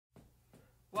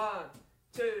1,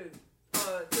 2, 1,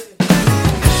 2.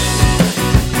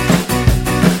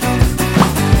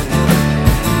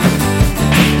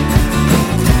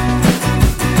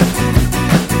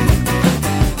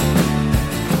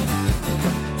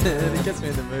 It gets me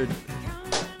in the mood.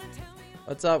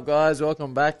 What's up, guys?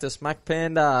 Welcome back to Smack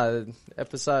Panda,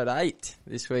 episode 8.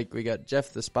 This week we got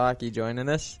Jeff the Sparky joining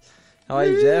us. How are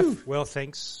you, Jeff? Well,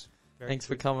 thanks. Thanks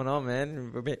for coming on,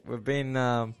 man. We've been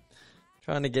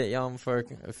trying to get you on for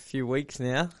a few weeks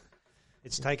now.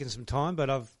 It's taken some time, but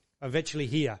I'm eventually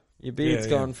here. Your beard's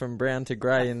gone from brown to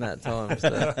grey in that time. So.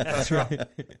 That's right.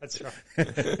 That's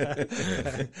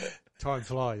right. Time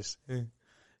flies.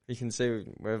 You can see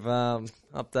we've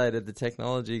updated the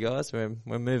technology, guys. We're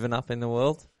moving up in the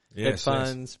world. Yes,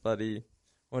 Headphones, buddy.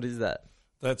 What is that?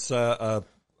 That's I'd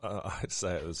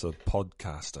say it was a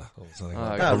podcaster or something. Oh,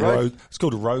 Like okay. that. It's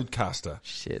called a roadcaster.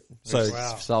 Shit. So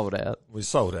Wow. Sold out. we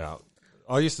sold out.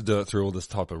 I used to do it through all this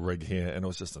type of rig here, and it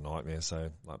was just a nightmare.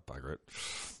 So like bugger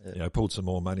it, pulled some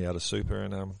more money out of super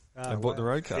and bought the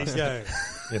There roadcaster. you go.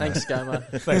 You know. Thanks, Gomer.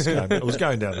 Thanks, Graham. It was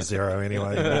going down to zero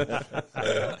anyway.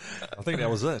 I think that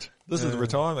was it. This is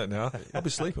retirement now. I'll be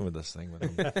sleeping with this thing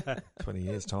when I'm 20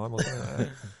 years time or something like that.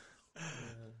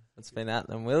 What's been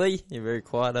happening, Willie? You're very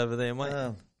quiet over there, mate.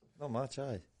 Not much,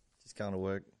 eh? Just going to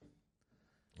work,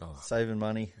 Oh, saving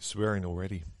money. swearing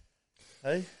already.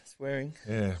 Hey, swearing.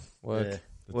 Yeah. Work. Yeah.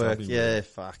 The Work, W yeah, word.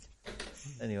 fuck.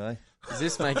 Anyway. Is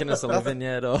this making us a living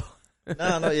yet, or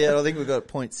No, not yet. I think we've got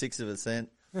 0.6%.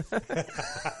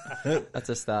 that's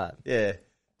a start? Yeah.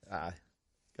 Got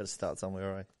to start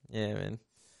somewhere, right? Yeah, man.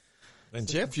 And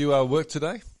Jeff, you work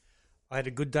today I had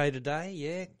a good day today,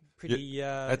 yeah. Pretty.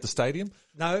 at the stadium?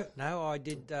 No, I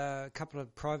did a couple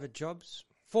of private jobs,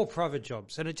 4 private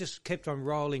jobs, and it just kept on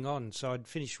rolling on. So I'd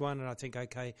finished one, and I think,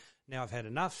 okay, now I've had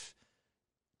enough.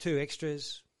 2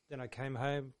 extras. Then I came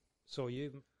home, saw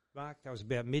you, Mark. That was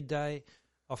about midday.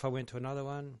 Off I went to another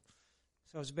one.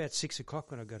 So it was about 6 o'clock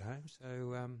when I got home. So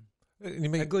You a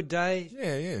meet, good day,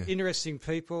 yeah. interesting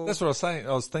people. That's what I was saying.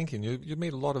 I was thinking you'd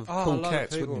meet a lot of a cool lot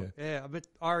cats, of people. wouldn't you? Yeah, I met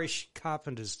Irish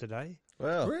carpenters today.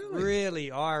 Well,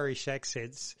 Really Irish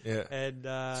accents. Yeah. And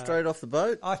straight off the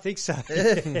boat. I think so.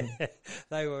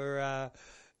 They were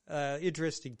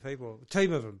interesting people. A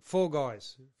team of them, 4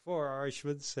 guys, 4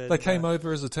 Irishmen. They came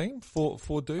over as a team, four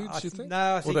dudes, you think?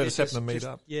 No, I think Or they they're just happened to meet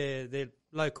up? Yeah, they're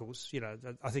locals. You know,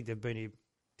 I think they've been here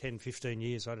 10, 15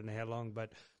 years. I don't know how long,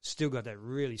 but still got that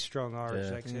really strong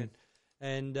Irish accent.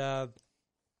 And,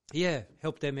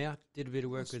 helped them out. Did a bit of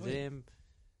work with them.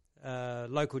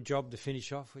 Local job to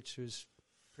finish off, which was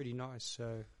pretty nice.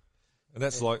 So, And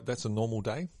that's that's a normal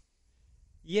day?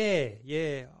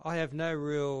 yeah. I have no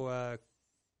real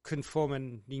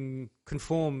conformity.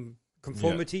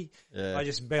 Yeah. I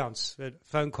just bounce.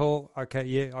 Phone call, okay,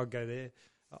 yeah, I'll go there.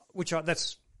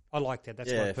 I like that. That's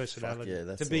Yeah, my personality. fuck yeah,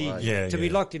 that's to be the way. be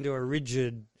locked into a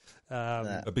rigid.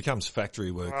 It becomes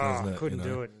factory work, doesn't it?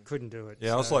 Couldn't do it.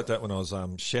 Yeah, I was like that when I was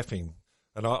chefing.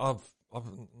 And I'm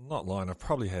not lying, I've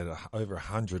probably had over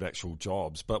 100 actual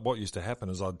jobs. But what used to happen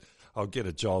is I'd get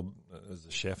a job as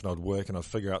a chef and I'd work and I'd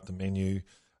figure out the menu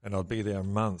and I'd be there a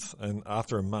month. And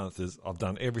after a month, I've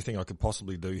done everything I could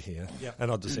possibly do here. Yeah.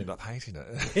 And I'd just end up hating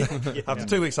it. After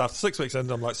 2 weeks, after 6 weeks, and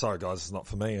I'm like, sorry guys, it's not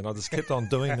for me. And I just kept on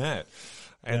doing that.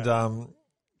 And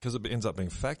because it ends up being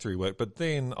factory work. But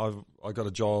then I got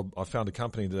a job. I found a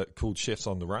company that called Chefs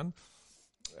on the Run.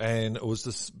 And it was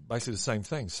just basically the same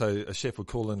thing. So a chef would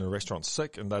call in a restaurant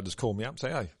sick and they'd just call me up and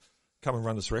say, hey, come and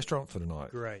run this restaurant for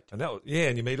tonight. Great. And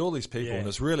and you meet all these people and Yeah.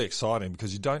 it's really exciting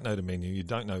because you don't know the menu, you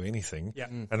don't know anything. Yeah.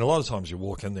 And a lot of times you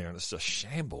walk in there and it's just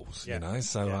shambles, Yeah. you know.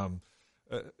 So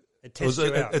It tests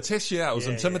you out. it tests you out. It was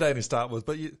Yeah, intimidating to start with,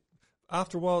 but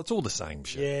after a while it's all the same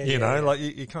shit. Yeah, you yeah, know, yeah. like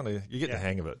you kind of you get Yeah. the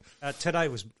hang of it. Today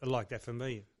was like that for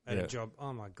me at Yeah. a job.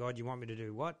 Oh my God, you want me to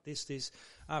do what? This.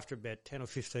 After about 10 or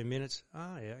 15 minutes,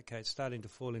 okay, it's starting to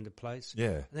fall into place.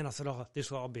 Yeah. And then I thought,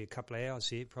 I'll be a couple of hours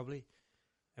here probably.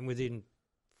 And within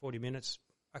 40 minutes,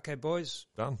 okay, boys,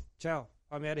 Done. ciao,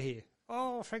 I'm out of here.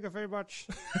 Oh, thank you very much.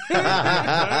 We should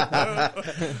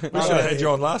have had you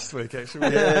on last week, actually.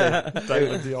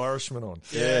 David the Irishman on.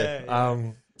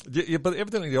 Yeah. But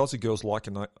evidently the Aussie girls like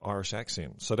an Irish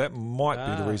accent, so that might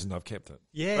be the reason they've kept it.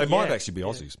 Yeah, They might yeah, actually be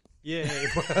Aussies Yeah.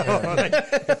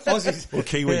 Aussies. or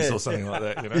Kiwis or something like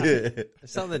that. You know? There's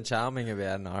something charming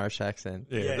about an Irish accent.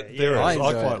 Yeah, there yeah. is. I I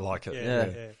enjoy quite it. like it.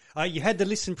 Yeah. You had to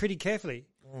listen pretty carefully,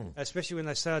 especially when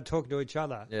they started talking to each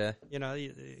other. Yeah. You know,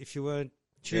 if you weren't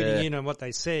tuning in on what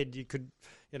they said, you could,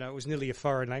 it was nearly a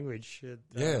foreign language.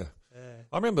 Yeah.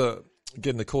 I remember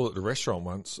getting the call at the restaurant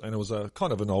once, and it was a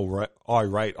kind of an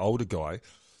irate older guy,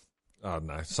 I don't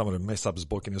know, someone had messed up his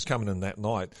book and he was coming in that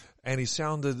night and he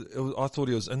sounded, I thought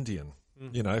he was Indian,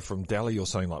 you know, from Delhi or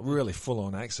something, like really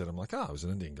full-on accent. I'm like, oh, he was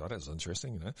an Indian guy. That was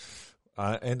interesting, you know.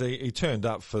 And he turned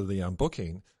up for the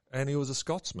booking and he was a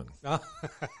Scotsman.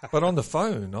 But on the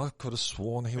phone, I could have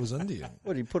sworn he was Indian.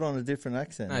 What, he put on a different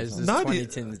accent? No, or it's something? just No, 20 you-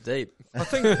 tins deep. I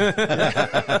think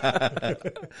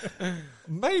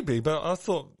maybe, but I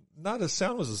thought no, the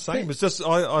sound was the same. It's just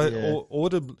I Yeah.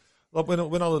 ordered like when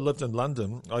I lived in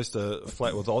London, I used to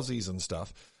flat with Aussies and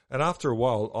stuff, and after a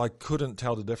while, I couldn't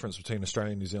tell the difference between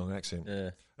Australian and New Zealand accent,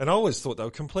 Yeah. and I always thought they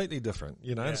were completely different.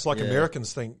 You know, it's like Yeah.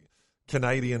 Americans think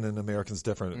Canadian and Americans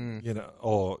different, you know,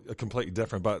 or are completely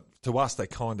different, but to us they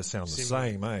kind of sound the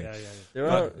Similar. same, eh? Yeah. There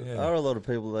But, yeah. are a lot of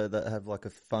people though that have like a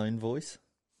phone voice.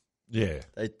 Yeah,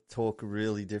 They talk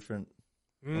really different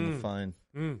on the phone.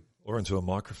 or into a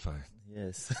microphone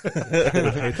Yes. with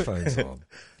headphones on.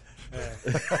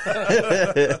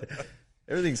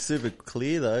 Everything's super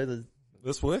clear though.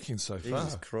 It's working so far.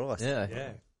 Jesus Christ. Yeah. Yeah.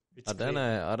 It's I don't clear.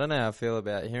 know. I don't know how I feel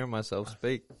about hearing myself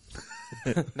speak.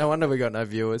 No wonder we got no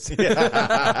viewers. No,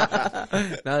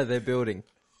 they're building.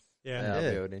 They Yeah. are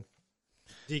Yeah. building.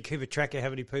 Do you keep a track of how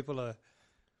many people are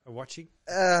watching?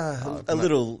 A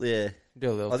little, yeah.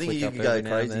 Do a little I think flick you up could go every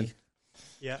now and crazy. then.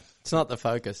 Yeah. It's not the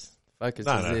focus. Focus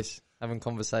No, is no. this, having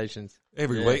conversations.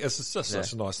 Every Yeah. week. It's just Yeah.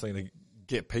 such a nice thing to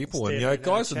get people. And, Stand you know, and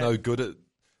guys are chat. no good at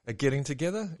getting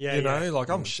together. Yeah, you know, yeah. like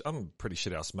I'm pretty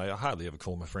shit house mate. I hardly ever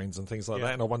call my friends and things like Yeah.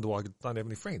 that. And I wonder why I don't have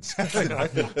any friends. You know?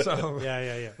 So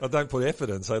Yeah. I don't put effort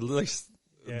in. So at least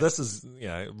Yeah. this is, you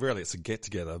know, really it's a get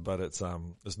together, but it's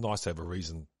nice to have a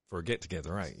reason for a get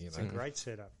together, right? You know, Great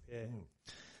setup. Yeah. Mm.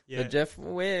 Yeah. So Jeff,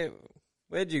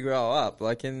 where'd you grow up?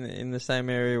 Like in the same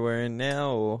area we're in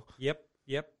now, or Yep.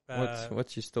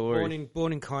 what's your story?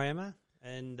 Born in Kiama,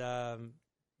 and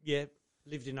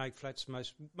lived in Oak Flats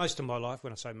most of my life.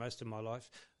 When I say most of my life,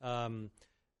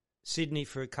 Sydney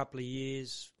for a couple of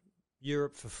years,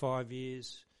 Europe for 5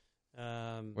 years.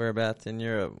 Whereabouts in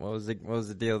Europe? What was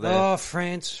the deal there? Oh,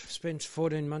 France! Spent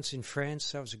 14 months in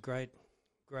France. That was a great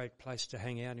place to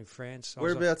hang out in France. I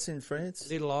was on Whereabouts in France? a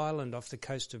little island off the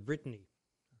coast of Brittany.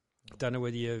 Don't know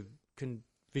whether you can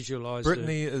visualise.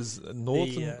 Brittany is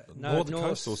northern, north north.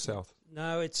 coast or south?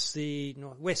 No, it's the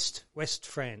west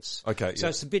France. Okay, So yeah.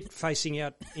 it's a bit facing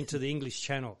out into the English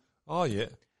Channel. Oh, yeah.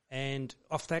 And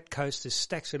off that coast, there's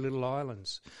stacks of little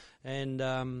islands. And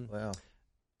Wow.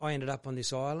 I ended up on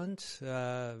this island,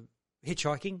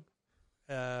 hitchhiking.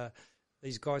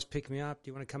 These guys picked me up. Do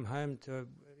you want to come home to,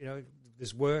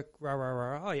 there's work? Rah, rah,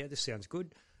 rah. Oh, yeah, this sounds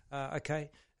good. Okay.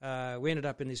 We ended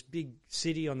up in this big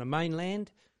city on the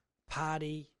mainland.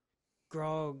 Party,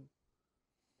 grog,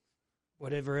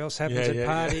 whatever else happens at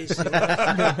parties.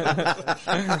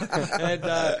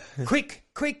 And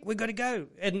quick, we got to go.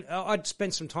 And I'd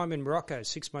spent some time in Morocco,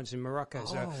 6 months in Morocco.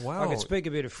 So Oh, wow. I could speak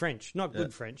a bit of French, not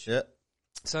good French. Yeah.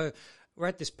 So we're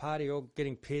at this party, all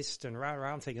getting pissed and rah,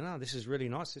 rah. I'm thinking, oh, this is really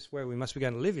nice. This is where we must be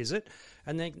going to live, is it?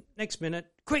 And then next minute,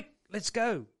 quick, let's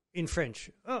go, in French.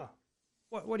 Oh,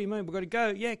 what do you mean? We've got to go.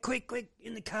 Yeah, quick,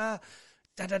 in the car.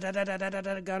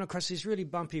 Going across this really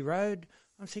bumpy road.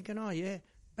 I'm thinking, oh, yeah,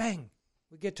 bang.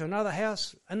 We get to another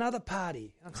house, another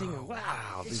party. I'm thinking,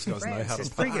 wow, These guys know how to it's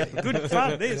friggin' good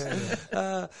fun, this.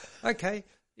 Okay.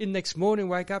 In next morning,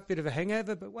 wake up, bit of a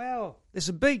hangover, but wow, there's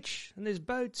a beach and there's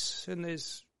boats and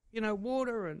there's,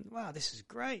 water and wow, this is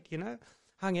great,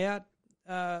 Hung out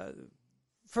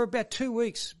for about 2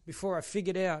 weeks before I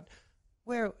figured out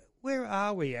where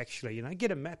are we actually,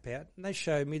 get a map out and they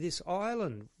showed me this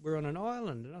island. We're on an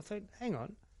island and I thought, hang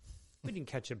on, we didn't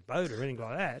catch a boat or anything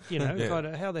like that, kind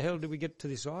of, how the hell did we get to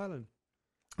this island?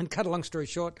 And cut a long story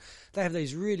short, they have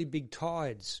these really big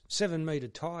tides, 7-metre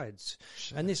tides.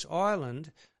 And this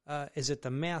island is at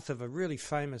the mouth of a really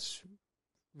famous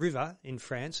river in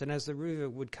France. And as the river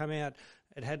would come out,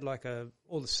 it had like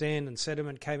all the sand and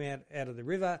sediment came out of the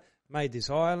river, made this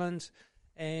island.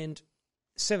 And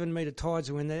 7-metre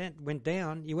tides, when they went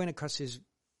down, you went across this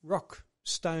rock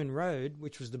stone road,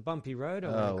 which was the bumpy road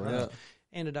I went across,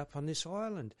 ended up on this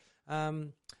island.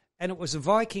 And it was a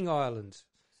Viking island.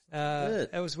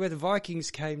 It was where the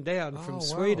Vikings came down from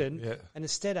Sweden, Yeah. and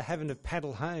instead of having to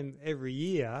paddle home every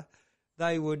year,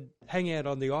 they would hang out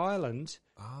on the island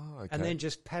Oh, okay. and then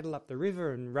just paddle up the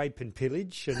river and rape and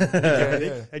pillage and,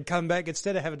 and come back.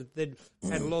 Instead of having to then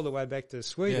paddle all the way back to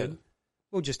Sweden,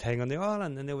 we'll just hang on the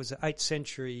island. And there was an 8th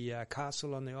century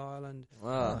castle on the island.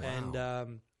 Wow.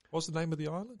 And What's the name of the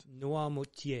island?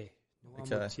 Noirmoutier.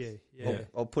 Okay. Yeah.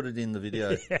 I'll put it in the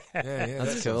video. Yeah,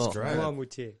 That's that cool. sounds great.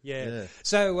 Noirmoutier, yeah. Yeah.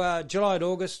 So July and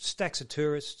August, stacks of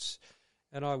tourists,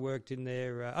 and I worked in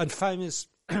there. And famous,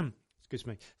 excuse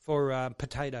me, for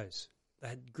potatoes.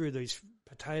 grew these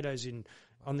potatoes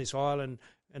on this island,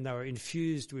 and they were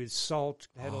infused with salt.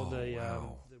 Had all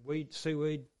the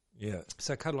seaweed. Yeah.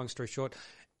 So, cut a long story short,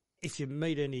 if you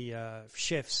meet any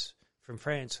chefs from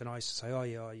France, and I used to say, "Oh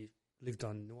yeah, you lived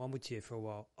on Noirmoutier for a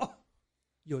while." Oh,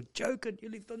 you're joking! You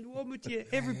lived on Noirmoutier.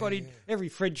 Everybody, every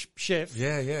French chef,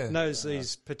 knows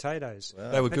these potatoes.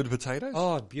 Wow. They were good potatoes?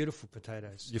 Oh, beautiful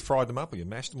potatoes. You fried them up or you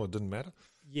mashed them or it didn't matter?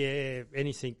 Yeah,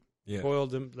 anything. Yeah.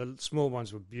 Boiled them. The small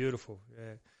ones were beautiful.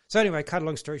 Yeah. So anyway, cut a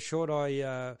long story short,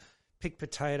 I picked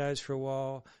potatoes for a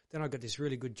while. Then I got this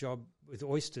really good job with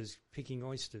oysters, picking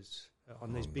oysters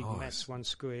on these big mats, 1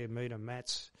 square metre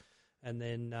mats, and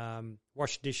then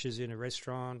washed dishes in a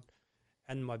restaurant.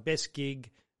 And my best gig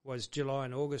was July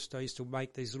and August. I used to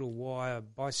make these little wire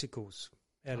bicycles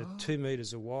out of 2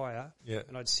 metres of wire,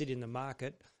 and I'd sit in the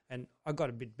market. And I got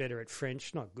a bit better at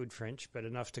French, not good French, but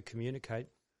enough to communicate.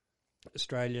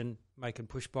 Australian, making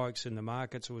push bikes in the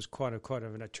markets. It was quite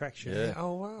of an attraction. Yeah.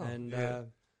 Oh, wow. And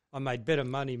I made better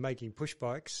money making push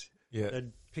bikes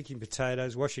than picking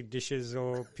potatoes, washing dishes,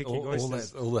 or picking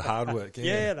oysters. All the hard work.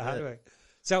 Yeah, the hard work.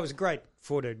 So it was great,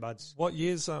 14 months. What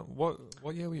years? What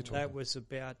year were you talking? That was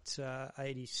about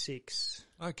 86.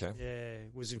 Okay. Yeah,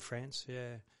 it was in France,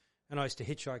 And I used to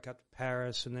hitchhike up to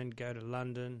Paris and then go to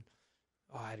London.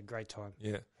 Oh, I had a great time.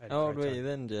 Yeah. How old were you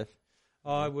then, Jeff?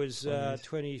 I was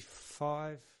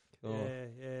 25. Cool.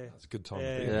 Yeah. That's a good time.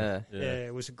 Yeah.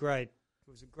 It was a great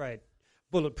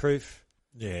bulletproof.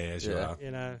 Yeah, as you are.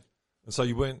 You know. And so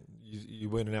you weren't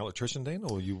an electrician then,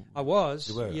 or you? I was.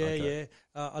 You were? Okay.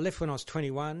 I left when I was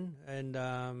 21 and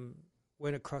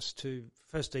went across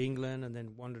first to England and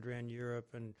then wandered around Europe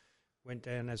and went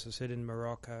down, as I said, in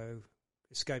Morocco,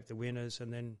 escaped the winters,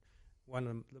 and then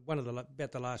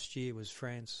about the last year was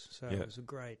France. So it was a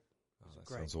great.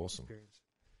 Sounds awesome. Experience.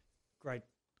 Great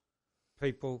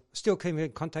people. Still keep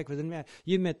in contact with them now.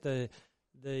 You met the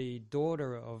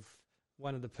daughter of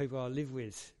one of the people I live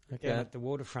with down at the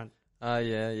waterfront. Oh,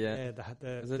 yeah. Yeah,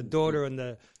 the daughter and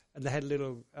they had a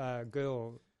little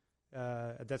girl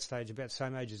at that stage about the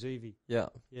same age as Evie. Yeah.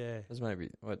 Yeah. It was maybe,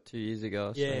 2 years ago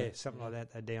or so. Yeah, something like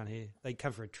that. They're down here. They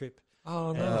come for a trip.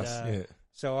 Oh, nice.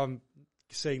 So I'm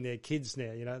seeing their kids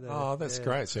now, you know. Oh, that's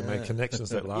great. So you made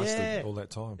connections that lasted all that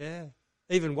time. Yeah.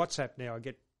 Even WhatsApp now. I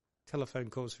get telephone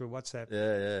calls through WhatsApp.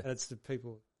 Yeah. And it's the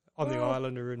people on the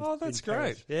island or in that's in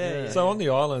Paris. great. Yeah. So on the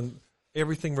island,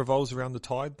 everything revolves around the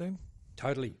tide then?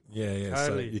 Totally. Yeah.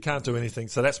 Totally. So you can't do anything.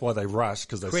 So that's why they rushed,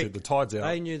 because they said the tide's out.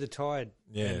 They knew the tide.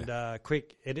 Yeah. And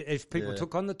quick. If people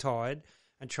took on the tide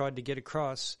and tried to get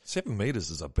across. 7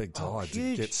 metres is a big tide to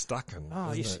huge. get stuck in.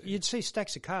 Oh, isn't it? you'd see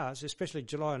stacks of cars, especially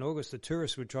July and August. The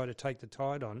tourists would try to take the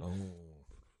tide on. Oh.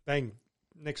 Bang.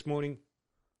 Next morning,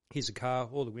 here's a car,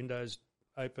 all the windows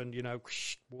opened,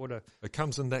 whoosh, water. It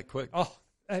comes in that quick. Oh,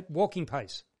 at walking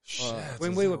pace. Shit,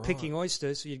 When is we that were right? picking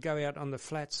oysters, you'd go out on the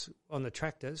flats, on the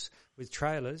tractors with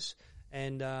trailers,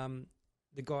 and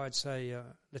the guy would say,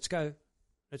 let's go.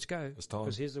 It's time.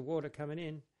 Because here's the water coming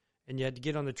in. And you had to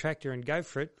get on the tractor and go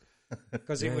for it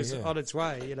because it was on its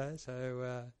way,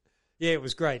 So, it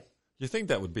was great. You think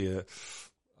that would be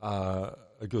a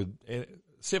good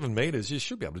 7 metres? You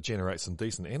should be able to generate some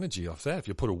decent energy off that if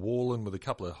you put a wall in with a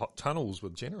couple of hot tunnels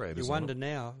with generators. You wonder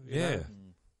now,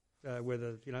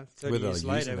 whether 30 Whether years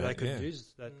they're later using they that, could yeah.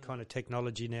 use that kind of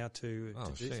technology now to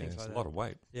do things it's like a that. lot of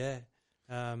weight. Yeah,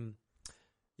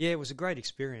 it was a great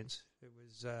experience. It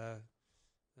was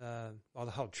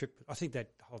the whole trip. I think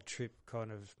that whole trip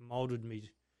kind of moulded me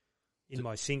in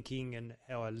my thinking and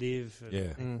how I live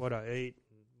and what I eat,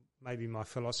 and maybe my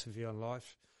philosophy on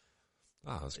life.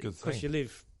 That's a good thing. Because you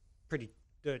live pretty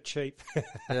dirt cheap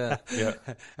Yeah.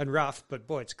 and rough, but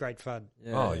boy, it's great fun.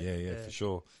 Yeah, for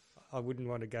sure. I wouldn't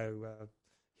want to go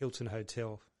Hilton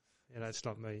Hotel. It's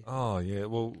not me. Oh, yeah.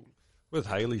 Well, with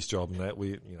Haley's job and that,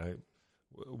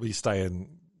 we stay in,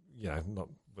 not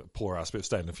poor ass, but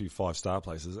stay in a few 5-star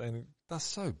places, and that's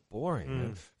so boring.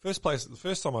 Man.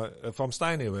 If I'm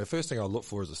staying anywhere, the first thing I look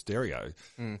for is a stereo,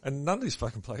 and none of these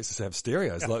fucking places have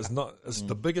stereos. Like it's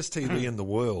the biggest TV in the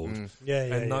world,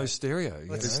 no stereo.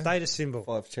 It's a status symbol.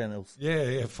 5 channels.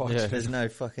 5 channels. There's no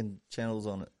fucking channels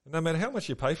on it. No matter how much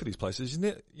you pay for these places,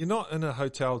 you're not in a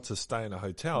hotel to stay in a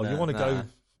hotel. You want to go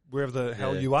wherever the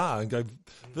hell you are and go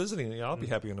visiting. I'll be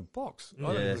happy in a box.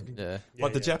 Like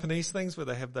the Japanese things where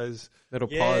they have those Little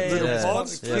pods. little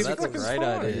pods. Yeah, that's a great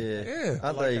idea. Yeah.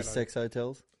 Aren't they sex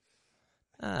hotels?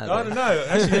 I don't know.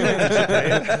 Actually,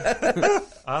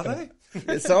 are they?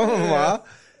 Yeah, some of them are.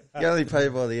 You only pay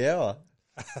by the hour.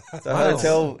 It's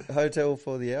a hotel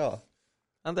for the hour.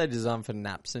 Aren't they designed for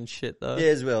naps and shit, though? Yeah,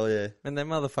 as well, yeah. And them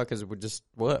motherfuckers would just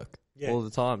work. Yeah. all the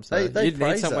time. So They you'd need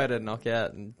praise somewhere that. to knock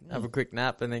out and have a quick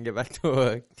nap and then get back to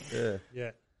work. Yeah.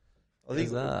 Yeah. I think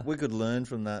Bizarre. we could learn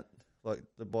from that, like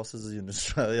the bosses in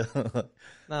Australia.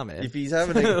 Nah, man. If he's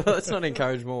having a, Let's not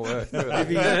encourage more work.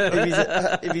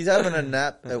 if he's having a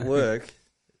nap at work,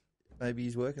 maybe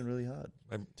he's working really hard.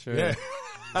 True. Yeah.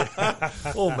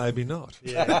 Or maybe not.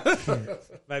 Yeah.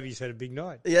 Maybe he's had a big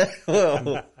night. Yeah,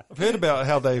 well, I've heard about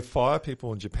how they fire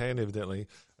people in Japan, evidently,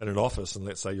 in an office, and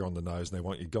let's say you're on the nose and they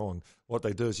want you gone. What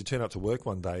they do is you turn up to work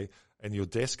one day and your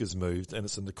desk is moved and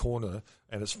it's in the corner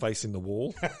and it's facing the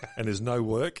wall and there's no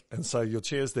work, and so your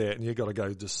chair's there and you've got to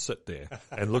go just sit there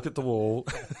and look at the wall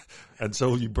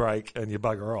until you break and you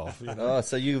bugger off. You know? oh,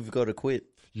 so you've got to quit.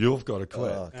 You've got to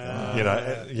quit. Oh, You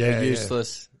know, You're yeah,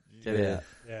 useless. Get Yeah. out.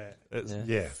 Yeah.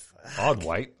 yeah. I'd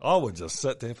wait. I would just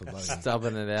sit there for money.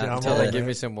 Stubbing it out Come until on, they give man.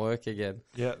 me some work again.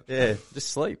 Yeah. Yeah. Just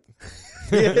sleep.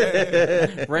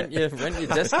 rent your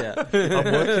desk out. I'm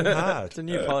working hard. It's a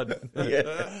new pod.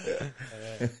 Yeah.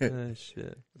 Oh,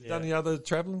 shit. Done any other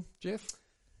travelling, Jeff?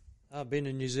 I've been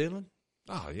in New Zealand.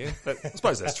 Oh, yeah. I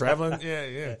suppose that's travelling. Yeah,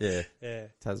 yeah. Yeah. Yeah.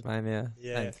 Tasmania,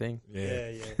 Yeah. same thing.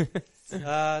 Yeah.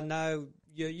 Yeah. No,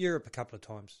 Europe a couple of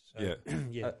times. So, Yeah.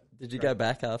 yeah. Did you go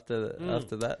back after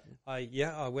that?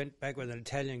 I went back with an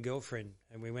Italian girlfriend,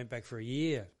 and we went back for a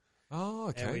year. Oh,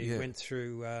 okay. And we yeah. went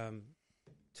through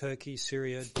Turkey,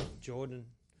 Syria, Jordan,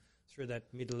 through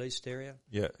that Middle East area.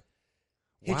 Yeah.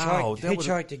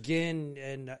 Hitchhiked again,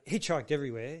 and hitchhiked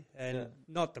everywhere, and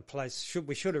not the place.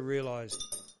 We should have realised,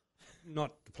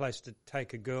 not the place to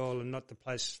take a girl, and not the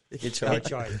place to Hitchhike.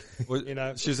 hitchhike. Was, You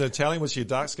know, she's Italian. Was she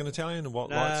dark skin Italian and light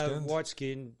no, skin? white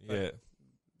skin, but Yeah.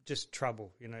 just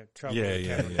trouble. You know, trouble. Yeah,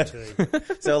 with yeah,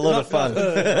 Catholic So a lot of fun.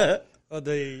 Or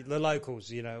the locals,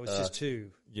 you know, it was just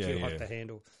too yeah. hot to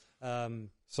handle.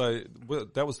 So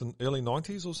that was the early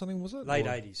 90s or something, was it? Late Or-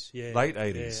 80s, yeah. Late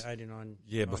 80s. Yeah, 89.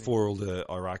 Yeah, 90. before all the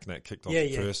Iraq and that kicked off Yeah, the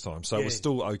yeah. first time. So it was Yeah.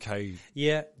 still okay.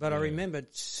 Yeah, but I remember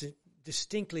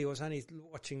distinctly, I was only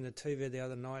watching the TV the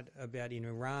other night about in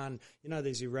Iran, you know,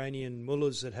 these Iranian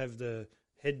mullahs that have the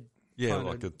head Yeah, kind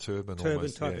like of a turban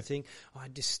almost. type yeah. of thing. I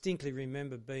distinctly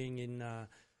remember being in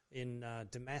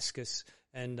Damascus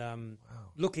and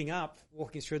looking up,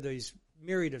 walking through these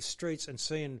myriad of streets and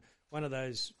seeing one of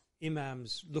those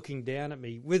imams looking down at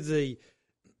me with the.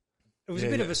 It was a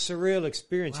bit of a surreal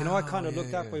experience, and I kind of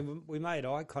looked up. We made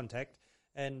eye contact,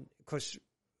 and of course,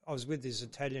 I was with this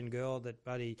Italian girl that,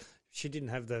 buddy, she didn't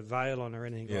have the veil on or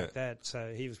anything like that,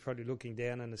 so he was probably looking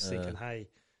down and was thinking, "Hey,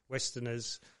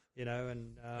 Westerners," you know,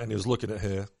 And he was looking at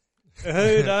her.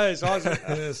 who knows? I was,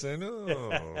 Yeah, saying,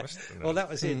 oh, well, that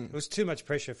was it. It was too much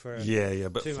pressure for her. yeah,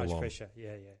 but Too full much on. pressure.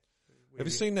 Yeah, yeah. Have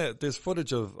you seen that? There's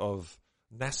footage of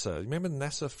Nasser. Remember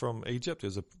Nasser from Egypt? He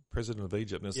was a president of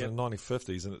Egypt, and it's in the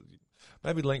 1950s, and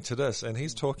maybe linked to this. And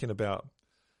he's talking about.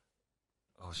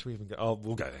 Oh, should we even go? Oh,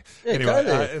 we'll go there. Yeah, Anyway, go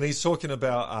there. and he's talking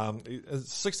about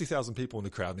 60,000 people in the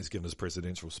crowd, and he's giving his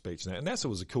presidential speech. And Nasser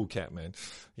was a cool cat, man.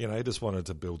 You know, he just wanted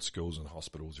to build schools and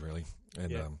hospitals, really.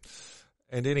 And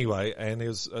and anyway, and he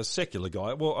was a secular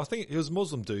guy. Well, I think he was a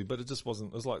Muslim dude, but it just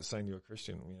wasn't. It was like saying you're a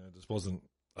Christian. You know, it just wasn't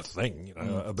a thing. You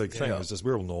know, a big thing. It was just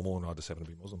we're all normal, and I just happen to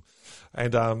be Muslim.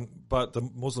 And but the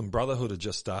Muslim Brotherhood had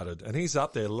just started, and he's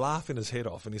up there laughing his head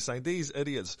off, and he's saying these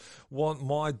idiots want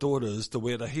my daughters to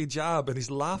wear the hijab, and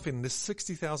he's laughing. There's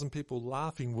 60,000 people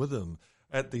laughing with him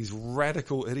at these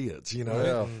radical idiots. You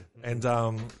know, and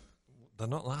they're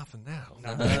not laughing now.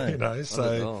 No, you know, not at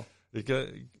so. all. You go,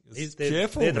 They're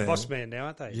careful, the man. boss man now,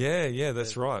 aren't they? Yeah,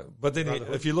 that's right. But then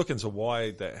Brotherhood. if you look into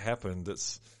why that happened,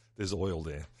 there's oil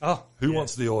there. Oh, Who yeah.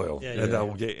 wants the oil? Yeah, and yeah, they yeah.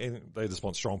 will get in, they just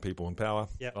want strong people in power.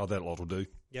 Yep. Oh, that lot will do.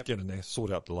 Yep. Get in there,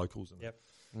 sort out the locals, and, Yep.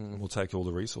 and we'll take all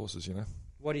the resources, you know.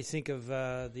 What do you think of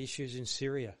the issues in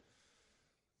Syria?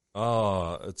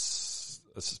 Oh, it's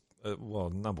well,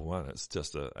 number one, it's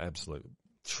just an absolute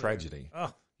tragedy.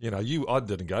 Oh, You know, I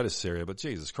didn't go to Syria, but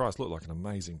Jesus Christ, looked like an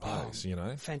amazing place, you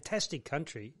know. fantastic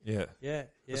country. Yeah. Yeah,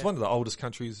 yeah. It's one of the oldest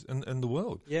countries in the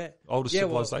world. Yeah. Oldest Yeah,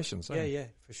 well, civilizations. eh? Yeah,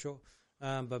 for sure.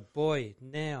 But boy,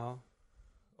 now,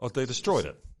 Oh, they destroyed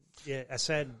it. yeah,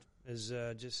 Assad has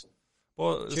just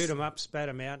Well, chewed them up, spat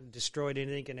them out, and destroyed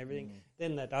anything and everything.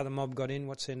 Then that other mob got in.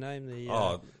 What's their name?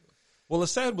 Well,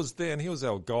 Assad was there, and he was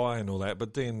our guy and all that.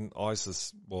 But then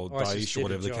ISIS, ISIS Daesh did or a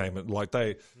whatever they job. came in, like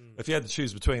if you had to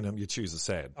choose between them, you choose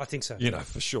Assad. I think so. You know,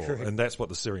 for sure. Correct. And that's what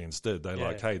the Syrians did. They Yeah.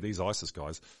 like, hey, these ISIS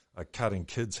guys are cutting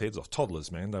kids' heads off,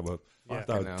 toddlers, man. They were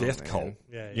Fucking hell, death man. cult,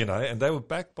 Yeah, you know, and they were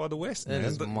backed by the West, They're man.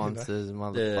 just But, you know, monsters,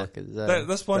 motherfuckers.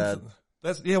 that's one. Bad.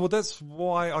 That's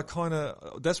why I kind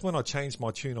of. That's when I changed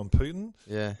my tune on Putin.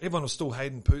 yeah. Everyone was still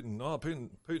hating Putin. Oh,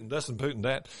 Putin this and Putin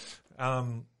that.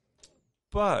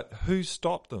 But who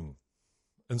stopped them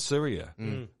in Syria.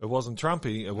 It wasn't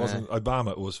Trumpy. It wasn't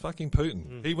Obama. It was fucking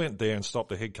Putin. He went there and stopped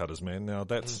the head cutters, man. Now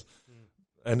that's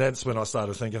when I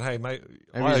started thinking, hey, mate,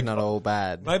 Maybe it's not all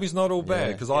bad. maybe it's not all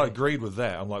bad because I agreed with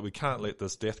that. I'm like, we can't let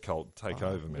this death cult take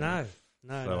over, man.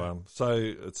 No. So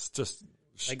it's just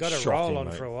They got a shocking, roll on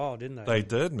mate. for a while, didn't they? They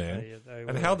did, man. They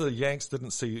and were. how the Yanks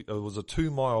didn't see it was a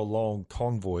 2-mile long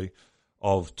convoy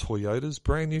of Toyotas,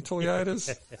 brand new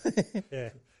Toyotas. Yeah.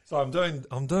 So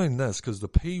I'm doing this because the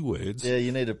P words. Yeah,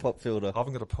 you need a pop filter. I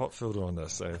haven't got a pot filter on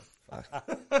this, so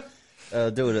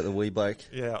Do it at the wee bike.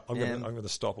 yeah, I'm Yeah. going to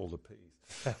stop all the P's.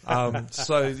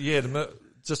 So yeah,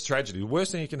 just tragedy. The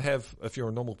worst thing you can have if you're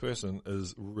a normal person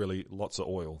is really lots of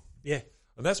oil, Yeah.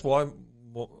 and that's why.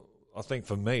 I think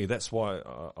for me, that's why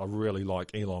I really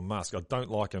like Elon Musk. I don't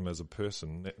like him as a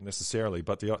person necessarily,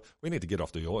 but we need to get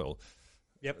off the oil.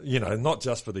 Yep. You know, not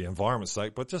just for the environment's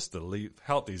sake, but just to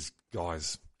help these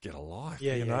guys get a life.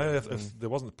 Yeah, you yeah, know, yeah. if there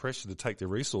wasn't the pressure to take their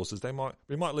resources,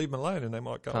 we might leave them alone and they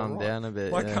might go Calm all right. down a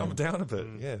bit. Might yeah. calm down a bit.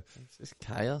 Yeah. It's just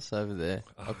chaos over there.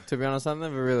 To be honest, I've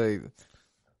never really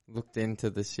looked into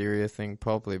the Syria thing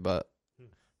properly, but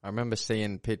I remember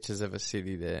seeing pictures of a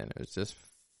city there, and it was just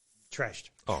Trashed.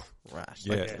 Oh, rash,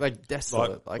 yeah. like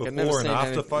desolate. Like I've never before seen and after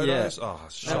anything, photos. Yeah, Oh,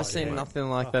 shit, never seen yeah. nothing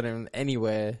like that in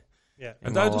anywhere. Yeah. And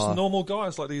in they're my just life. normal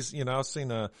guys like these, you know, I've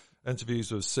seen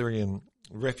interviews with Syrian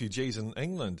refugees in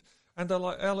England and they're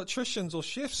like electricians or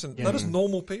chefs and they're just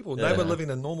normal people. They were living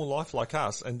a normal life like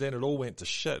us and then it all went to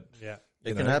shit. Yeah.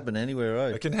 It can happen anywhere,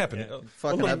 right? It can happen. Yeah.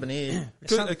 Fucking happen here.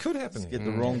 It could happen. Get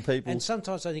the wrong people. And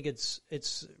sometimes I think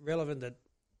it's relevant that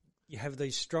you have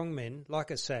these strong men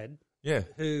like Assad Yeah.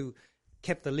 who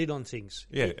kept the lid on things.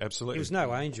 Yeah, absolutely. He was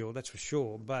no angel, that's for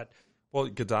sure. But Well,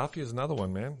 Gaddafi is another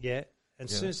one, man. yeah, and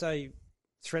as soon as they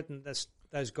threaten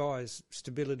those guys,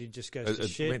 stability just goes to It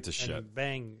shit. went to shit. And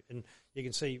bang, and you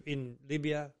can see in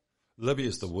Libya. Libya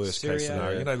is the worst Syria, case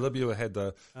scenario. yeah. You know, Libya had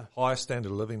the highest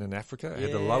standard of living in Africa, had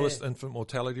the Yeah. lowest infant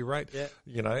mortality rate. Yeah.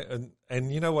 You know,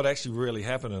 and you know what actually really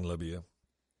happened in Libya?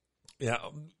 Yeah,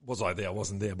 was I there? I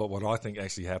wasn't there. But what I think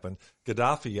actually happened,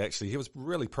 Gaddafi he was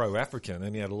really pro-African,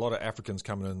 and he had a lot of Africans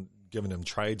coming in, giving him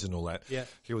trades and all that. Yeah.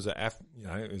 He was he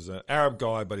was an Arab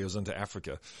guy, but he was into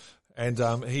Africa. And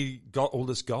he got all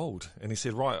this gold, and he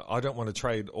said, right, I don't want to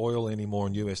trade oil anymore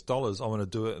in US dollars. I want to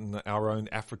do it in our own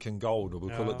African gold, or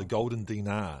we'll call it the golden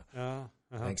dinar.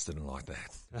 Banks didn't like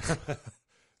that.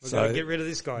 We're going to get rid of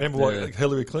this guy. Remember what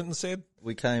Hillary Clinton said?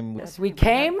 We came. Yes, we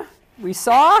came, we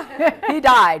saw, he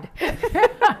died.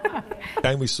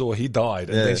 And we saw he died,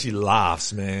 and then she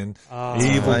laughs, man.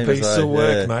 Evil Famous, piece of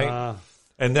work, yeah. mate.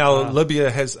 And now Libya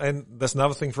has, and that's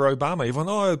another thing for Obama. Everyone,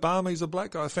 Obama, he's a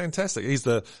black guy. Fantastic. He's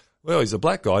a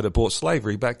black guy that brought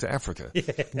slavery back to Africa.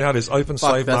 Now there's open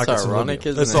slave that's markets ironic,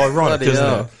 in Libya. isn't It's it? ironic, Bloody isn't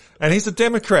hell. it? And he's a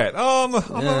Democrat. I'm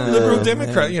a liberal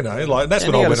Democrat, you know, like that's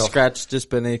And what you I got went a off. scratch just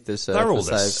beneath the surface. They're all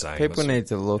the so same. People need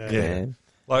to look, Yeah. man.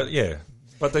 Like, yeah.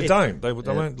 But they don't. They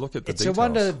won't look at the It's details. a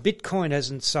wonder Bitcoin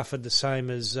hasn't suffered the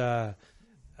same as. Oh,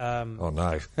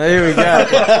 no. Here we go.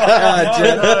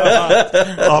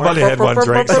 I've only had one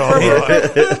drink, so I'm all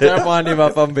right. Don't wind him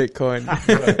up on Bitcoin.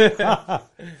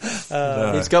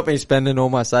 No. He's got me spending all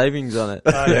my savings on it.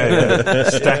 Yeah.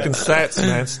 Stacking stats,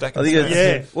 man. Stacking I think stats.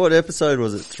 it's, what episode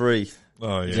was it? 3.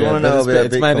 Oh, yeah. Do you want to But know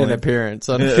it's about made an Bitcoin? appearance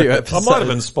on a few I episodes. might have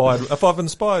inspired, if I've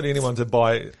inspired anyone to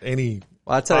buy any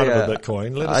Well, I tell part you, of a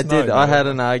Bitcoin, let us I know. did. I had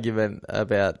an argument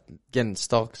about getting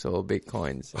stocks or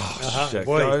Bitcoins. Shit,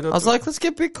 boy. go I to- was like, let's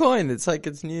get Bitcoin. It's like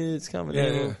it's new. It's coming Yeah.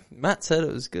 in. Matt said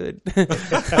it was good. well,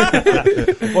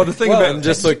 the thing about and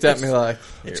just looked at me like,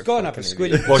 It's gone up a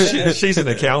squid. well, she's an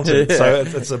accountant, so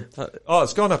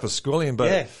it's gone up a squillion,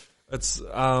 but Yeah. it's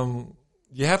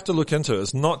you have to look into it.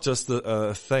 It's not just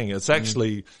a thing. It's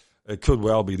actually it could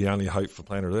well be the only hope for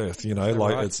planet Earth. You know,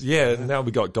 like right? it's now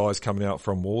we got guys coming out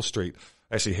from Wall Street,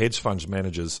 actually hedge fund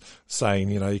managers saying,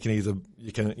 you know, you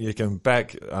can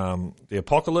back the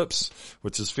apocalypse,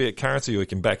 which is fiat currency, or you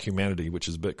can back humanity, which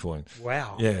is Bitcoin.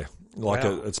 Wow. Yeah, like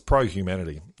Wow. it's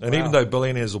pro-humanity. And even though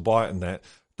billionaires will buy it in that,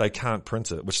 they can't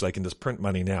print it, which they can just print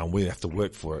money now and we have to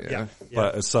work for it. Yeah.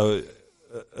 But so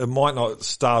it might not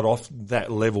start off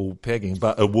that level pegging,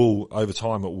 but it will, over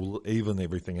time, it will even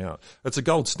everything out. It's a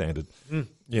gold standard,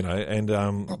 you know, and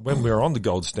when we were on the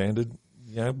gold standard,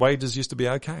 you know, wages used to be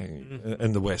okay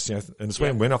in the West, you know, and it's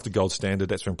when it went off the gold standard,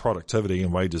 that's when productivity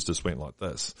and wages just went like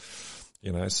this,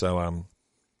 you know, so I'm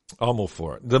all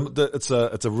for it. It's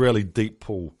a really deep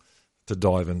pool to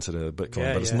dive into the Bitcoin,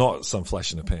 Yeah, but it's yeah. not some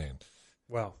flash in the pan.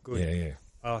 Wow, good. Yeah.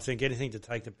 I think anything to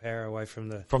take the power away from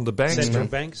the banks, central man.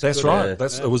 banks. That's Good. right.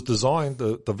 Yeah. It was designed.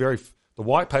 The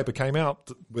white paper came out.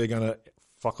 We're going to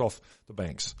fuck off the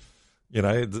banks. You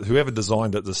know, whoever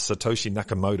designed it, the Satoshi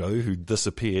Nakamoto, who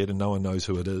disappeared and no one knows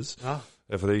who it is,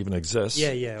 if it even exists.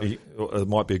 Yeah. It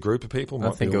might be a group of people.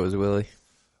 I think it was Willie.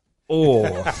 Or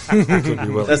it could be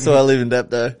Willie. That's why I live in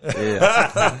Dapto.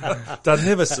 Yeah. They'd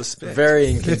never suspect. Very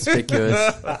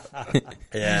inconspicuous.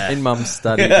 Yeah. In Mum's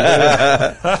study.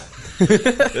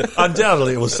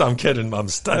 Undoubtedly, it was some kid in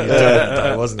Mum's study doing that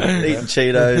day, wasn't it? Eating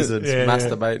Cheetos and Yeah.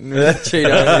 Masturbating with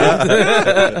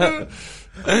Cheetos.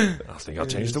 I think I'll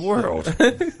change the world.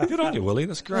 Good on you, Willie.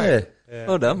 That's great. yeah.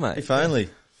 Well done, mate. If only.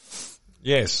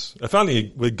 Yes. If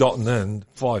only we'd gotten in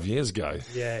 5 years ago.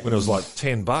 Yeah. When it was like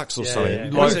 $10 or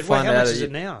something. Yeah. Like, How find much out is it-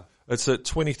 it now? It's at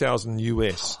 20,000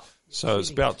 US. So it's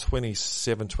about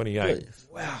 27, 28. Really?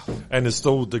 Wow. And there's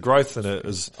still the growth in it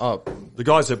is Oh, the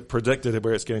guys that predicted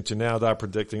where it's getting to now, they're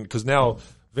predicting because now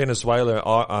Venezuela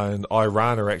and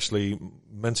Iran are actually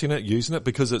minting it, using it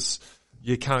because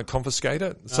you can't confiscate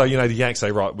it. So, the Yanks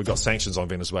say, right, we've got sanctions on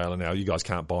Venezuela now. You guys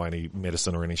can't buy any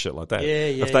medicine or any shit like that.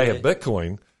 Yeah, if they have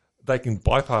Bitcoin, they can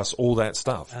bypass all that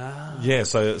stuff. Yeah.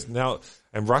 So it's now,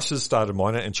 and Russia's started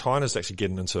mining it and China's actually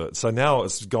getting into it. So now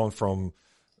it's gone from,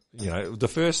 the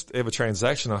first ever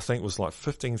transaction I think was like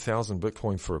 15,000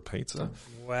 Bitcoin for a pizza.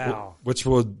 Wow. Which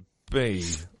would be,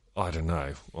 I don't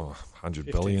know, 100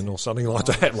 billion or something like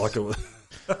that. Like it was.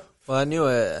 well, I knew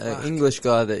an English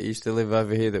guy that used to live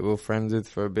over here that we were friends with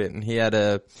for a bit, and he had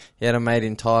a mate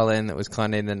in Thailand that was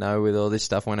kind of in the know with all this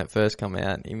stuff when it first came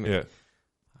out. Yeah. I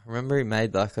remember he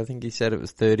made I think he said it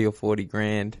was 30 or 40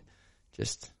 grand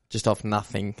just off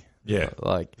nothing. Yeah.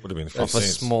 Like Would have been a few off a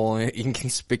cents. small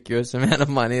inconspicuous amount of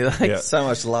money, like Yeah. So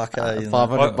much luck, eh? $500,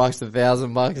 $1,000,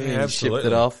 and Yeah, he shipped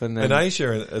absolutely. it off. And then in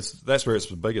Asia, that's where it's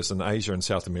the biggest in Asia and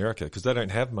South America because they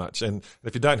don't have much. And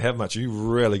if you don't have much, you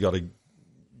really got to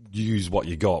use what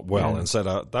you got well. And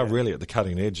so they're really at the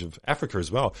cutting edge of Africa as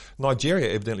well. Nigeria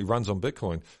evidently runs on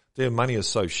Bitcoin. Their money is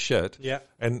so shit. Yeah.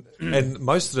 And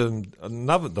most of them,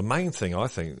 the main thing I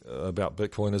think about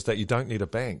Bitcoin is that you don't need a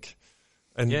bank.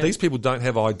 And these people don't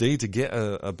have ID to get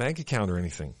a bank account or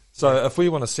anything. So if we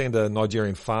want to send a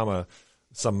Nigerian farmer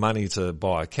some money to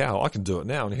buy a cow, I can do it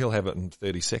now and he'll have it in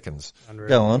 30 seconds.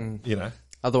 Go on.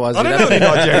 otherwise, I you'd don't have know to- any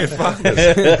Nigerian farmers.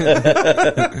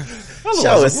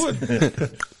 Show Otherwise us. I would.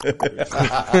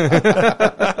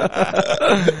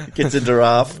 Gets a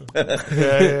giraffe.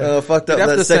 Oh, fucked up You'd have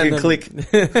that to second send click.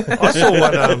 I saw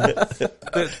one.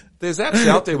 There's apps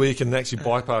out there where you can actually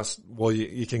bypass. Well,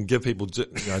 you can give people,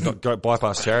 not go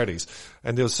bypass charities.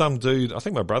 And there was some dude. I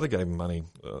think my brother gave him money.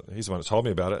 He's the one that told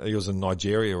me about it. He was in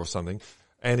Nigeria or something,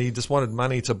 and he just wanted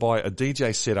money to buy a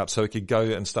DJ setup so he could go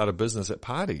and start a business at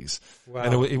parties. Wow.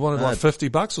 And he wanted like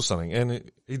 $50 or something,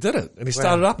 and he did it. And he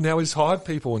started up. Now he's hired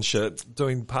people and shit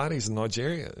doing parties in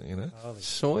Nigeria.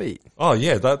 Sweet. Oh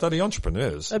yeah, they're the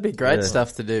entrepreneurs. That'd be great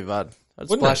stuff to do, bud. I'd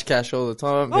Wouldn't splash it? cash all the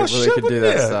time. Oh, People who shit, could do wouldn't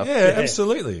that you? stuff. Yeah,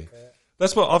 absolutely.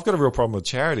 That's what I've got a real problem with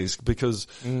charities because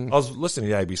I was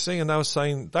listening to the ABC and they were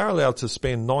saying they're allowed to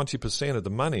spend 90% of the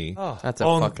money. That's a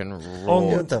on- fucking on raw.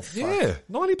 What the fuck? Yeah,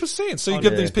 90%. So you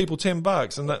give these people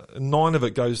 $10 and 9 of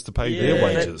it goes to pay their Yeah,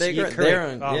 wages.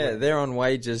 They're on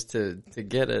wages to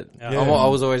get it. Yeah. I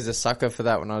was always a sucker for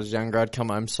that when I was younger. I'd come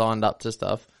home signed up to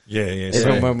stuff. yeah. Even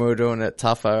So, when we were doing it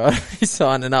tougher, I'd be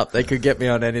signing up. They could get me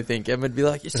on anything. And would be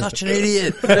like, "You're such an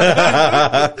idiot.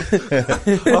 I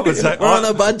would say, We're on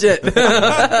a budget."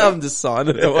 I'm just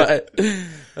signing away.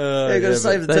 Yeah, you gotta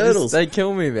save the but they turtles. they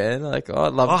kill me, man. Like I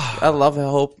love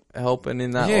helping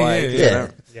in that Yeah, way. yeah, you yeah. know?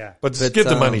 Yeah. but just But, give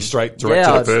the money straight direct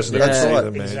yeah, to the person. yeah. That's That's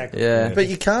right, man. Exactly. Yeah. But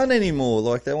you can't anymore.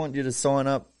 Like, they want you to sign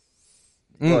up.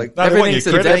 Like, No, they want Everything's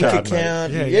your a credit bank card, mate.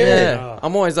 account. Yeah, Yeah.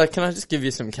 I'm always like, can I just give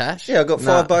you some cash? Yeah, I got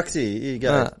Nah. $5 here. Here you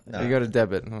go. Nah, you got a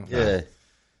debit. Oh, Yeah.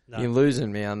 You're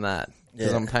losing me on that.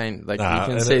 Because Yeah. I'm paying, like, Nah, you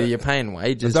can and see it- you're paying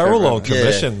wages. They're for all on everyone.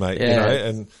 commission, mate, Yeah.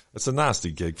 and it's a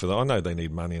nasty gig for them. I know they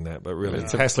need money in that, but really,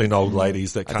 it's hassling old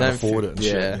ladies that I can't don't afford feel- it and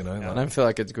yeah. shit, I don't feel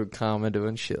like it's good karma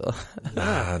doing shit like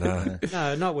that. No.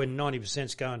 No, not when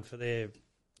 90%'s going for their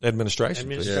Administration.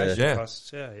 administration Yeah.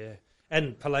 costs. Yeah.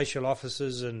 And palatial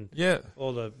officers and Yeah.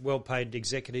 all the well-paid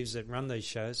executives that run these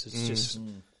shows. It's just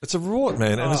It's a rort,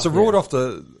 man, and it's a rort off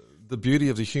the beauty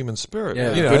of the human spirit.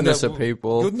 Yeah, you know, goodness and of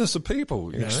people. Goodness of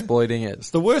people. You know? Exploiting it. It's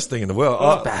the worst thing in the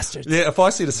world. Bastards. Yeah, if I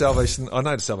see the Salvation, I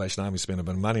know the Salvation Army spend a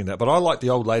bit of money in that, but I like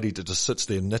the old lady that just sits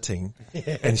there knitting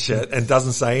and shit and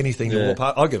doesn't say anything. Yeah.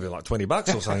 I'll give her like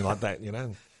 $20 or something like that, you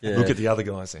know. Yeah. Look at the other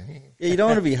guys. You Yeah, you don't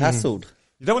want to be hassled.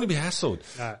 don't want to be hassled.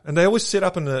 No. And they always set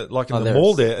up in the there's-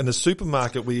 mall there, in the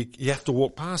supermarket where you have to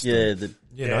walk past Yeah, them.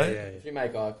 You know? If you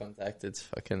make eye contact, it's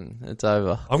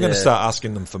over. I'm going to Yeah. start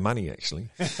asking them for money, actually.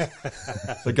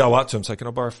 So go up to them, say, can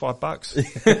I borrow $5?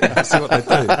 See what they do.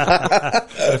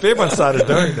 if everyone started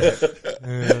doing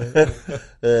that.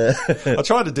 I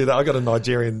tried to do that. I got a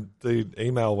Nigerian dude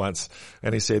email once,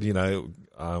 and he said,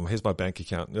 here's my bank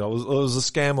account. It was a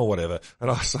scam or whatever.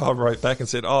 And so I wrote back and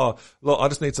said, oh, look, I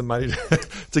just need some money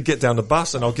to get down the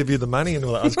bus, and I'll give you the money. And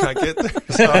I just can't get there.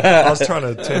 So I was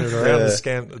trying to turn it around. The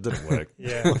scam, it didn't work.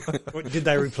 Yeah. Did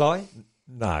they reply?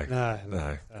 No.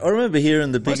 I remember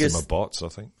hearing the Most of biggest, them are bots, I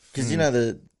think. because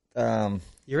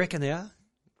You reckon they are?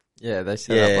 Yeah, they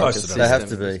set Yeah, up like a most of them. system They have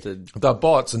to be. just They're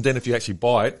bots, and then if you actually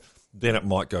buy it, then it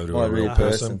might go to Might a be real a person.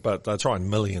 person. But they're trying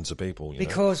millions of people.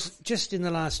 Because just in the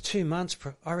last 2 months,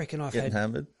 I reckon I've getting had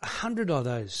hammered. 100 of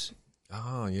those.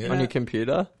 Oh, yeah. on your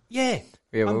computer. Yeah.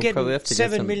 Yeah, I'm we'll getting probably have to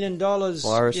get $7 some million, virus.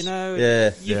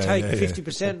 Yeah. You Yeah, take yeah, yeah.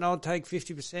 50% and I'll take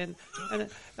 50%. And,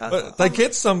 But they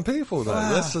get some people though.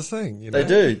 That's the thing. They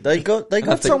do. They got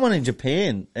think- someone in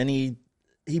Japan, and he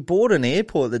bought an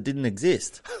airport that didn't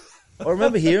exist. I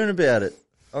remember hearing about it.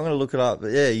 I'm going to look it up.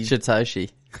 But yeah, Shitoshi.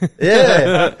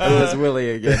 yeah. It was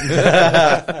Willie again.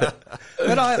 But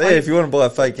Yeah, if you want to buy a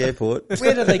fake airport.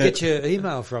 where do they get your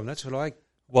email from? That's what I...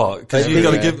 Well, because They you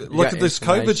got to do. give. You Look got at this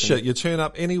COVID information. shit. You turn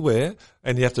up anywhere,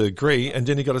 and you have to agree, and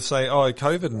then you got to say, "Oh,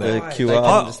 COVID now." The They QR.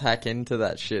 can just hack into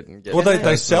that shit and get. Well, they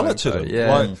personal sell it to info. them.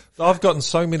 Yeah. Like, I've gotten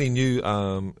so many new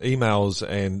emails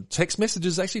and text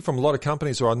messages actually from a lot of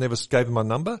companies where I never gave them my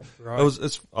number.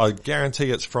 Right. I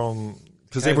guarantee it's from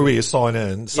because everywhere you sign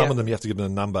in, some Yeah. of them you have to give them a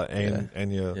number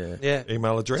and your Yeah.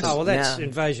 email address. Oh, well, that's Now-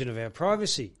 invasion of our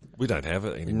privacy. We don't have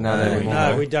it anymore. No, anymore.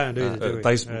 No, we don't either, do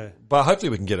we? But hopefully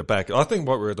we can get it back. I think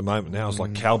what we're at the moment now is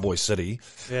like Cowboy City,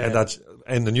 Yeah.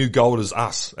 and the new gold is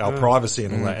us, our privacy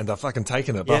and all that, and they're fucking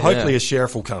taking it. But hopefully a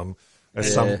sheriff will come.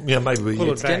 As maybe we. Pull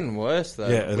it It's back. getting worse though.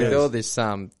 Yeah, it with is. all this,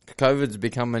 COVID's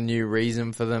become a new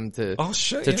reason for them to Oh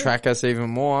shit! to yeah. track us even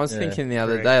more. I was thinking the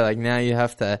other day, like now you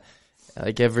have to,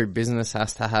 like every business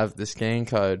has to have the scan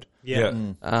code, Yeah.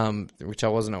 which I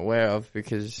wasn't aware of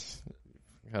because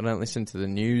I don't listen to the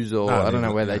news or No, I don't know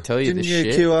neither, where they tell you Didn't this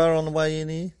you shit. QR on the way in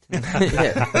here?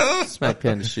 Yeah, Smack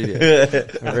Panda Studio.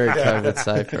 We're very COVID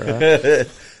safe,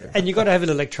 right? And you've got to have an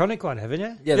electronic one, haven't you?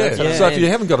 Yeah, Yeah. that's what I'm So if saying. you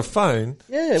haven't got a phone,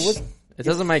 Yeah, It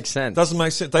doesn't make sense. doesn't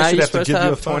make sense. They How are should you have to supposed give to you a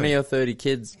have phone. 20 or 30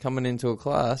 kids coming into a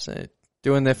class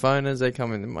doing their phone as they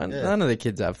come in? None of the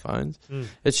kids have phones.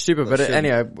 It's stupid. But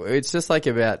anyway, it's just like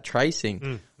about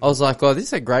tracing. I was like, oh, this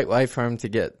is a great way for them to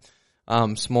get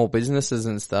small businesses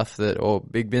and stuff or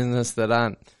big business that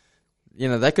aren't,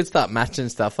 they could start matching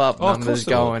stuff up. Oh, of Numbers course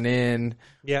they will. going in,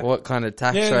 Yeah. what kind of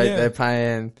tax Yeah, rate yeah. they're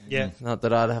paying. Yeah. Not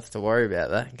that I'd have to worry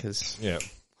about that because, Yeah.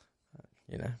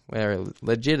 we're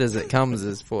legit as it comes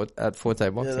at Forte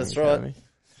Boxing. that's right. Academy.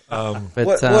 Um,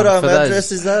 what for address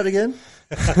those- is that again?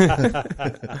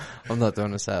 I'm not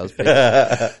doing a sales pitch.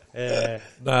 no,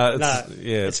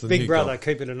 It's the Big new Brother gold.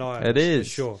 keeping an eye on It us,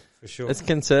 is. For sure. It's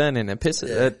concerning.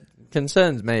 It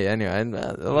concerns me anyway. And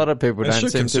a lot of people It don't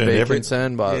should seem to concern be every-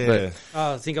 concerned by it.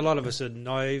 Yeah. I think a lot of us are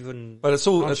naive and... But it's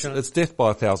all nonchalant. it's death by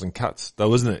 1,000 cuts,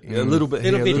 though, isn't it? A little bit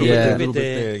here, Little bit a little here, bit there, a a little bit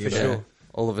there. for You know? sure. But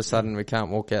all of a sudden, we can't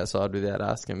walk outside without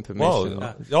asking permission.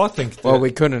 Well, I think. Well, that-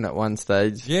 we couldn't at one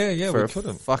stage. Yeah, for we a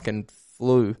couldn't. fucking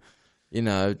flu. In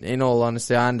all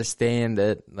honesty, I understand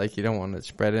it. Like, you don't want it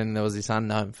spread, and there was this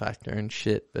unknown factor and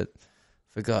shit. But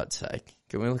for God's sake,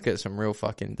 can we look at some real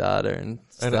fucking data and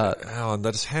And, start? and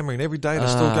they're just hammering every day. They're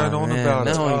still going on Man, about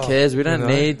no it. one cares. We don't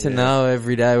need to know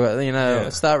every day. Yeah.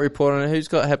 Start reporting who's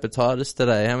got hepatitis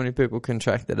today. How many people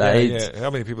contracted Yeah, AIDS? yeah. How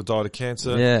many people died of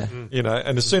cancer? Yeah.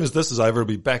 And as soon as this is over, it'll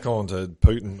be back on to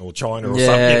Putin or China or Yeah,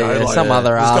 something. yeah, Like, some other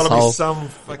there's got to be asshole. some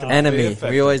fucking Enemy. fear factor.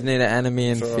 We always need an enemy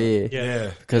and fear.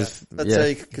 Yeah. Because That's how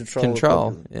you can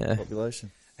control the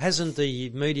population. Hasn't the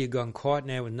media gone quiet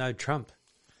now with no Trump?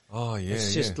 Oh, yeah.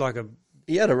 It's yeah. just like a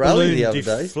He had a rally the balloon other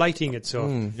day. deflating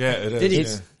itself. Yeah, it is. Did he?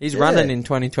 yeah. He's Yeah. running in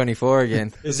 2024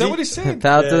 again. Is that what he said?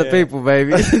 Power to the people,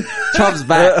 baby. Trump's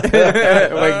back.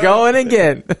 We're going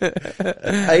again.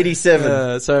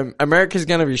 87. So America's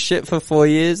going to be shit for 4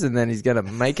 years, and then he's going to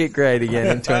make it great again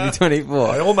in 2024.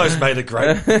 I almost made it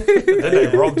great. Then they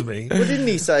robbed me. Well, didn't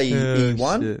he say he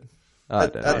won? Shit. I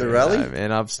At- don't at the even rally? know,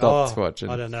 man. I've stopped watching.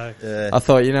 I don't know. Yeah. I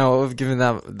thought, we've given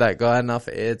that guy enough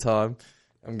airtime.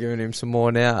 I'm giving him some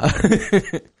more now.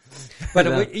 But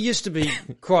No. it used to be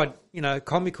quite,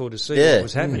 comical to see Yeah. what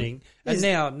was happening. And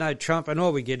now, no Trump, and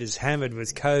all we get is hammered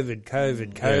with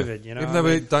COVID. Even though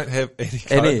we don't have any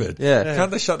COVID. yeah. Can't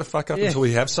they shut the fuck up Yeah. until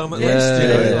we have some at Yeah, least? You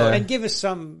know? yeah. Like- And give us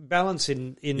some balance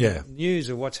in Yeah. news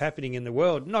of what's happening in the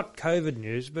world. Not COVID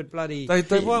news, but bloody... Well,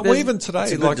 There's- even today,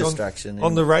 it's a good like distraction, on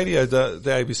isn't the radio, the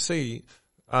ABC,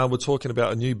 were talking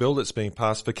about a new bill that's being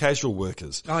passed for casual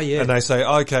workers. Oh, yeah. And they say,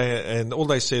 okay, and all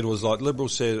they said was like,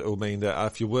 Liberals said it will mean that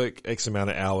if you work X amount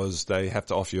of hours, they have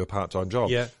to offer you a part-time job.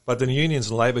 Yeah. But then the unions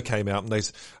and Labor came out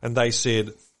and they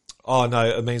said, oh no,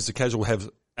 it means the casual have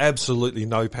absolutely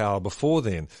no power before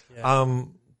then. Yeah.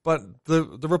 But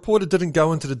the reporter didn't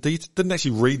go into the didn't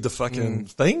actually read the fucking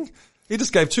thing. He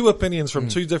just gave two opinions from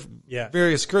two different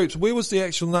various groups. Where was the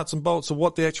actual nuts and bolts of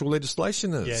what the actual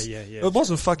legislation is? Yeah. It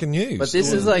wasn't fucking news. But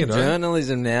this is like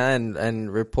journalism now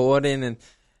and reporting, and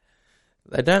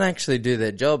they don't actually do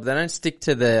their job. They don't stick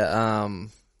to their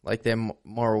like their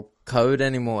moral code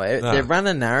anymore. No. They run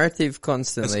a narrative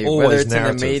constantly, It's always whether it's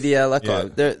narrative. in the media, like Yeah.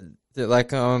 they're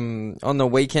like on the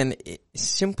weekend,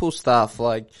 simple stuff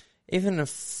like even a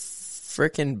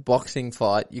freaking boxing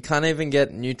fight, you can't even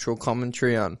get neutral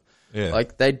commentary on. Yeah.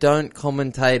 Like, they don't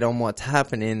commentate on what's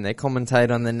happening. They commentate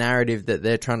on the narrative that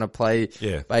they're trying to play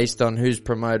based on who's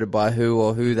promoted by who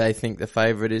or who they think the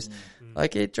favourite is.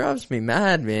 Like, it drives me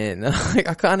mad, man. Like,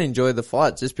 I can't enjoy the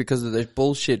fight just because of this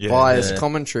bullshit biased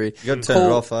commentary. You got to turn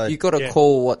it off, eh? You got to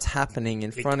call what's happening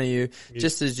in front of you,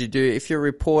 just as you do. If you're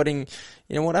reporting,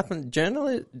 you know what happened?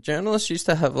 Journalists used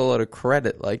to have a lot of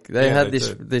credit. Like, they had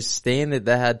this standard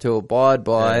they had to abide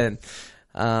by and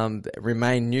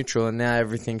remain neutral, and now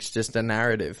everything's just a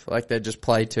narrative. Like, they just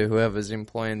play to whoever's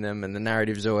employing them, and the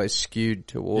narrative's always skewed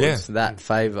towards that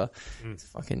favour. It's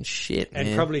fucking shit, And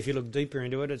man. probably if you look deeper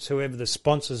into it, it's whoever the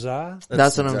sponsors are.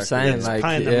 That's what I'm saying. That's Like,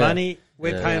 paying the money.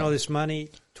 We're paying all this money.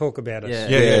 Talk about us.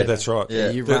 Yeah, that's right. Yeah,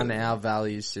 you run our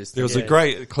value system. There was a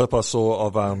great clip I saw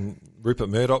of Rupert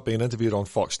Murdoch being interviewed on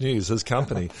Fox News, his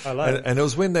company. And it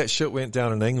was when that shit went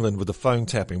down in England with the phone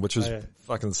tapping, which was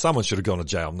fucking, someone should have gone to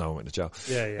jail. No one went to jail.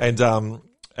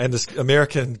 And this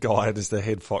American guy is the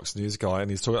head Fox News guy,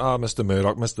 and he's talking, Mr.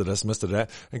 Murdoch, Mr. this, Mr. that,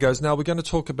 and goes, now we're going to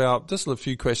talk about just a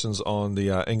few questions on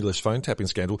the English phone tapping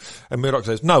scandal. And Murdoch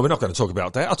says, no, we're not going to talk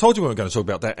about that. I told you we weren't going to talk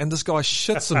about that. And this guy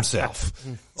shits himself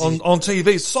on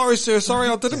TV. Sorry, sir, sorry,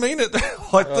 I didn't mean it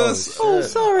like this. Oh,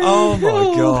 sorry. Oh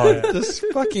my God. This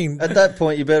fucking... At that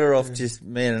point, you're better off just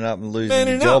manning up and losing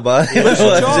Manning your job, up. eh? Lose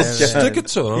your job, Just stick it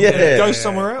to him, Yeah. and go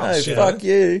somewhere Hey, else. you fuck know?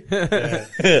 you.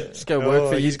 Just go work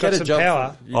for you. He's got Get a some job.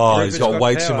 power. Oh, he's got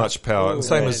way power. too much power. Oh, and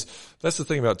same man. as, that's the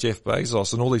thing about Jeff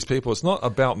Bezos and all these people. It's not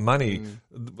about money.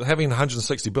 Having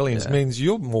 160 billion means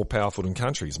you're more powerful than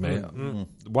countries, man.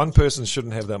 One person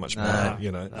shouldn't have that much power,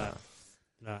 you know.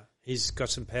 No, he's got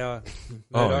some power.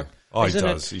 Oh, Murdoch. he Isn't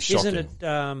does. He's shocking. Isn't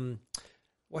it,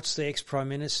 what's the ex-Prime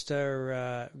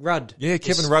Minister, Rudd? Yeah,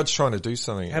 Kevin Rudd's trying to do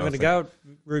something. Having I a think. go at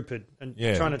Rupert and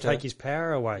Yeah. trying to take his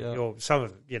power away, or some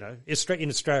of it, you know, in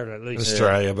Australia at least.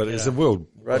 Australia, but he's a world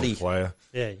Ruddy. player.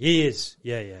 Yeah, he is.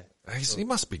 Yeah. He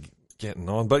must be getting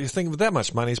on. But you think with that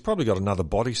much money, he's probably got another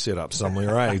body set up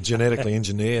somewhere, eh? Genetically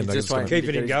engineered. Just gonna- waiting keep to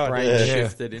it get in his going. brain Yeah.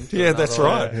 shifted into Yeah, that's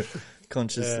another- right.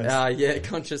 Consciousness.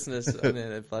 consciousness. And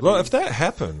then it bloody- Well, if that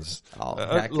happens,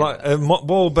 heck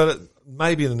yeah.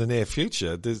 maybe in the near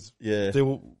future,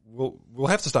 we'll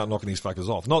have to start knocking these fuckers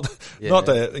off. Not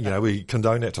that we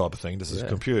condone that type of thing. This is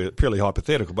purely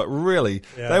hypothetical, but really,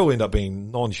 they will end up being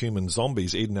non-human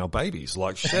zombies eating our babies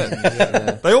like shit.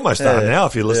 They almost are now.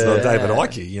 If you listen to David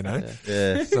Icke, you know.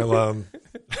 Yeah. So,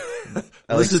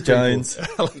 Alex lizard Jones.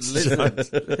 people- Alex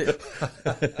Jones.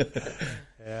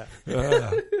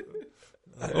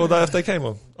 Although if they came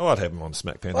on, I'd have them on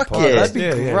Smack Panda Fuck Podcast.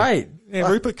 yeah. That'd be great. Yeah,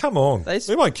 Rupert, come on.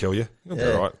 We won't kill you. You'll be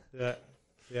all right.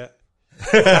 Yeah.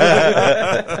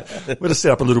 We'll just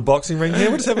set up a little boxing ring here.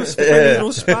 We'll just have a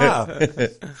little spa.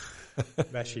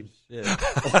 Bash him.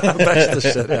 Bash the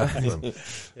shit out of him.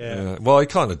 Yeah. Well, he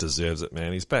kind of deserves it,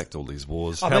 man. He's backed all these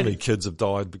wars. How mean- many kids have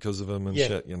died because of him and Yeah.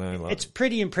 shit, you know? Like, It's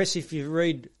pretty impressive if you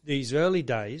read these early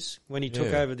days when he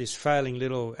took over this failing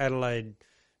little Adelaide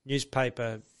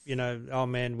newspaper. You know, oh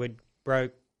man, we're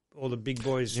broke. All the big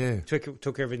boys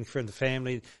took everything from the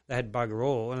family. They had bugger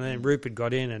all. And then Rupert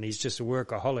got in and he's just a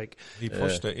workaholic. he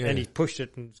pushed it, And he pushed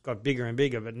it and it's got bigger and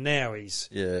bigger. But now he's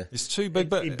too big,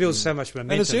 but he builds so much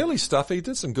momentum. and his early stuff, he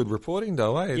did some good reporting,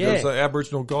 though. Eh? Yeah. There was an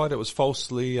Aboriginal guy that was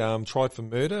falsely tried for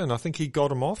murder, and I think he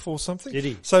got him off or something. Did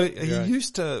he? So he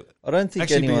used to I don't think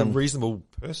actually be a anyone. reasonable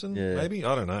person. Yeah. Maybe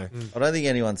I don't know. I don't think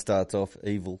anyone starts off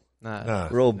evil. No.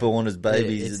 We're all born as It's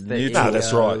babies. the neutral. No,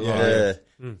 that's right. Yeah.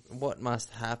 What must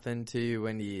happen to you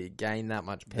when you gain that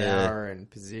much power and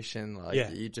position? Like,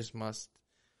 you just must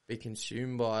be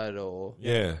consumed by it, or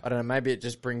Yeah. I don't know. Maybe it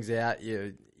just brings out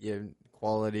your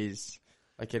qualities.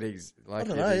 Like it I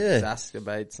don't know, yeah.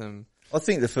 exacerbates them. I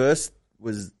think the first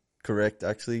was correct,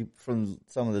 actually, from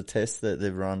some of the tests that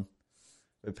they've run,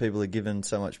 where people are given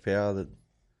so much power that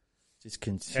just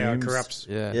consumes. Power corrupts.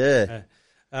 Yeah. Yeah.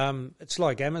 It's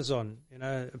like Amazon. You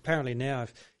know, apparently now,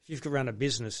 if you've run a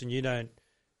business and you don't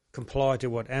comply to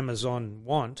what Amazon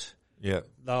want, Yeah.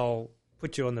 they'll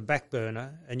put you on the back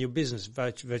burner and your business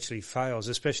virtually fails,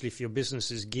 especially if your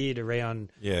business is geared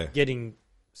around Yeah. getting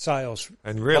sales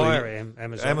And really, via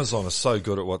Amazon. Amazon is so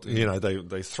good at what,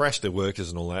 they thrash their workers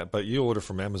and all that, but you order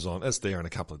from Amazon, it's there in a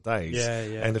couple of days. Yeah,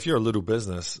 yeah. And if you're a little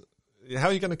business, how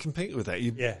are you going to compete with that?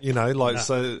 Yeah.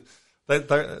 So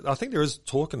I think there is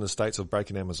talk in the States of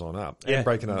breaking Amazon up and Yeah.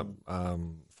 breaking up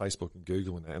Facebook and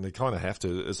Google and that, and they kind of have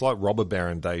to. It's like robber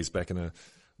baron days back in the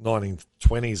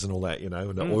 1920s and all that, and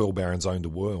the oil barons owned the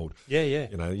world. Yeah, yeah.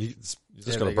 You just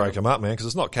Yeah, got to they break got- them up, man, because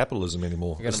it's not capitalism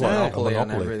anymore. You got It's a like monopoly a on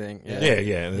monopoly. everything.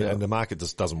 Yeah. And the market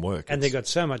just doesn't work. And they've It's- got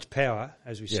so much power,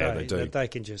 as we Yeah, say, they do. that they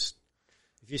can just,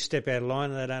 if you step out of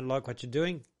line and they don't like what you're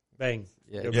doing, bang.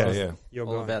 Yeah, you're yeah, gone. yeah. You're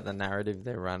all gone. about the narrative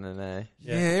they're running. yeah,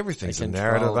 They everything's a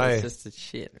control. narrative, It's just a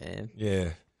shit, man. Yeah.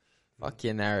 Fuck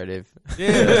your narrative.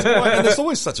 Yeah, that's right. And it's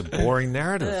always such a boring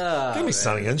narrative. Yeah, Give me man.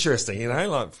 something interesting,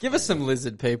 like. Give us some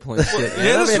lizard people and shit. Yeah, That'd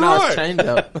be that's a nice right. change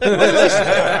up.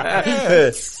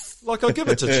 Yeah. Like, I'll give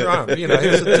it to Trump. He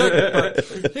was a dick,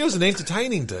 but he was an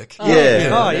entertaining dick. Yeah.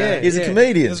 Oh, yeah. He's a yeah. He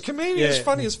comedian. was a comedian. He's Yeah.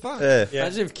 funny as fuck. Yeah. Yeah.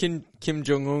 Imagine if Kim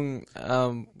Jong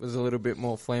Un was a little bit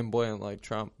more flamboyant like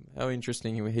Trump. How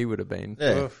interesting he would have been.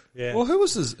 Yeah. Oof, yeah. Well, who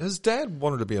was his dad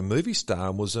wanted to be a movie star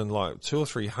and was in like 200 or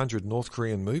 300 North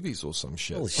Korean movies or some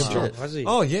shit. Holy Kim shit. Jong- Was he?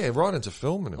 Oh, yeah, right into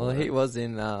filming. Well, he was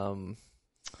in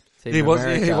Team He was,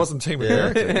 America. he wasn't Team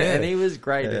America. Yeah. and he was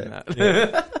great in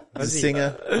that. He's a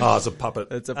singer. Oh, it's a puppet.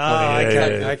 It's a Oh, funny.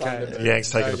 okay, yeah, okay.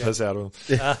 Yanks taking the piss out of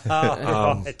him.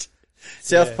 Right.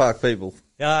 South Park people.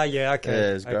 Ah, yeah, okay.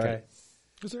 Yeah, it's great. Okay.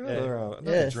 Was there another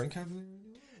Yeah. drink over there?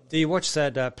 Do you watch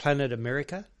that Planet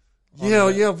America? Yeah,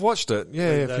 I've watched it. Yeah,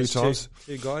 a few Those times.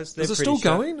 Two guys. Is it still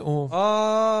going? Or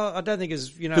Oh, I don't think it's,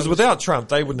 because without Trump,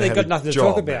 they wouldn't They've have got had a nothing to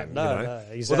job, talk about. man, No, you know?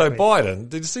 no, exactly. Although Biden,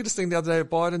 did you see this thing the other day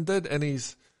Biden did? And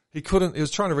he couldn't, he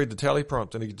was trying to read the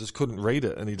teleprompter and he just couldn't read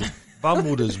it and he just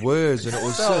bumbled his words and it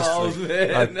was just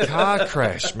like a car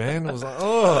crash, man. It was like,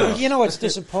 oh, You know what's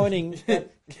disappointing?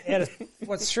 Out of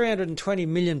 320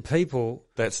 million people,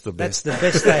 that's the that's best. the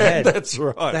best they had. That's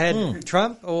right. They had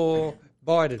Trump or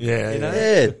Biden. Yeah, you know?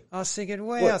 Yeah. I was thinking,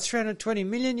 wow, 320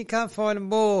 million, you can't find a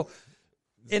more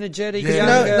energetic, Yeah.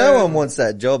 younger. No one wants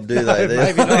that job, do they?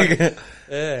 maybe not.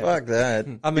 Yeah. Fuck that.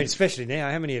 I mean, especially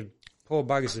now, how many of poor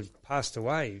buggers have passed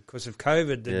away because of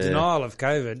COVID, the Yeah. denial of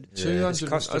COVID. 200,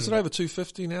 cost is it them- over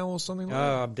 250 now or something like that?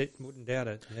 Oh, I wouldn't doubt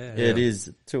it. Yeah. Yeah, it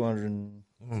is 200 and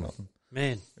something.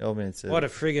 Man, Oh, man, it's what a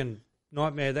friggin'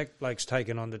 nightmare that bloke's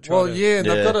taken on to try Well, to... yeah, and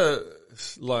they've Yeah. got to,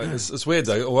 like, it's weird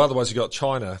though, or otherwise you got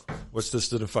China, which just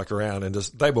didn't fuck around and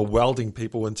just, they were welding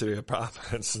people into their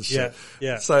apartments and shit.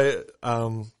 Yeah, yeah. So,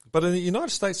 but in the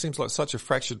United States seems like such a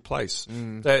fractured place.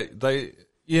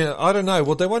 Yeah, I don't know.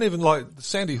 Well, they won't even like,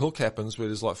 Sandy Hook happens where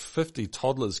there's like 50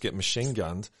 toddlers get machine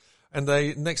gunned. And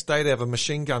next day they have a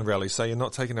machine gun rally, so you're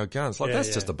not taking our guns. Like, Yeah, that's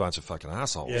yeah. just a bunch of fucking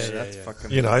assholes. Yeah, That's yeah.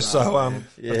 fucking. You know, so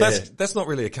Yeah. that's not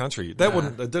really a country. It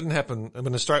didn't happen. I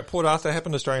mean, Port Arthur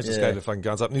happened. Australians just Yeah. gave their fucking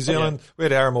guns up. New Zealand, we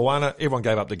had Aramoana. Everyone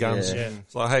gave up their guns. Yeah.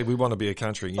 It's like, hey, we want to be a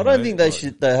country. I don't think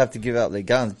they have to give up their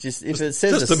guns. Just if it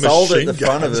says just a assault at the machine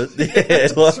front of it, yeah.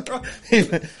 Like,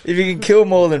 if you can kill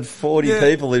more than 40 Yeah.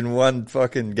 people in one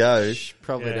fucking go,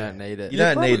 Probably Yeah. don't need it. you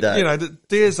don't need that. You know, the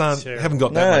deers Terrible. haven't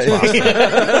got No. that much muscle.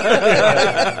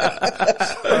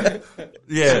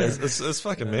 Yeah, it's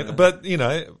fucking mental. But, you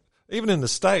know, even in the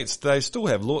States, they still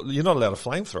have law. You're not allowed a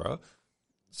flamethrower.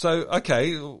 So, okay.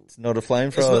 It's not a It's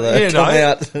flamethrower. not- though. yeah,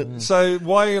 Come no. out. So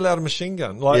why are you allowed a machine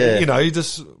gun? Like, Yeah. you know, you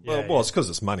just, Yeah, well, it's because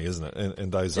it's money, isn't it?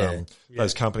 And those,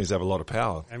 those companies have a lot of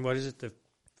power. And what is it, the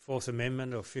Fourth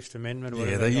Amendment or Fifth Amendment? Or Yeah,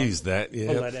 whatever they got? use that. Pull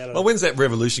Yeah. that out of Well, when's that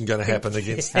revolution going to happen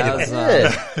against?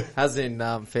 As in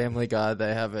Family Guy,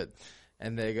 they have it,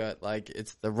 and they got like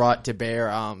it's the right to bear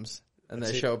arms, and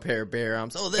they show a pair of bear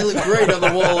arms. Oh, they look great on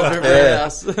the wall of every Yeah.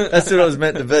 house. That's what it was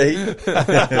meant to be.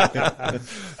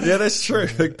 Yeah, that's true.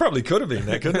 It probably could have been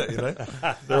that, couldn't it? You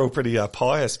know, they're all pretty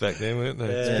pious back then, weren't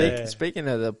they? Yeah. Speaking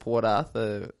of the Port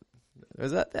Arthur,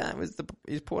 is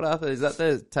Port Arthur? Is that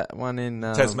the one in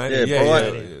Tasmania. Yeah, Yeah,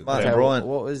 Bryant. yeah. Martin okay, Bryant.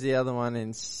 What was the other one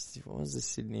in? What was the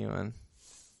Sydney one?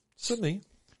 Sydney.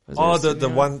 Was Oh, there a the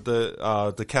Sydney one,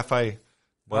 the cafe.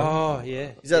 One. Oh,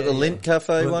 yeah. Is that yeah, the yeah. Lint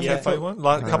Cafe The one? cafe one,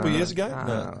 like a couple of years ago.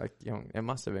 Like it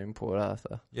must have been Port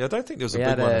Arthur. Yeah, I don't think there was a We big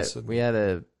had one in a Sydney.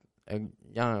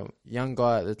 young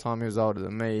guy at the time. He was older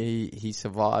than me. He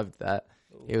survived that.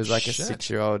 He was like shit. a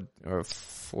 6-year-old or a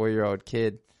 4-year-old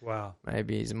kid. Wow.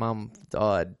 Maybe his mum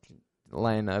died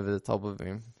laying over the top of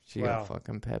him. She Wow. got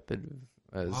fucking peppered.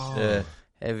 It was Oh. Yeah.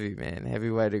 heavy, man. Heavy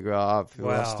way to grow up. You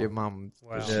Wow. lost your mum.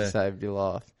 Wow. She Yeah. saved your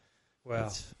life. Wow.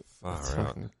 It's Far out.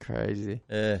 fucking crazy.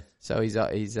 Yeah. So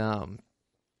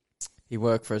he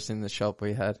worked for us in the shop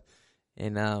we had,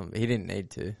 and he didn't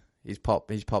need to. His pop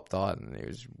died, and he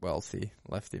was wealthy.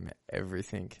 Left him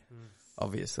everything,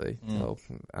 obviously. So,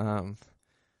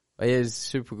 but he's a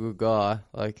super good guy.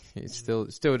 Like he's still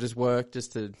just work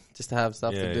just to have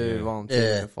stuff Yeah, to do. yeah. Volunteer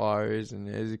Yeah. in the fires, and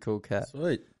he's a cool cat.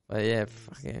 Sweet. But yeah,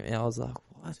 fucking, I was like,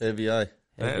 what? Heavy, eh?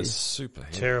 That Heavy. is super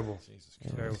heavy. Terrible. Jesus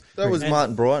Christ. Terrible. That was And-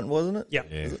 Martin Brighton, wasn't it? Yeah.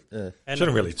 Yeah. Yeah. And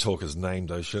Shouldn't really talk his name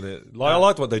though, should it? Like I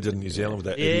liked what they did in New Zealand with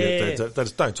that Yeah. idiot. They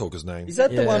just don't talk his name. Is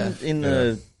that the Yeah. one in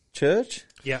the church?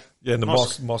 Yeah. Yeah, in the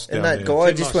mosque down And that there. guy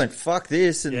Sid just Moss. went, fuck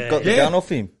this, and Yeah. got the Yeah. gun off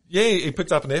him. Yeah, he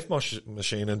picked up an F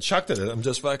machine and chucked it at him,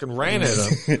 just fucking ran at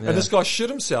him. And this guy shit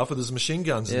himself with his machine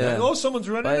guns. And Yeah. that. Oh, someone's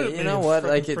running at But me. you know and what? fucking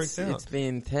Like freaked out. it's the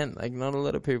intent. Like not a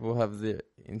lot of people have the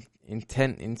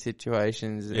intent in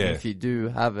situations. And Yeah. if you do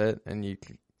have it, and you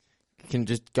can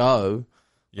just go.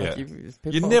 Yeah. Like, You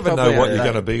people never know probably what have you're that.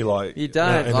 going to be like. You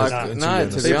don't. in Like a- no, in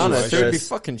a to be honest, it situation. would be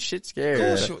fucking shit scary.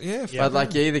 Yeah, But- sure, yeah, But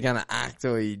like you're either gonna act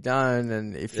or you don't,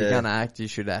 and if you're Yeah. gonna act, you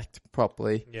should act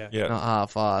properly, Yeah. yeah. not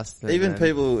half-assed. and Even then-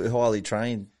 people highly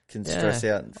trained can Yeah. stress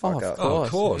out and fuck of up. Oh, of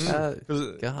course. Uh,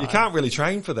 'Cause God. you can't really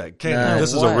train for that, can No you?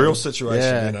 This is way. a real situation,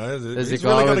 Yeah. you know. There's He's a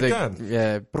really guy got with a a gun.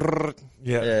 yeah, brrr,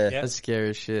 Yeah. Yeah. Yeah. that's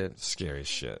scary as shit. Scary as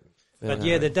shit. But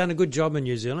yeah, they've done a good job in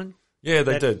New Zealand. Yeah,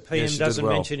 they That did. PM Yeah, she did doesn't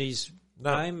well. mention his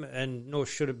No. name, and nor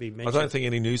should it be I mentioned. don't think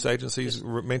any news agencies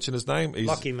mention his name.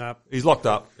 Lock him up. He's locked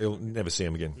up. He'll never see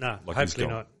him again. No, Like he's hopefully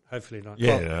gone. not. Hopefully not.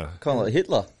 Yeah, Kind of like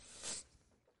Hitler.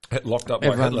 locked up by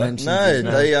Everyone Hitler. mentions No, his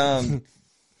name.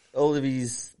 they all of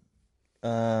his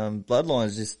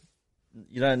bloodlines just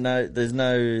you don't know. There's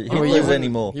no Oh, you Hitlers wouldn't-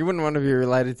 anymore. You wouldn't want to be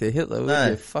related to Hitler, would No.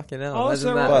 you? Fucking hell. Oh, is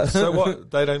imagine that that. right? So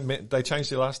what? They don't. They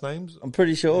changed their last names. I'm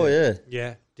pretty sure. Yeah.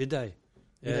 Yeah, did they?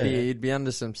 Yeah, He'd be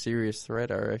under some serious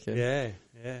threat, I reckon. yeah,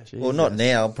 yeah. Well, not Jesus.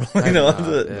 now. Probably Maybe not. not,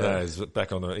 but yeah. No, he's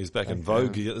back on. He's back in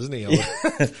vogue, isn't he?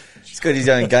 He's got his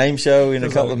own game show in a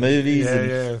couple of movies. Yeah, and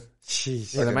yeah.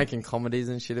 Jeez. Yeah, they're making comedies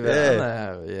and shit about Yeah. it. I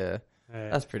don't know, yeah. Yeah.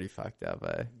 That's pretty fucked up,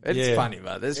 eh? It's Yeah. funny,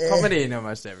 but there's comedy in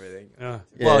almost everything. Yeah.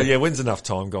 Yeah. Well, yeah. When's enough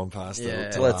time gone past?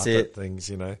 Yeah. to Well, laugh that's at it. Things,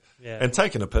 you know. Yeah. And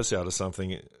taking a piss out of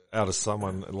something, out of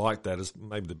someone like that is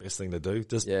maybe the best thing to do.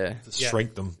 Just Yeah. Yeah.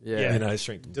 shrink them. Yeah. You know,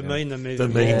 shrink them. Demean down. them even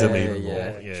Demean more. them Yeah, even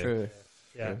yeah, more. Yeah. true.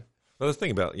 Yeah. But the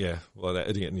thing about, well, that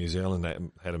idiot in New Zealand that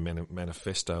had a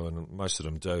manifesto, and most of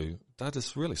them do, they're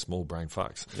just really small brain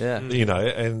fucks. Yeah. You know,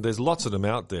 and there's lots of them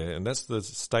out there, and that's the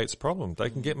state's problem.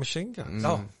 They can get machine guns.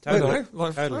 Oh, You totally. know,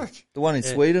 like, Totally. fuck. the one in Yeah.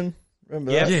 Sweden.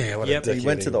 Remember Yep. that? Yeah, what a Yep. dickhead He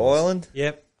went to the was. island.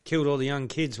 Yep. Killed all the young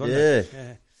kids, wasn't Yeah. it?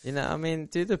 Yeah. You know, I mean,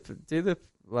 do the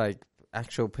like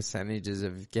actual percentages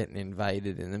of getting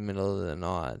invaded in the middle of the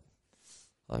night?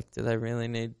 Like, do they really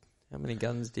need? How many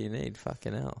guns do you need?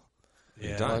 Fucking hell!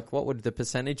 Yeah. don't. Like, what would the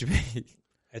percentage be?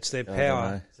 It's their I don't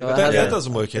power. know. So But how that do-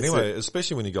 doesn't work anyway,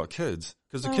 especially when you got kids.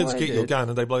 Because the Oh, kids I get your did. gun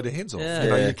and they blow their heads off. Yeah. You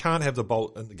know, Yeah. you can't have the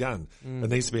bolt in the gun. It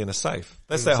needs to be in a safe.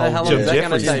 That's that So how whole long Jim is that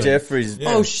gonna Jeffries take? Jim thing. Jeffries.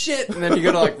 Yeah. Oh shit! And then you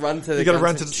got to like run to the. You got to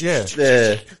guns run and to, yeah.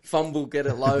 Yeah. fumble, get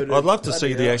it loaded. I'd love to see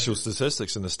Bloody the hell. actual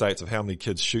statistics in the States of how many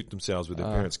kids shoot themselves with their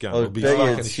parents' gun. Oh, It would be bet you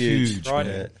fucking it's huge. huge, Right.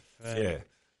 man. Yeah.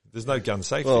 There's no gun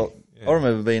safety. Well, yeah. I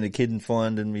remember being a kid and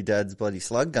finding my dad's bloody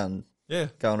slug gun Yeah.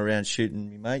 going around shooting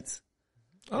me mates.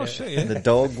 Oh, shit, The yeah.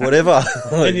 dog, whatever.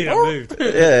 Then you don't move.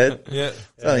 yeah. Yeah.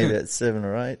 It's only about 7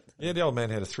 or 8. Yeah, the old man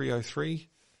had a 303.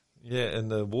 Yeah, in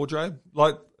the wardrobe.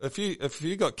 Like, if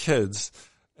you got kids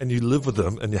and you live with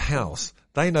them in your house,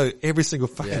 they know every single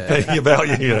fucking thing about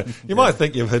you. You know, you might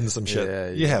think you've hidden some shit. Yeah,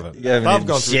 You yeah. haven't. You haven't I've hidden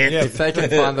gone through. shit. Yeah, If they can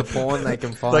find the porn, they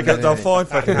can find. they'll anything. find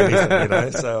fucking anything. You know.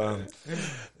 So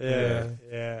Yeah.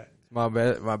 Yeah. My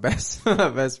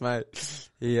best mate.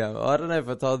 He, I don't know if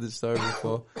I told this story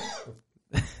before.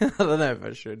 I don't know if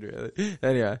I should really.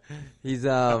 Anyway, he's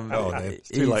no, it's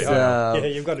too he's, late. Yeah,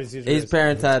 you've got his his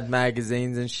parents had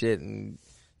magazines and shit, and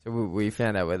so we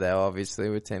found out where they were. Obviously,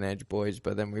 we're teenage boys,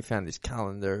 but then we found this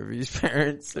calendar of his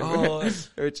parents,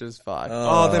 which was fucked.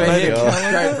 Oh, they For made him, a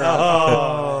straight for us.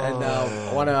 Oh.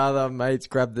 And one of our other mates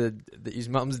grabbed his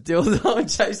mum's dildo and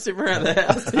chased him around the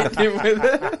house, hit him with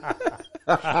it.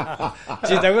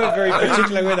 Gee, they weren't very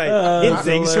particular, were they? Hit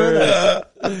things, were they?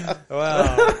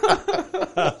 Wow.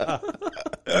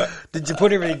 Did you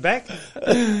put everything back?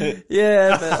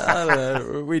 Yeah, but I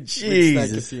don't know. We'd snake a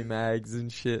Jesus. few mags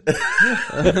and shit.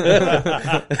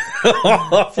 A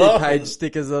few page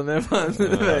stickers on them.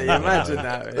 Imagine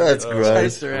that. Man. That's gross.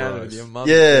 Chased around with your mum.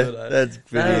 Yeah, that's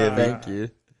pretty No, epic. thank you.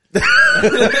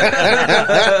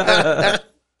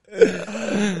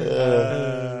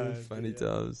 Funny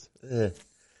times. Yeah.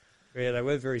 Yeah, they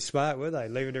weren't very smart, were they?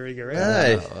 Leaving the ring around.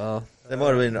 Hey, Well, they might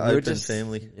have been an we were open just,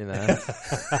 family. you know.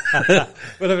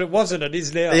 Well, if it wasn't, it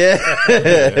is now.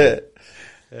 Yeah.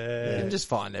 You can just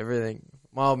find everything.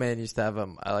 My old man used to have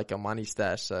a money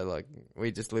stash, so like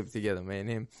we just lived together, me and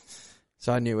him.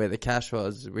 So I knew where the cash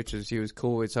was, which was he was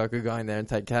cool with, so I could go in there and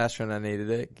take cash when I needed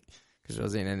it because I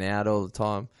was in and out all the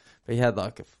time. But he had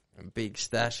like a big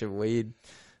stash of weed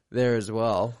there as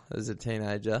well as a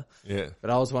teenager. Yeah. But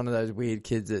I was one of those weird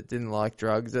kids that didn't like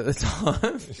drugs at the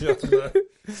time.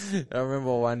 I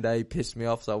remember one day he pissed me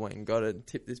off, so I went and got it and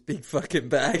tipped this big fucking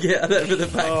bag out over the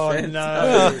back Oh, fence.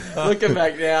 no. Looking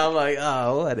back now, I'm like,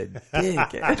 oh, what a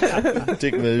dick.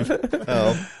 Dick move.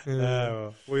 Oh.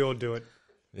 Well, we all do it.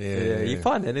 Yeah, you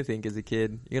find anything as a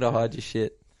kid. You gotta hide your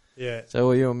shit. Yeah. So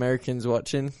all you Americans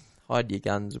watching, hide your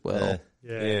guns well.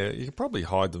 Yeah. Yeah, you could probably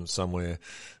hide them somewhere.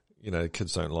 You know,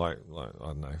 kids don't like I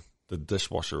don't know, the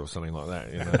dishwasher or something like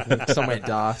that. You know, Somewhere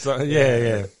dark. so,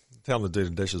 yeah. Tell them to do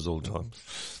the dishes all the time.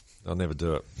 They'll never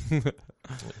do it.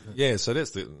 Yeah, so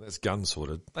that's guns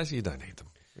sorted. Basically, you don't need them.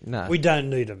 No. We don't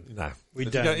need them. No, We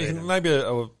If don't You, need can them. maybe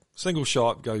a single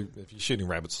shot. Go if you're shooting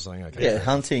rabbits or something. Okay, Yeah,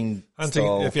 hunting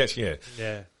style. If you actually, yeah,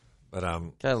 Yeah. but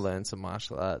Go learn some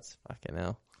martial arts. Fucking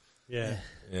hell. Yeah.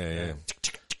 yeah.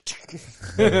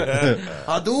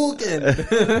 Hadouken!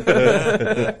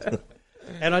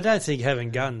 And I don't think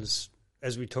having guns,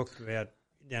 as we talked about,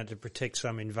 to protect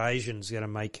some invasions, going to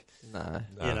make, No.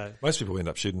 you know. Most people end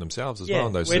up shooting themselves as well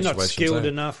in those we're situations. not skilled eh?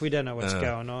 enough. We don't know what's No.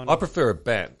 going on. I prefer a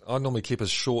bat. I normally keep a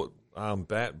short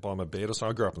bat by my bed or something.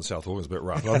 I grew up in South Auckland, it's a bit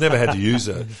rough. I've never had to use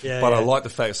it, Yeah, but I yeah. like the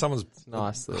fact someone's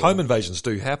Nice. home invasions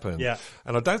do happen. Yeah.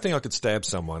 And I don't think I could stab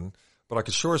someone, but I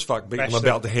could sure as fuck beat Bash them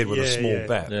them. about the head with a Yeah, small yeah.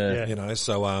 bat. Yeah. You know,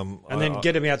 so and then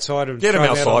get them outside and Get 'em throw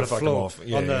 'em out outside, on the fuck 'em floor, off.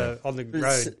 Yeah, on the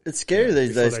It's, road. it's scary these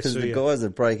Before days they because sue the you. guys that are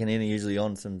breaking in are usually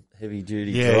on some heavy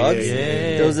duty Yeah, drugs. yeah,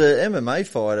 yeah. There was an MMA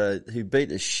fighter who beat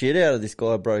the shit out of this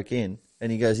guy, broke in,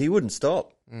 and he goes, he wouldn't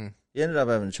stop. He ended up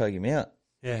having to choke him out.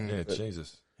 Yeah. yeah,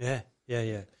 Jesus. Yeah.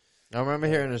 I remember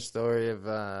hearing a story of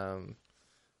a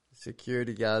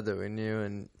security guard that we knew,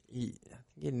 and he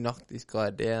knocked this guy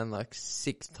down like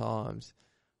 6 times.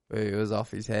 Where he was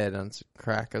off his head on some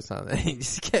crack or something. He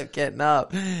just kept getting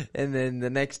up. And then the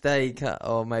next day,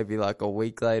 or maybe like a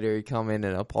week later, he come in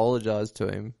and apologised to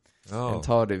him Oh, and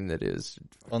told him that it was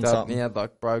On fucked up. something. He had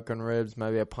like broken ribs,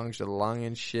 maybe a punctured lung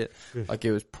and shit. Like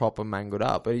he was proper mangled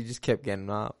up, but he just kept getting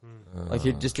up. Like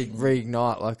he'd just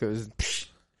reignite like it was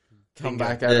come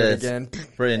back at Yeah, it it's again.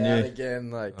 brand out new.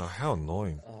 again. Like, oh, how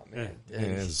annoying. oh man.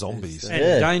 Yeah, zombies. And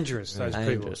Yeah. dangerous, those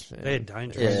Dangerous, people. yeah. They're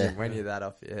dangerous. Yeah. When you're that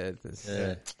off your head.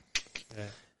 Yeah.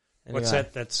 What's Anyway.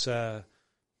 that? That's, no,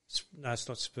 it's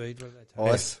not speed. What are they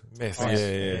taking? Ice. Meth, Ice.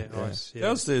 yeah. Ice, yeah. That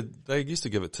was they used to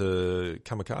give it to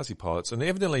kamikaze pilots, and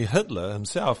evidently Hitler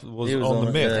himself was, He was on on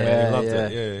the it, meth, yeah. man. He loved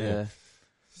it. Yeah.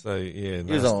 So, yeah.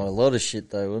 He was on a lot of shit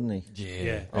though, wasn't he? Yeah.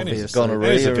 Yeah. And he's, Obviously.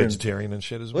 Gonorrhea he's a and- vegetarian and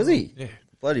shit as well. Was he? Yeah.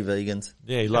 Bloody vegans.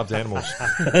 Yeah, he loved animals.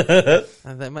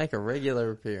 And they make a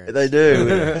regular appearance. They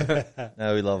do.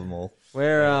 No, we love them all.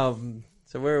 Where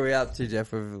so where are we up to,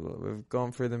 Jeff? We've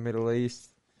gone through the Middle East.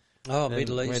 Oh, And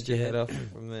Middle East, Where'd you yeah. head off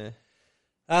from there?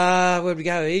 Where'd we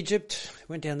go? Egypt.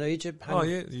 Went down to Egypt. Oh,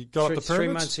 yeah. You got up the 3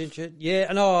 pyramids? months into it. Yeah,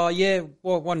 and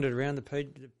well, wandered around the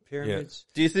pyramids.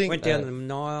 Do you think? Went down the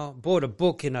Nile. Bought a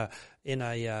book in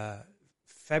a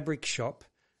fabric shop.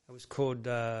 It was called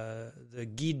the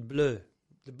Guide Bleu,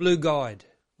 the Blue Guide.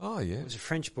 Oh, yeah. It was a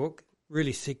French book,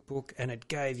 really thick book, and it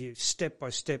gave you step by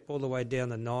step all the way down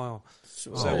the Nile.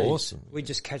 Oh, awesome. We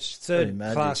just catch Pretty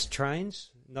third class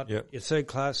trains, not Yep. your third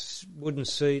class, wooden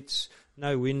seats,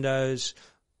 no windows,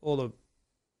 all the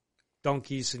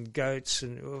donkeys and goats,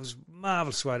 and it was a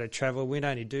marvellous way to travel. We'd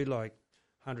only do like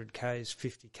 100 Ks,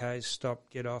 50 Ks, stop,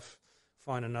 get off,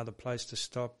 find another place to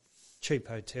stop, cheap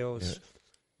hotels,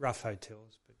 rough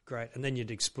hotels, but great. And then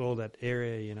you'd explore that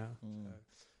area, you know. So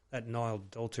that Nile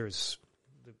Delta is,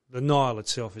 the Nile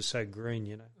itself is so green,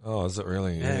 you know. Oh, is it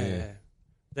really? Yeah.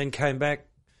 Then came back.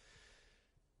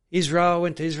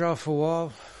 Went to Israel for a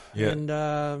while. Yeah. And,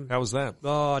 How was that?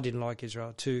 I didn't like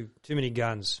Israel. Too many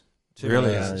guns. Too Really?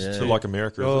 many Yeah, guns. yeah. So like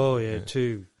America? is Oh, it? yeah,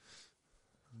 too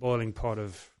boiling pot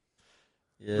of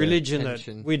Yeah. religion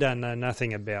Tension. that we don't know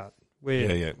nothing about.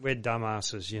 We're Yeah. we're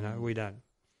dumbasses, you know. We don't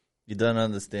You don't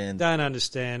understand.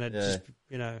 understand it. Yeah. Just,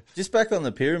 you know, Just back on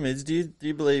the pyramids, do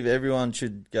you believe everyone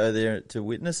should go there to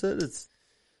witness it? It's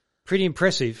pretty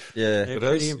impressive. yeah. They're It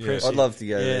pretty is, yeah. impressive. I'd love to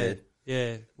go yeah, there.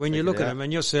 yeah. When you Check look it at out. them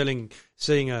and you're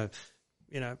seeing a,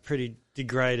 pretty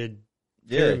degraded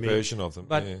Yeah. pyramid. Version of them.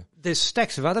 But yeah. there's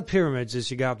stacks of other pyramids as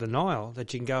you go up the Nile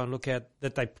that you can go and look at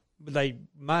that they they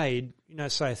made,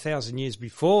 say 1,000 years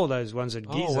before those ones at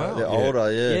Giza. wow. They're Yeah.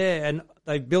 older, yeah. Yeah, and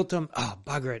they built them. Oh,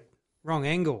 bugger it, wrong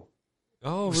angle.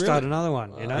 Oh, We'll really? start another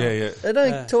one. Yeah, yeah. They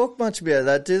don't talk much about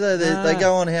that, do they? They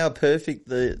go on how perfect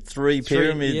the three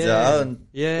pyramids yeah. are. And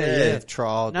Yeah. They've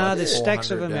trialled. No, like there's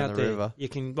stacks of 400 them down out the there. river. You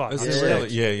can like Is not there stacks, really?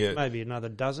 Yeah, yeah. maybe another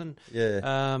dozen.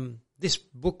 yeah. This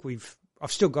book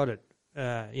I've still got it.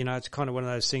 It's kind of one of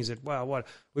those things that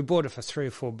we bought it for $3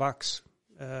 or $4,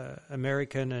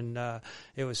 American, and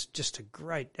it was just a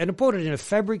great. And I bought it in a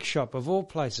fabric shop of all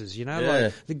places.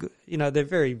 Like they're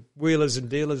very wheelers and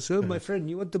dealers. Oh, my friend,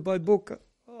 you want to buy a book?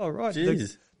 Oh, right.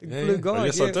 Jeez. The Yeah, blue yeah. guy. Well,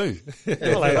 yes, yeah. I do.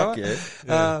 Hello, Fuck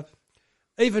right?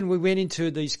 Even we went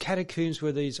into these catacombs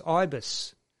where these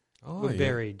ibis Oh, were yeah.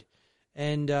 buried,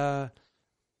 and I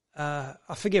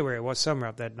forget where it was, somewhere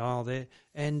up that Nile there,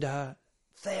 and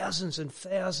thousands and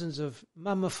thousands of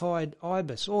mummified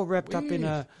ibis, all wrapped up in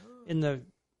the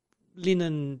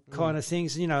linen kind of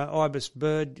things. Ibis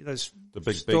bird, those The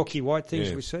big, stalky white things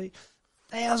yeah. we see.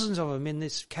 Thousands of them in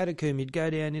this catacomb. You'd go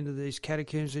down into these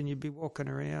catacombs and you'd be walking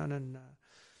around, and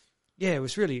it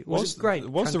was really great. What's the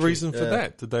country. reason for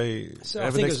that? Did they So I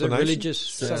have think an it was a explanation? religious,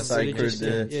 Sacred,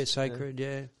 religious, yeah. sacred,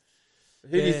 yeah.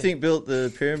 Who do you think built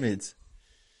the pyramids?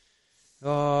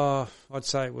 Oh, I'd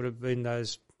say it would have been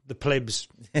the plebs,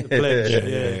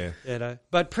 Yeah, yeah.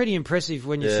 But pretty impressive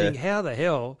when you Yeah. think, how the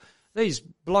hell these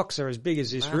blocks are as big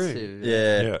as this room, Massive.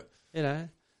 Yeah. Yeah.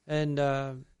 and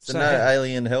So no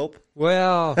alien help?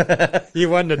 well, you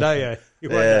wonder, don't you? You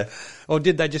Yeah. wonder. Or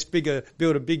did they just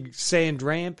build a big sand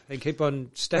ramp and keep on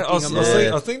stacking I, was- them? I up?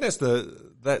 think, I think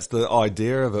that's the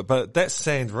idea of it. But that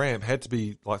sand ramp had to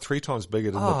be like 3 times bigger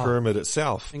than the Oh. pyramid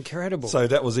itself. Incredible. So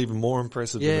that was even more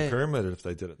impressive than Yeah. the pyramid if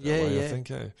they did it that Yeah, way, yeah. I think.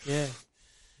 Yeah.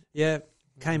 yeah.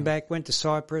 Came back, went to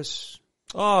Cyprus.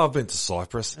 Oh, I've been to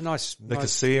Cyprus. A nice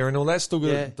Nicosia and all that's still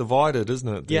Yeah. divided, isn't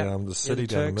it? Yeah. The city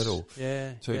down the Turks. middle.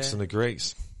 Yeah, Turks and the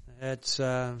Greeks. It's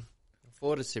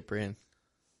Fought a Cyprian.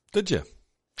 Did you?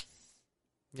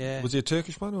 yeah. Was he a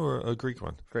Turkish one or a Greek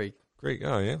one? Greek. Greek.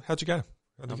 Oh, yeah. How'd you go?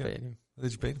 How'd I you go? beat him.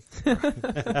 Did you beat him?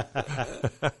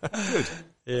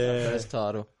 Yeah. First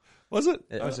title. Was it?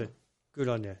 Yeah. Was it? Good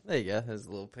on you. There you go. There's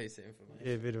a little piece of information.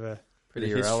 Yeah, a bit of a Pretty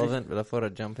bit of history. irrelevant, but I thought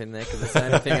I'd jump in there because it's the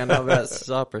only thing I know about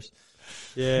Cyprus.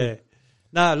 Yeah.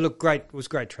 No, look, great. It was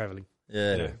great travelling.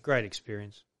 Yeah. Yeah. Great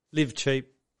experience. Lived cheap,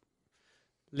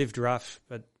 lived rough,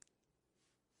 but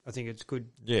I think it's good,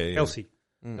 Yeah, yeah. healthy,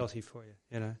 Mm. healthy for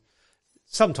you.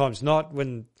 Sometimes not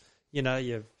when,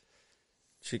 you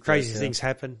Shit crazy goes things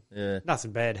happen. down. Yeah.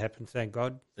 Nothing bad happened, thank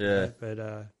God. Yeah. But,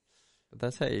 But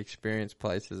that's how you experience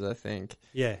places, I think.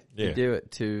 yeah. Yeah. You do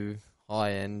it too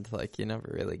high end, like you never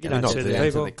really get don't down see to the the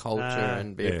people. culture Nah.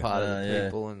 and be Yeah. a part of the Yeah.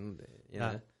 people and,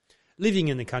 Nah. Living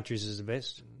in the countries is the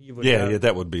best. You would Yeah, know. yeah,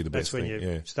 that would be the That's best when thing. you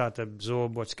Yeah. start to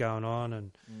absorb what's going on,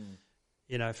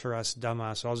 and for us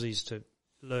dumbass Aussies to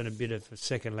learn a bit of a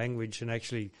second language and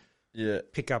actually Yeah.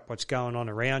 pick up what's going on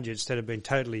around you instead of being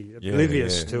totally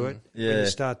oblivious yeah. to it. When Yeah. you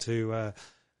start to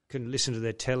can listen to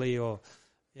their telly, or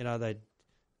they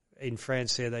in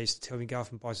France there they used to tell me go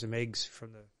off and buy some eggs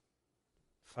from the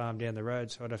farm down the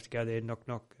road, so I'd have to go there, knock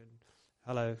and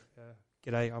hello.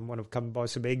 G'day, I want to come and buy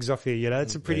some eggs off you.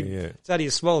 It's a pretty, Yeah, yeah. it's only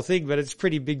a small thing, but it's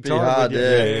pretty big Pretty time. hard, when you-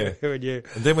 yeah. when you-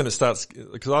 And then when it starts,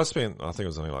 because I think it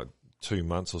was only like 2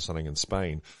 months or something in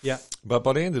Spain. yeah, But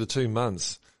by the end of the 2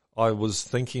 months, I was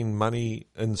thinking money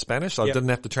in Spanish. I Yep. didn't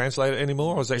have to translate it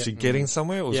anymore. I was actually getting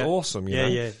somewhere. It was Yeah. awesome, you yeah, know.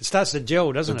 yeah. It starts to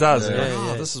gel, doesn't It it? does. Yeah, You're like,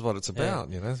 yeah. this is what it's about,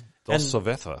 Yeah. you know. And- Dos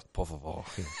cerveza, por favor.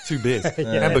 2 beers.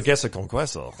 Hamburguesa con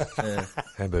queso.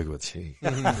 Hamburger with cheese.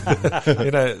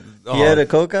 Pierre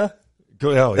Coca?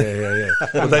 Good. Oh, yeah.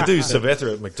 Well, they do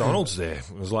cerveza at McDonald's there.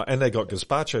 It was like, and they got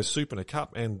gazpacho soup in a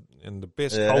cup and the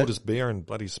best, Yeah. coldest beer in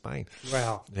bloody Spain.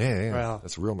 Wow. Yeah. Wow.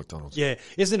 That's real McDonald's. Yeah,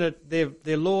 isn't it?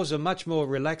 Their laws are much more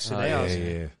relaxed than Oh, ours.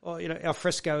 yeah. Oh, al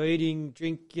fresco eating,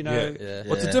 drink. Yeah. Yeah.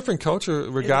 What's a different culture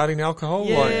regarding alcohol?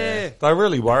 Yeah. Like, they're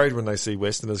really worried when they see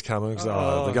Westerners coming because they're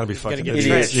going to be gonna fucking get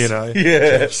idiots, trashed. you know.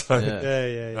 Yeah. So, Yeah.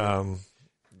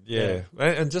 Yeah. yeah.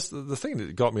 And just the thing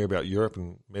that got me about Europe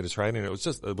and Mediterranean, it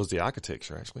was the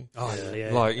architecture actually. Oh,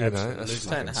 yeah. Like, you know, absolutely. it's just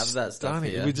don't fucking have that stuff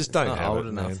stunning. here. We just It's don't not have old it,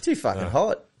 enough. man. Too fucking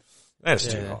hot. That's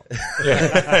too Yeah. hot.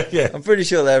 Yeah. Yeah. I'm pretty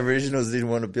sure the Aboriginals didn't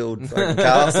want to build fucking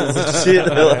castles and shit.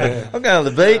 They're like, I'm going to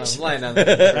the beach. Laying under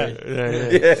the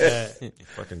tree. Yeah. Yeah.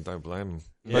 Fucking don't blame them.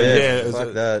 Yeah,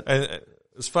 fuck that. And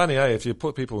it's funny, if you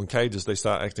put people in cages, they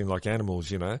start acting like animals,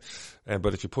 you know.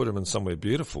 But if you put them in somewhere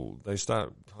beautiful, they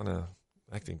start kind of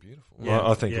acting beautiful. Yeah,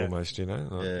 I think yeah. almost, you know.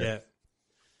 Like, Yeah.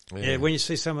 Yeah. When you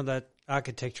see some of that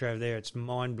architecture over there, it's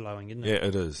mind blowing, isn't it? Yeah,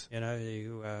 it is.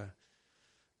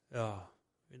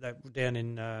 That down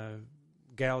in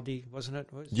Gaudi, wasn't it?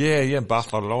 Yeah,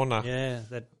 Barcelona. Yeah,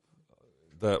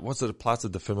 that What's it, Plaza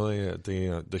de Familia,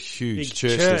 the big huge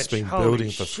church that's been Holy building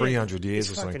for shit. 300 years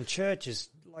This or something. fucking church is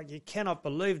like, you cannot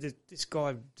believe that this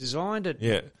guy designed it.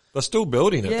 Yeah, they're still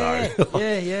building it yeah, though.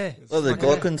 yeah. Well, the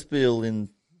Glockenspiel in,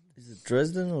 is it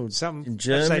Dresden or Some- in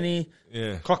Germany?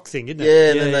 Yeah. Clock thing, isn't it?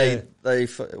 Yeah, and then they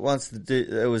once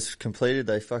it was completed,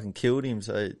 they fucking killed him,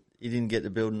 so he didn't get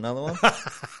to build another one.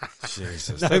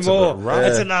 Jesus, No that's a more. bit rough.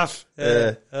 That's enough.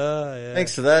 Yeah. Oh, yeah.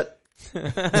 Thanks for that.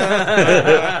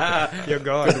 Your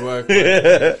guy. Good work.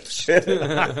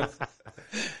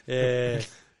 Yeah.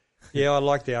 Yeah, I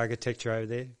like the architecture over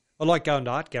there. I like going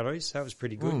to art galleries. That was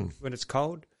pretty good. When it's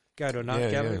cold, go to an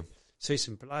art gallery, yeah. see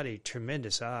some bloody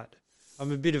tremendous art.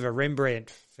 I'm a bit of a Rembrandt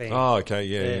fan. Oh, okay,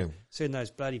 yeah. Seeing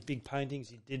those bloody big paintings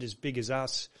he did as big as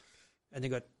us, and they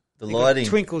got The they got lighting.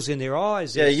 twinkles in their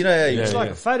eyes. Yeah, you know how you It's Yeah, like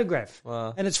yeah. a photograph,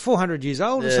 Wow. and it's 400 years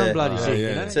old or Yeah. some bloody Oh, thing. yeah.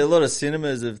 You know? So a lot of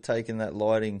cinemas have taken that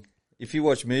lighting. If you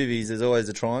watch movies, there's always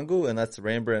a triangle, and that's the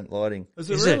Rembrandt lighting. Is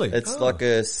Is it it? really? It's Oh. like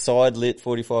a side lit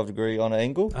 45 degree on an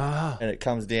angle, Ah, and it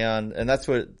comes down, and that's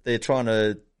what they're trying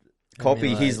to copy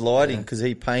Emulate, his lighting because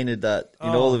he painted that in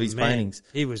all of his man. paintings.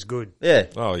 He was good. Yeah,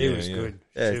 Oh, He yeah, was yeah. good.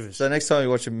 yeah. He was- So next time you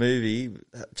watch a movie,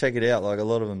 check it out. Like a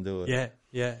lot of them do it.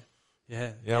 yeah.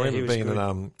 Yeah, I he remember was being good.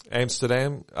 in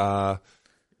Amsterdam.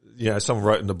 Someone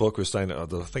wrote in the book, was saying, I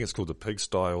think it's called the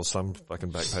Pigsty or some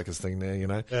fucking backpackers thing there, you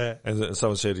know. Yeah. And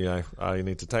someone said, you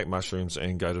need to take mushrooms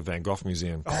and go to Van Gogh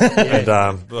Museum. Oh, And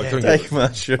I couldn't get Take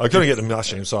mushroom. I couldn't get the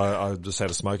mushrooms, so I just had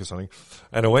a smoke or something.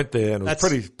 And I went there, and it was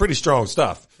That's- pretty strong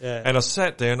stuff. Yeah. And I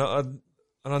sat there, and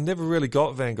I never really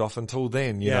got Van Gogh until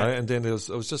then, you Yeah. know. And then it was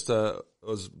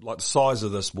like the size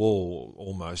of this wall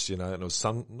almost, you know. And it was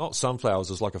not sunflowers,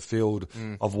 it was like a field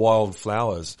of wild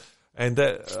flowers. And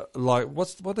that,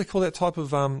 what do they call that type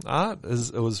of art?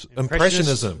 It was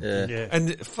impressionism. Yeah. Yeah.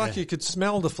 And you could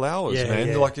smell the flowers, Yeah, man.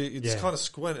 yeah, Like you just yeah. kind of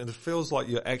squint, and it feels like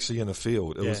you're actually in a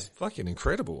field. It was fucking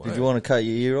incredible. Did you want to cut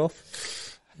your ear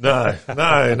off? No. Wasn't that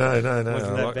I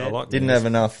bad? like Didn't music. have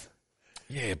enough.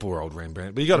 Yeah, poor old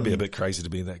Rembrandt. But you got to be a bit crazy to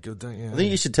be that good, don't you? I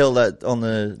think you should tell that on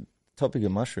the topic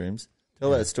of mushrooms.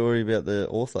 Tell that story about the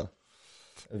author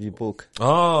of your book.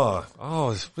 Oh,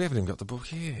 we haven't even got the book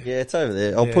here. Yeah, it's over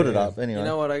there. I'll put it yeah. up anyway. You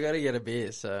know what? I got to get a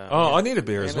beer. So Oh, I need a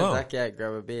beer I'm as gonna well. duck out,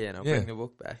 grab a beer, and I'll Yeah. bring the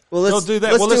book back. well, I'll do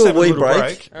that. Let's Well, do let's have a a wee little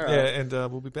break. All right. Yeah, and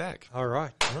we'll be back. All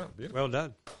right. All right, beautiful. Well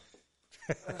done.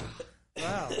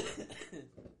 Wow.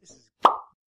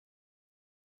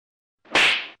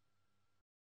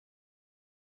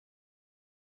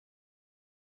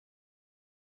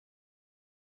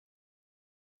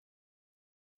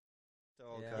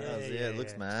 Yeah, it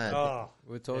looks mad. Oh,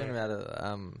 We were talking about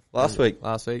it Last week,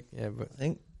 Last week, yeah, but I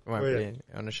think. it won't Oh, be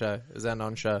on a show. Is that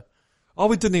on show? Oh,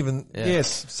 we didn't even. Yeah.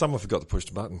 Yes, someone forgot to push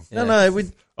the button. Yeah. No,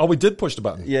 Oh, we did push the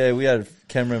button. we had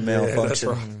camera Yeah, that's malfunction.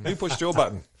 right. Who pushed your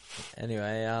button?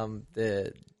 Anyway,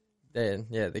 the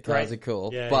cars Great. are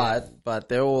cool, Yeah, but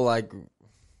they're all like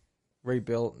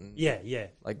rebuilt and yeah.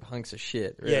 like hunks of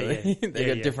shit. Yeah, Really, yeah. they Yeah,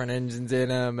 got yeah. different engines in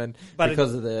them, and But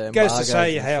because of the It goes to embargoes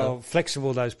say and how stuff.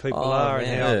 flexible those people Oh, are and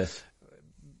man. how Yeah.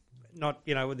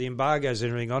 not, with the embargoes and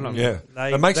everything on them. Yeah.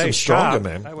 They, It makes they them stronger, sharp.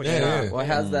 man. They were Yeah, sharp. yeah. Well,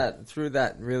 how's that through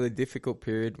that really difficult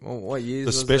period? What years? The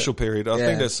was special it? period. I Yeah.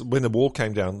 think that's when the wall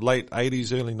came down, late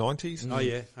 80s, early 90s. Oh,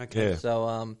 yeah. Okay. Yeah.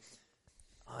 So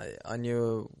I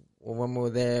knew when we were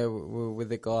there, we were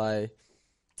with a guy,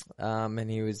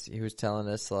 and he was telling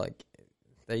us like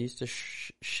they used to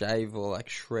shave or like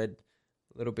shred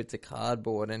little bits of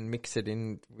cardboard and mix it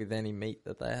in with any meat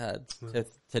that they had to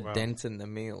Wow. dent in the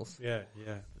meals. Yeah.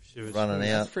 She was, Running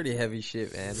That's out. pretty heavy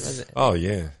shit, man. Oh,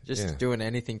 yeah. Just yeah. doing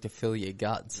anything to fill your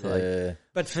guts. Like, Yeah.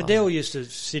 But Fidel used to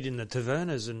sit in the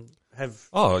tavernas and have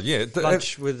Oh, yeah.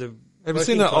 lunch with the. Have you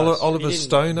seen working that class. Oliver He didn't-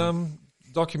 Stone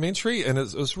documentary? And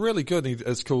it was really good.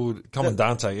 It's called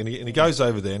Commandante, and he goes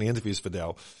over there and he interviews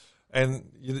Fidel. And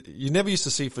you never used to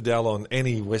see Fidel on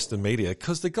any Western media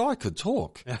because the guy could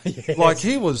talk. Yes. Like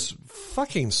he was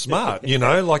fucking smart,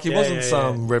 Like he Yeah, wasn't yeah,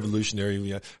 some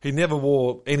revolutionary. He never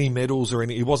wore any medals or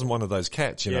any. He wasn't one of those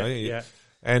cats, you know. Yeah.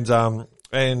 And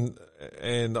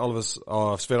Oliver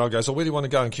Fidel goes, "Oh, where do you want to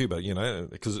go in Cuba?"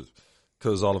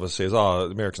 Because Oliver says, "Oh,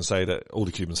 Americans say that all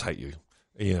the Cubans hate you,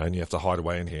 and you have to hide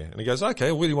away in here." And he goes,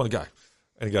 "Okay, well, where do you want to go?"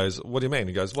 And he goes, "What do you mean?"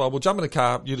 He goes, "Well, we'll jump in a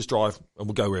car, you just drive, and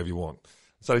we'll go wherever you want."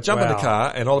 So they jump in the Wow.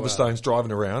 car, and Oliver Stone's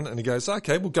driving around, and he goes,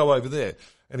 "Okay, we'll go over there."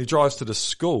 And he drives to the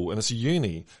school, and it's a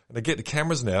uni, and they get the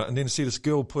cameras out, and then see this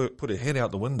girl put her head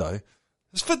out the window.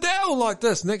 It's Fidel like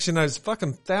this. Next thing you know, there's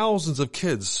fucking thousands of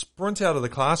kids sprint out of the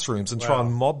classrooms and try Wow.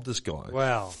 and mob this guy.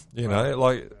 Wow.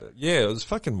 It was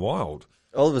fucking wild.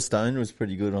 Oliver Stone was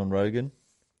pretty good on Rogan.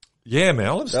 Yeah, man.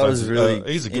 Oliver That was Stone's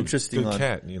really he's a good, interesting good one.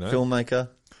 cat, you know. Filmmaker.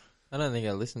 I don't think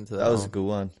I listened to that. That was a one. good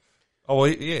one. Oh,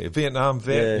 yeah, Vietnam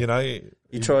vet, Yeah. you know.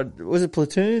 He tried. Was it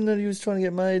Platoon that he was trying to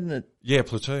get made? And Yeah,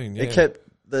 Platoon, yeah. it kept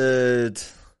the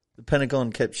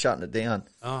Pentagon kept shutting it down.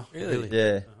 Oh, really?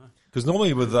 Yeah. Because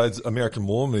normally with those American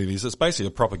war movies, it's basically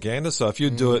a propaganda. So if you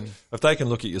do it, if they can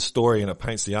look at your story and it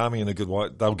paints the army in a good way,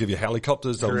 they'll give you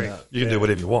helicopters. Correct. You can do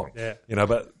whatever you want. Yeah. You know,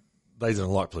 but they didn't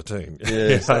like Platoon.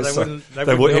 Yeah. So they wouldn't He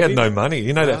help had you? no money.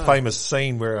 You know that famous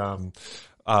scene where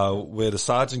the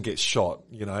sergeant gets shot,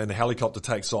 you know, and the helicopter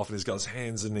takes off and he's got his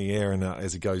hands in the air and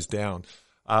as he goes down.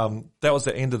 That was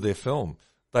the end of their film.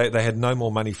 They had no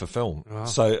more money for film. Wow.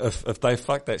 So if they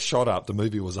fucked that shot up, the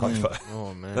movie was over.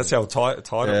 Oh man. That's how tight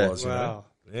Yeah. it was. You know? Wow.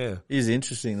 Yeah. He's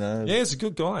interesting though. Yeah, he's a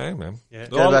good guy, eh, man. Yeah.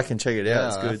 Go back and check it out. yeah,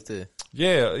 It's I good. have to.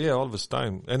 Yeah, Oliver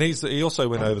Stone. And he also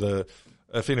went over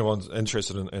if anyone's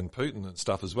interested in Putin and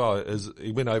stuff as well,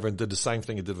 he went over and did the same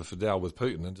thing he did with Fidel with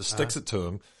Putin and just sticks it to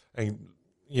him and,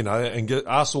 you know, and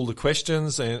asks all the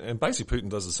questions and basically Putin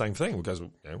does the same thing. He goes, you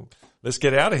know, let's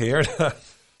get out of here and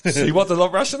see what the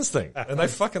Russians think. And they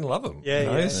fucking love him. Yeah, you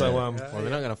know? yeah. So, Well, they're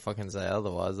not going to fucking say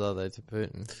otherwise, are they, to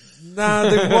Putin? nah,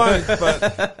 they won't,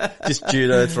 but Just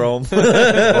judo throw him.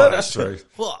 well, that's true.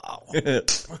 Wow.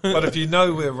 But if you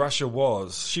know where Russia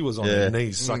was, she was on Yeah. her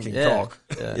knees sucking Yeah. cock.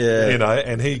 Yeah. Yeah. You know,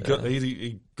 and he got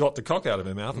the cock out of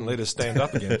her mouth and let her stand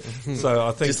up again. So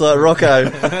I think Just like Rocco.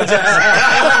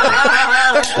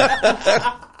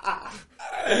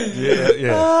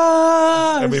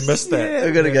 yeah. And we missed that.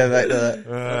 We've got to go back to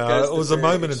that. It was a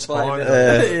moment in time.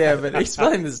 Yeah, but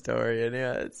explain the story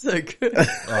anyway. It's so good.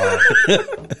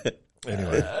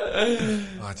 Anyway,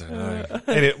 I don't know.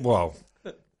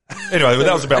 Anyway, but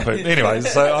that was about Putin. Anyway,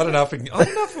 so I don't know if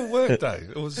it worked though.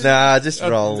 It was Nah, just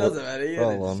roll. Doesn't matter. You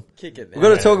Roll gotta on. just kick it. We've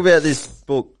got to talk about this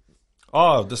book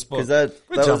this book. because that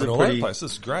We're was jumping a all over the pretty place.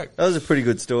 This is great. that was a pretty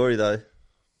good story though.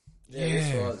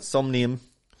 Yeah. Somnium.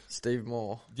 Steve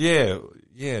Moore. Yeah.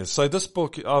 So this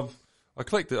book, I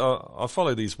collected. I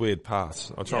follow these weird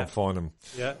paths. I try and find them.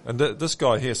 Yeah. And this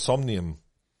guy here, Somnium,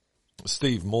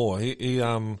 Steve Moore, he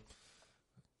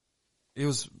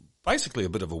was basically a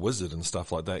bit of a wizard and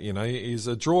stuff like that. You know, he's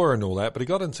a drawer and all that, but he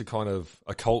got into kind of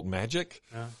occult magic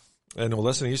and all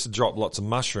this, and he used to drop lots of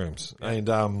mushrooms. And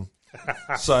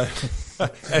so,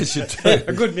 as you do,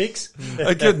 A good mix.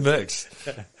 a good mix.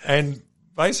 And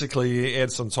basically, he had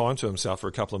some time to himself for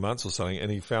a couple of months or something, and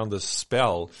he found this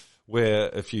spell where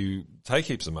if you take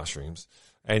heaps of mushrooms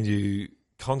and you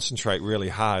concentrate really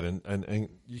hard, and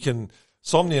you can.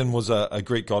 Somnium was a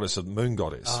Greek goddess, a moon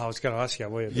goddess. Oh, I was going to ask you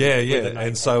where. Yeah. where the name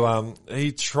And so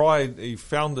he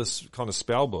found this kind of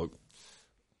spell book,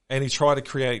 and he tried to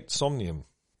create Somnium,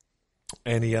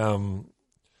 and he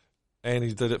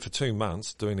did it for 2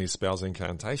 months doing these spells and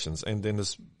incantations, and then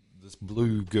this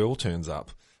blue girl turns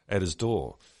up at his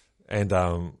door, and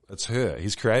it's her.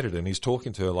 He's created her, and he's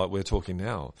talking to her like we're talking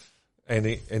now,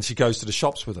 and she goes to the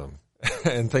shops with him,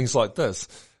 and things like this,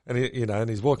 and and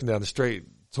he's walking down the street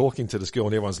talking to this girl,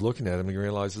 and everyone's looking at him, and he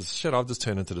realizes, shit, I've just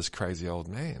turned into this crazy old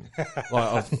man.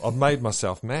 Like I've made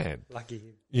myself mad. Lucky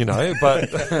him. You know, but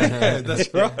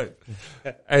that's right.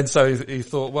 And so he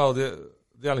thought, well, the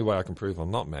only way I can prove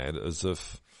I'm not mad is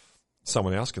if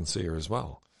someone else can see her as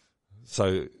well.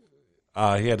 So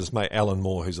he had his mate Alan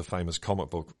Moore, who's a famous comic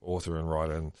book author and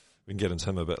writer, and we can get into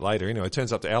him a bit later. Anyway, he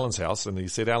turns up to Alan's house, and he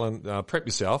said, Alan, prep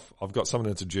yourself. I've got someone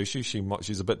to introduce you.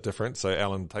 She's a bit different. So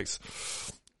Alan takes,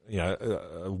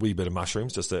 a wee bit of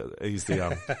mushrooms just to ease the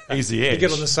edge. You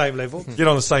get on the same level. Get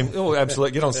on the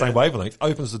same wavelength.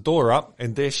 Opens the door up,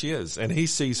 and there she is. And he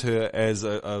sees her as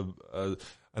an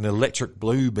electric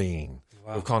blue being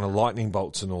with kind of lightning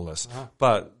bolts and all this.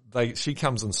 But she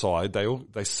comes inside.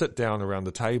 They sit down around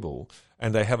the table,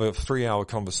 and they have a 3-hour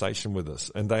conversation with us,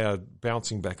 and they are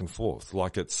bouncing back and forth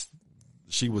like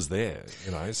she was there.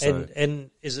 So And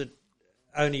is it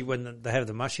only when they have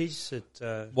the mushies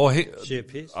that she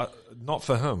appears? not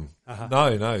for him.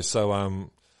 No. So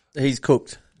He's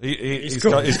cooked. he's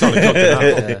kind of cooked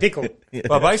it up. Pickle.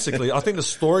 But basically, I think the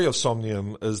story of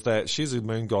Somnium is that she's a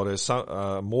moon goddess.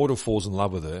 Mortal falls in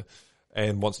love with her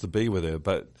and wants to be with her,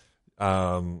 but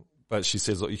she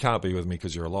says, "Look, you can't be with me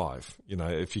because you're alive.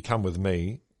 If you come with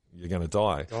me, you're going to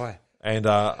die." And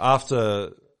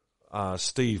after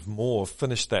Steve Moore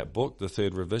finished that book, the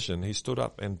third revision, he stood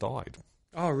up and died.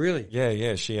 Oh, really?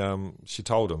 Yeah. She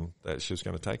told him that she was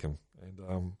going to take him,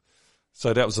 and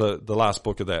so that was the last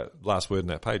book of that last word in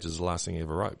that page is the last thing he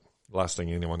ever wrote, the last thing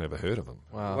anyone ever heard of him.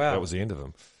 Wow. That was the end of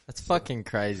him. That's fucking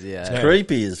crazy, eh?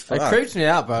 Creepy as It fuck. creeps me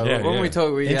out, bro. Yeah, When yeah. we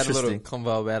talked, we had a little Interesting.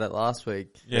 convo about it last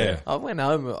week. Yeah. I went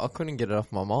home, I couldn't get it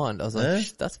off my mind. I was like, Yeah?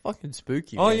 that's fucking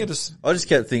spooky. Oh man. yeah, just I just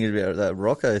kept thinking about that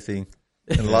Rocco thing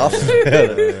and laughing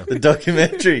about it. The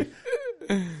documentary.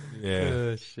 yeah.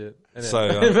 Oh, shit. And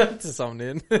So, back to something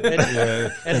in.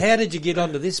 And how did you get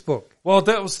onto this book? Well,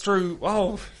 that was through.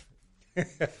 Well,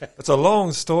 it's a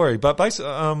long story, but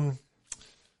basically,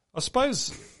 I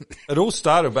suppose it all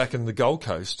started back in the Gold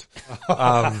Coast.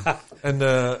 And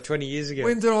 20 years ago.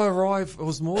 when did I arrive? It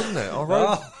was more than that. I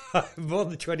arrived, More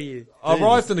than 20 years. I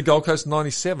arrived in the Gold Coast in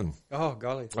 '97. Oh,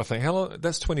 golly. I think how long?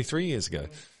 That's 23 years ago.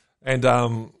 And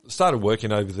started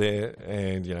working over there,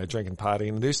 and drinking, partying.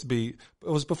 And there used to be. It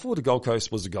was before the Gold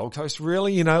Coast was the Gold Coast,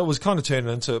 really. It was kind of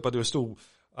turning into it, but there were still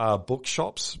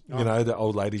bookshops. That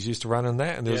old ladies used to run in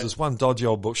that. And there was this one dodgy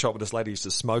old bookshop where this lady used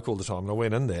to smoke all the time. And I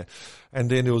went in there,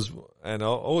 and then there was. And I've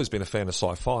always been a fan of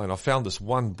sci-fi, and I found this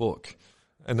one book,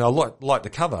 and I like the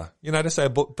cover. They say a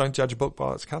book, don't judge a book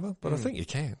by its cover, but I think you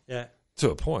can. Yeah. To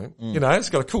a point. It's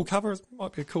got a cool cover. It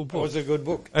might be a cool It book. was a good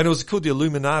book. And it was called the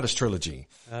Illuminatus Trilogy.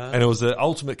 And it was the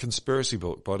ultimate conspiracy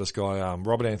book by this guy,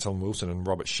 Robert Anton Wilson and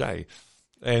Robert Shea.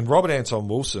 And Robert Anton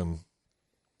Wilson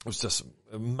was just an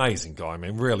amazing guy,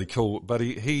 man, really cool. But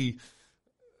he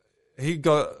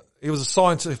was a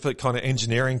scientific kind of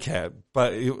engineering cat,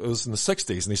 but it was in the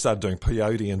 60s, and he started doing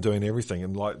peyote and doing everything.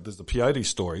 And there's the peyote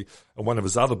story in one of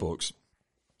his other books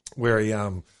where he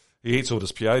eats all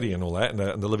this peyote and all that, and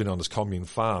they're living on this commune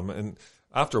farm. And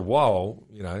after a while,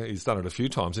 he's done it a few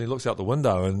times, and he looks out the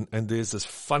window, and there's this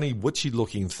funny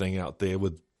witchy-looking thing out there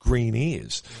with green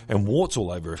ears and warts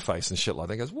all over her face and shit like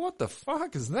that. He goes, what the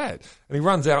fuck is that? And he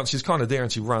runs out, and she's kind of there,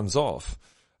 and she runs off.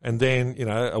 And then,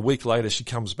 a week later, she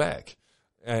comes back,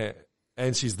 and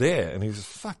she's there, and he says,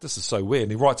 fuck, this is so weird.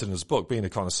 And he writes it in his book, being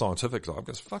a kind of scientific guy. He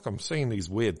goes, fuck, I'm seeing these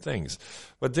weird things.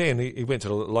 But then he went to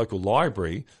the local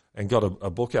library and got a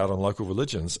book out on local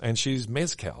religions, and she's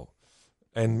mezcal.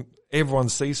 And everyone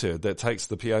sees her that takes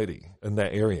the peyote in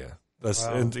that area.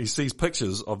 And he sees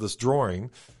pictures of this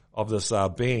drawing of this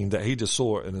being that he just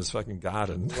saw in his fucking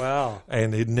garden. Wow.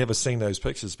 And he'd never seen those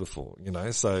pictures before,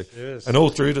 So, Yes. and all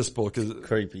through this book is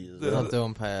Creepy as well. Not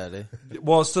doing peyote.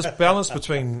 well, it's this balance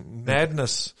between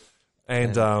madness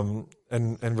and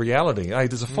reality. Hey,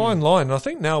 there's a fine line, and I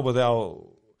think now with our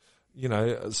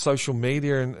social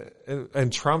media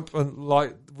and Trump,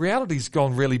 and reality's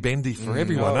gone really bendy for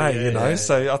everyone,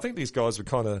 So I think these guys were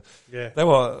kind of they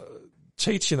were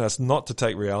teaching us not to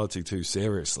take reality too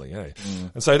seriously,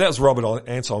 And so that was Robert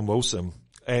Anton Wilson,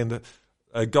 and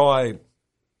a guy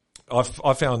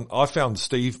I found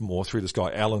Steve Moore through this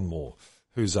guy Alan Moore,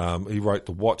 who's he wrote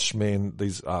The Watchmen.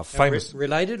 These famous.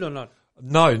 Related or not?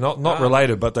 No, not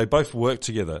related, but they both worked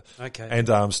together. Okay.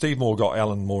 And Steve Moore got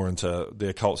Alan Moore into the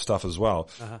occult stuff as well.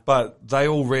 But they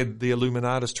all read the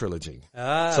Illuminatus trilogy.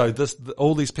 So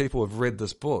all these people have read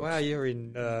this book. Wow, you're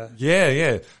in...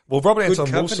 Yeah. Well, Robert Good Anton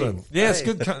company. Wilson. Yeah, it's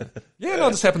good. And I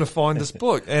just happened to find this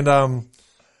book. And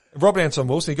Robert Anton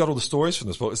Wilson, he got all the stories from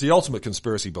this book. It's the ultimate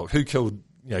conspiracy book. Who killed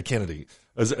Kennedy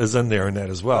is in there in that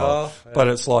as well. But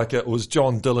it's like it was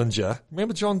John Dillinger.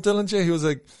 Remember John Dillinger? He was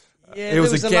a... Yeah, he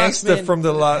was there a the last gangster man from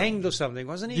the hanged or something,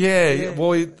 wasn't he? Yeah.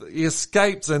 Well, he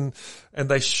escaped and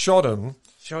they shot him.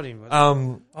 Shot him.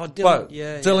 Wasn't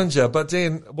Dillinger. But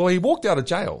then, he walked out of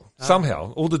jail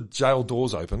somehow. All the jail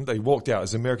doors opened. He walked out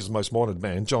as America's most wanted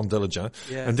man, John Dillinger.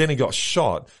 Yeah. And then he got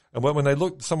shot. And when they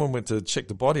looked, someone went to check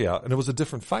the body out, and it was a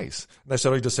different face. And they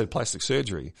said, he just had plastic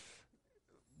surgery.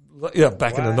 Yeah,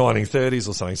 back in the 1930s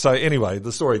or something. So anyway,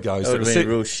 the story goes. That would have been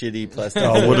real shitty plastic.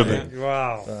 Oh, it would have been.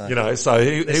 Wow. So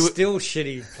he It's was. still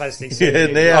shitty plastic Yeah,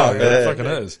 surgery. now. Oh, yeah, it fucking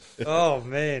is. Oh,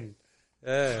 man.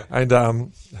 Yeah.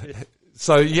 And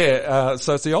so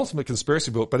it's the ultimate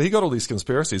conspiracy book. But he got all these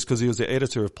conspiracies because he was the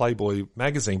editor of Playboy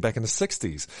magazine back in the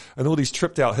 60s, and all these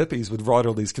tripped out hippies would write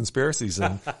all these conspiracies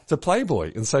to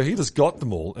Playboy, and so he just got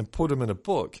them all and put them in a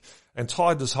book and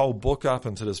tied this whole book up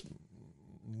into this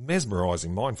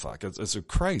mesmerizing mindfuck. It's a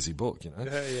crazy book,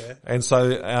 Yeah. And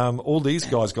so all these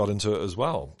guys got into it as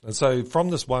well. And so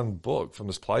from this one book, from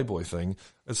this Playboy thing,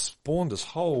 it spawned this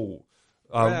whole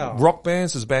rock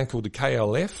bands. There's a band called the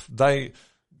KLF.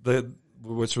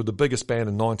 Which were the biggest band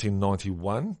in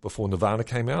 1991 before Nirvana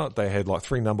came out. They had like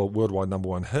 3 worldwide number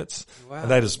 1 hits. Wow.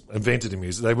 And they just invented the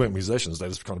music. They weren't musicians. They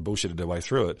just kind of bullshitted their way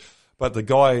through it. But the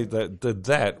guy that did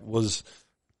that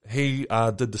he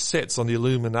did the sets on the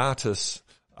Illuminatus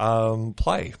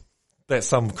play that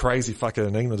some crazy fucker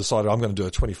in England decided I'm going to do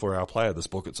a 24-hour play of this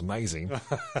book. It's amazing,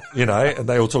 you know. And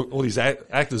they all took all these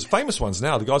actors, famous ones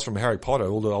now, the guys from Harry Potter,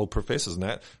 all the old professors and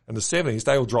that. In the 70s,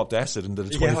 they all dropped acid and did a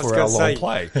 24-hour long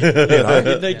play. You know?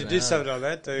 You need to do something like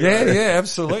that too. Yeah,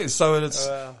 absolutely.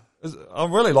 So I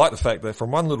really like the fact that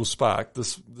from one little spark,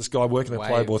 this guy working at Wave,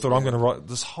 Playboy thought I'm going to write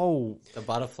this whole The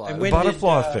butterfly. And the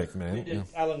butterfly effect, man. When did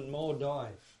Alan Moore die?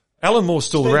 Alan Moore's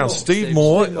still Steve around. Moore. Steve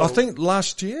Moore, Steve Moore. I think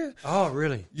last year. Oh,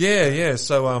 really? Yeah.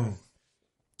 So,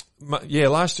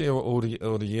 last year or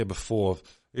the year before,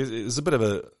 it was a bit of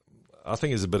a. I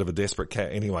think he's a bit of a desperate cat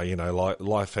anyway. You know,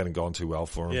 life hadn't gone too well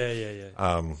for him.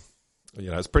 Yeah. You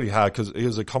know, it's pretty hard because he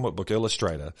was a comic book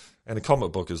illustrator, and a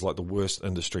comic book is like the worst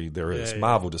industry there is. Yeah.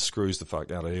 Marvel just screws the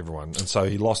fuck out of everyone, and so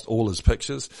he lost all his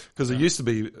pictures because it used to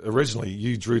be originally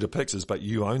you drew the pictures, but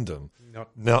you owned them.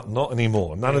 Not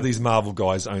anymore. None of these Marvel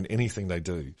guys own anything they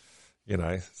do. You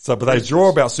know, so but they draw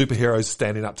about superheroes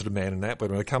standing up to the man and that,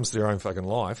 but when it comes to their own fucking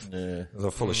life, they're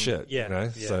full of shit. Yeah, you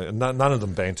know, yeah. so none of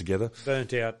them band together.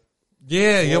 Burnt out.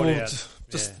 Yeah, Bored well, out.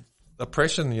 just Yeah.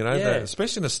 oppression, you know, Yeah.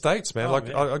 especially in the States, man. Oh, like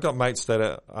man. I got mates that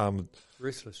are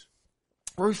Ruthless.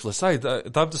 ruthless. Hey,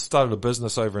 they've just started a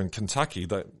business over in Kentucky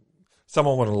that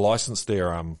someone wanted to license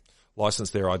their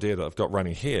idea that they've got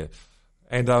running here,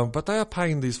 and but they are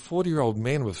paying these 40-year-old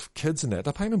men with kids and that.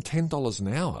 They're paying them $10 an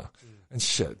hour and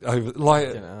shit. Over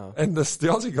and the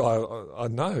Aussie guy I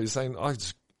know is saying I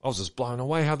was just blown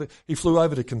away how he flew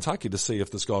over to Kentucky to see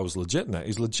if this guy was legit in that.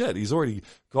 He's legit. He's already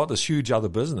got this huge other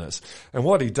business. And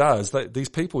what he does, these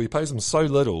people, he pays them so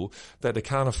little that they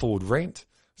can't afford rent.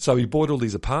 So he bought all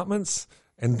these apartments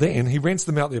and then he rents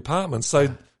them out the apartments.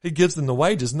 So he gives them the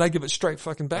wages and they give it straight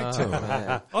fucking back to him.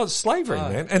 Man. Oh, it's slavery,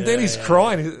 man. And then he's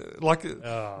crying.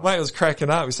 Mate was cracking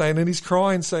up. He's saying, and he's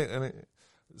crying, saying,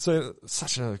 so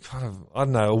such a kind of, I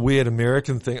don't know, a weird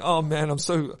American thing. Oh man, I'm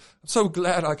so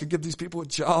glad I could give these people a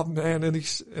job, man.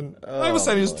 And I was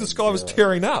saying this guy was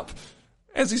tearing up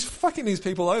as he's fucking these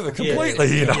people over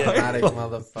completely, you know. Dramatic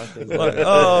motherfuckers. Like,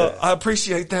 oh, I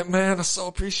appreciate that, man. I so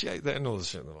appreciate that and all this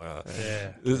shit. Like,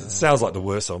 it sounds like the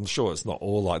worst. I'm sure it's not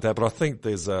all like that, but I think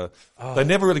there's they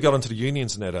never really got into the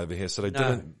unions and that over here, so they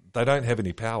don't have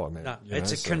any power, man. No, you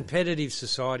it's know, a competitive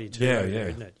society too, Yeah, over yeah. there,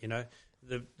 isn't it? You know,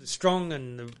 the strong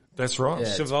and the that's right. Yeah.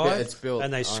 survive, it's built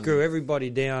and they on- screw everybody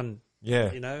down.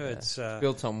 Yeah. You know, it's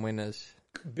Built on winners.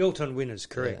 built on winners,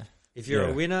 correct. Yeah. If you're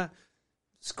Yeah. a winner,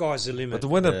 sky's the limit. But the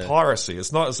winner piracy,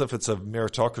 it's not as if it's a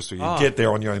meritocracy. You get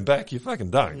there on your own back. You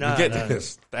fucking don't. No, you get no. there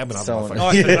stabbing up Someone-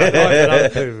 motherfuckers. Knife and other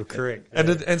people, correct.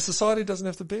 And society doesn't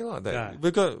have to be like that. No.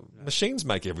 We've got machines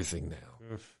make everything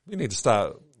now. We need to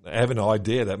start having an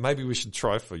idea that maybe we should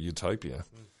try for utopia.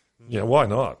 Yeah, why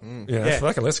not? Yeah,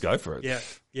 fucking let's go for it.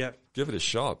 Yeah. Give it a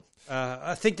shot.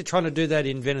 I think they're trying to do that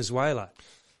in Venezuela.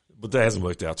 But that hasn't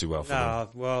worked out too well for them. No,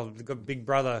 well, they've got Big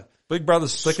Brother Big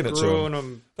Brother's sticking it to screwing them.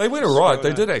 them They went all right.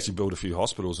 They screwing did actually build a few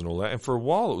hospitals and all that. And for a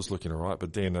while it was looking all right.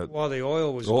 But then while the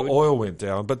oil was good. oil went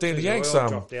down. But then the Yanks, oil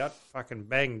dropped out, fucking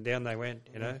bang, down they went,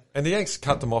 you know. and the Yanks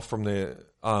cut them off from their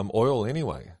oil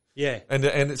anyway. Yeah.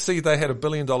 And see, they had $1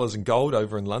 billion in gold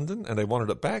over in London, and they wanted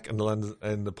it back, and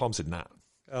the POM said nah,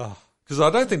 Oh, because I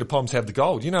don't think the POMs have the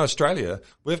gold. You know, Australia,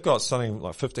 we've got something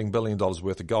like $15 billion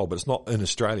worth of gold, but it's not in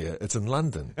Australia; it's in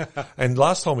London. And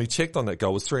last time we checked on that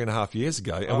gold was 3.5 years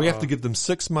ago, and we have to give them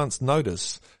 6 months'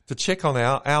 notice to check on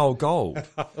our gold.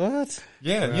 What?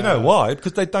 Yeah, you know why?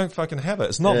 Because they don't fucking have it.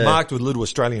 It's not marked with little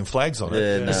Australian flags on it.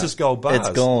 Yeah, It's no. just gold bars. It's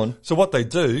gone. So what they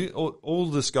do, all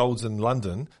this gold's in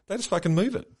London, they just fucking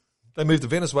move it. They move the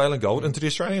Venezuelan gold into the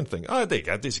Australian thing. Oh, there you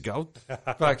go. There's your gold.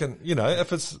 Fucking, you know,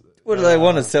 if it's, What do they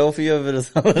want, a selfie of it or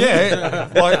something? yeah,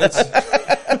 like it's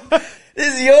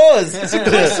This is yours.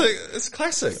 classic. It's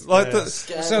classic. Like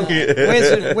so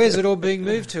where's it all being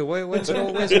moved to? Where's it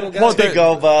all going? Well, Big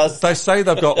gold bars. they say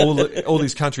they've got all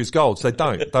these countries' golds. They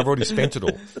don't. They've already spent it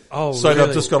all. Oh, So really?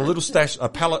 they've just got a little stash, a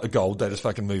pallet of gold they just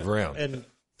fucking move around. And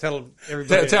tell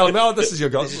everybody. Tell them, oh, this is your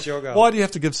gold. This is your gold. Why do you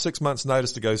have to give 6 months'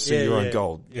 notice to go see Yeah, your own yeah.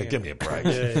 gold? Yeah, Yeah. give me a break.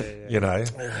 Yeah. You know,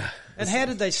 And how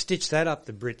did they stitch that up,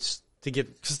 the Brits, to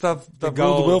get? because they've ruled the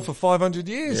gold. world for 500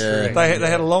 years. Yeah. They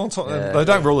had a long time. They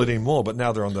don't rule it anymore, but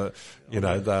now they're on the,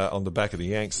 they're on the back of the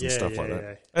Yanks and Yeah, stuff yeah, like that.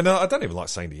 yeah. And I don't even like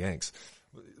saying the Yanks.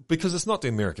 Because it's not the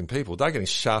American people. They're getting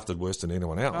shafted worse than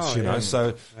anyone else, Oh, you know. yeah.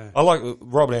 So I like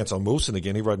Robert Anton Wilson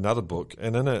again. He wrote another book,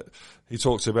 and in it he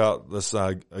talks about this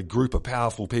a group of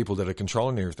powerful people that are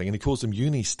controlling everything, and he calls them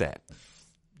Unistat,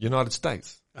 United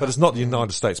States. But it's not the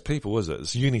United States people, is it?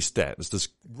 It's Unistat. It's this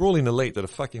ruling elite that are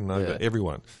fucking over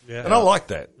everyone. Yeah. And I like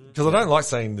that because I don't like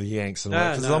saying the Yanks, and No,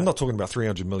 because no. I'm not talking about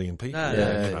 300 million people. No, you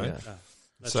no, know.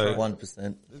 yeah. So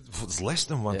 1%. it's less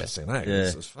than 1%. Eh? Yeah.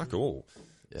 It's fuck all.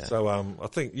 Yeah. So I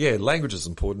think, language is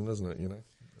important, isn't it? You know,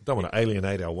 don't want to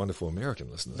alienate our wonderful American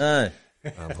listeners. No.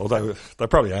 Although they're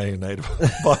probably alienated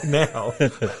by now.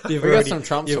 We got some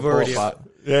Trump support, but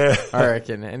Yeah. I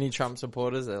reckon any Trump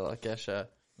supporters, they're like, yeah, sure.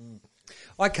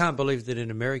 I can't believe that in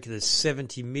America there's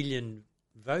 70 million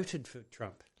voted for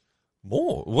Trump.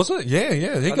 More, was it?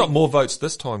 Yeah. He got more votes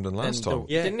this time than last time.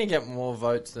 Yeah. Didn't he get more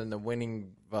votes than the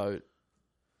winning vote,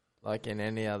 like in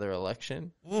any other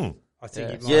election? I think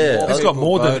Yeah. it might Yeah. more. He's got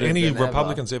more than voted any than ever.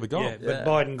 Republicans ever got. Yeah, but Yeah.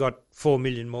 Biden got 4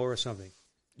 million more or something.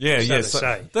 Yeah, So yeah. to So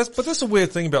say. that's a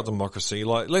weird thing about democracy.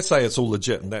 Like, let's say it's all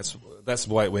legit and that's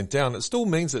the way it went down. It still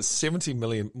means that 70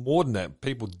 million, more than that,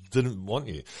 people didn't want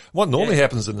you. What normally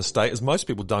happens in the state is most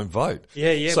people don't vote.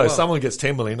 Yeah, So well- someone gets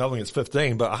 10 million, another one gets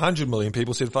 15, but 100 million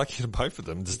people said, fuck you, to vote for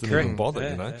them. Just didn't even bother,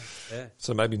 Yeah, you know? yeah.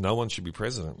 So maybe no one should be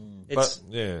president. It's-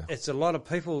 But, yeah. It's a lot of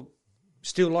people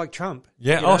still like Trump.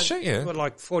 Yeah, You know? shit, yeah. Well,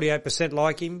 like 48%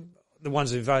 like him, the ones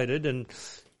who voted, and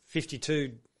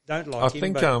 52 don't like I him.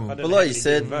 think, but I don't Well, know like how you many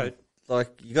said, didn't vote. like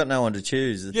you got no one to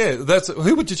choose. It's- Yeah,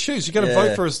 who would you choose? You're going to Yeah.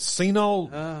 vote for a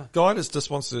senile guy that just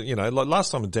wants to, you know, like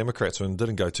last time the Democrats were in,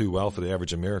 didn't go too well for the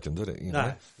average American, did it? You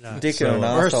know? No. Dick and an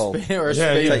Or a, asshole. or a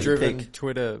Yeah, yeah. speed-driven Pick.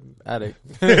 Twitter addict.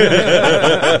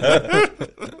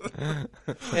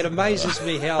 It amazes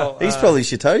me how He's probably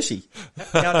Shitoshi.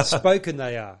 outspoken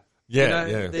they are. Yeah, You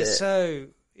know, yeah. They're so,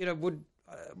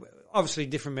 obviously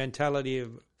different mentality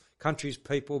of countries,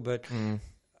 people, but,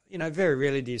 very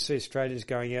rarely do you see Australians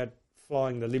going out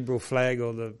flying the Liberal flag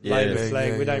or the Labor yeah,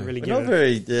 flag. yeah, We don't yeah. really We're give not it.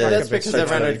 very. Yeah, That's because so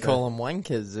everyone would true. call them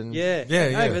wankers. And Yeah.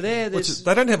 Yeah. Over there, Which there's... is,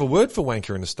 they don't have a word for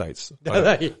wanker in the States. Do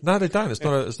they? No, they don't. It's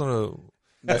not a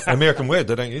American word.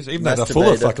 They don't use it, even though they're full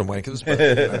of Masturbator. fucking wankers. But,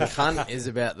 you know. cunt is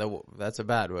about that's a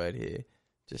bad word here.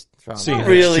 Just throwing See, it Not out.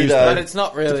 really, though. But it's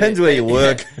not really. Depends where you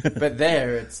work. But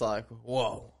there, it's like,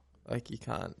 whoa. Like, you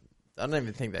can't. I don't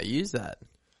even think they use that.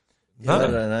 No. I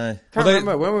don't know. Can't they-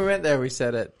 remember. When we went there, we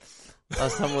said it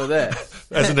last time we were there.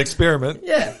 As an experiment.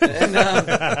 Yeah.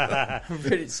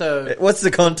 And, so, What's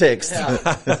the context? yeah.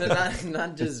 So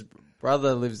Nudge's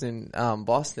brother lives in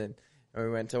Boston. And we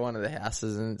went to one of the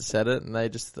houses and said it. And they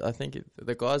just, I think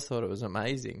the guys thought it was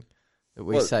amazing that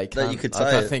we What, say that cunt. you could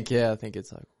I say it? think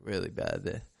it's like really bad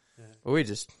there. But we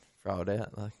just throw it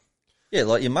out. Yeah,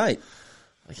 like your mate.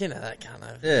 That kind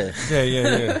of. Yeah. Yeah.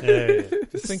 Yeah. Do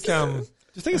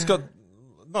you think it's got,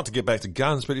 not to get back to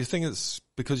guns, but do you think it's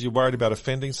because you're worried about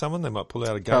offending someone? They might pull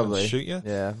out a gun Probably. and shoot you?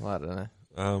 Yeah, I don't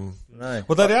know. No.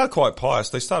 Well, they are quite pious.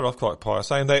 They started off quite pious,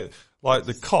 saying like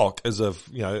the cock is a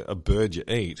bird you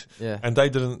eat. Yeah. And they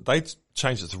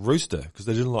changed it to rooster because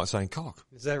they didn't like saying cock.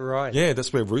 Is that right? Yeah,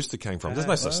 that's where rooster came from. There's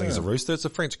no such thing as a rooster. It's a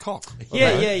French cock.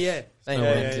 Yeah.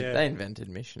 They invented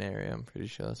missionary, I'm pretty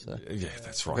sure. So Yeah,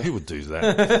 that's right. Who would do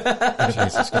that?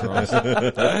 Jesus Christ.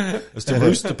 It's the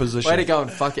rooster position. way to go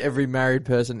and fuck every married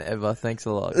person ever. Thanks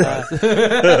a lot, guys.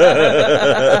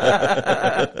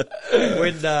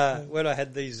 When I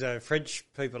had these French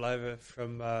people over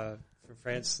from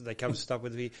France, they come to stop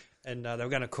with me, and they were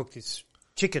going to cook this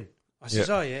chicken. I says,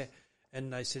 Yeah. "Oh yeah,"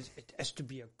 and they said it has to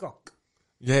be a cock.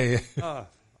 Yeah. Oh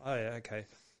yeah, okay.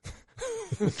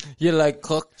 You like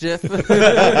cock, Jeff? I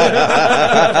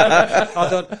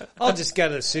thought I'll just go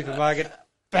to the supermarket,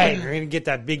 bang, we're going to get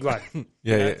that big one.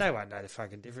 Yeah. They won't know the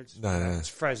fucking difference. No. It's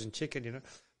frozen chicken,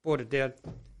 Brought it down,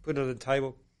 put it on the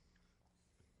table.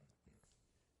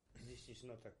 This is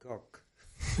not a cock.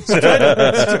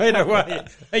 Straight away.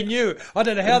 They knew. I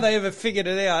don't know how they ever figured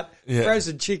it out. Yeah.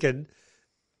 Frozen chicken.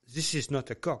 This is not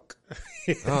a cock.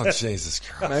 Oh, Jesus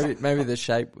Christ. maybe the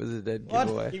shape was a dead What?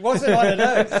 giveaway. He wasn't. I don't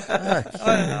know.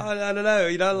 I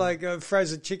don't know. Like a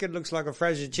frozen chicken looks like a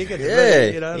frozen chicken. Yeah.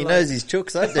 You know, He like- knows his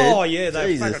chooks, that dude. Oh yeah, they're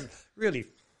Jesus. fucking really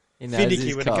He knows finicky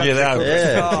his when it cock. comes Yeah, to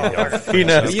they are. cooking. Oh, He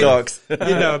knows You- cocks. you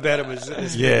know about him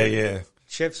as Yeah.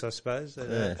 chefs, I suppose.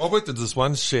 Yeah. I worked at this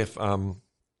one chef,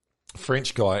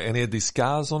 French guy, and he had these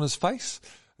scars on his face.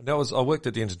 And I worked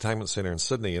at the entertainment centre in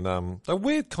Sydney, and they're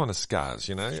weird kind of scars,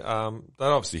 They'd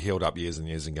obviously healed up years and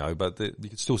years ago, but you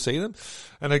could still see them.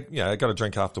 And I got a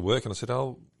drink after work, and I said,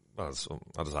 I just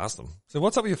asked him, I said,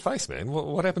 "What's up with your face, man?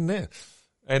 What happened there?"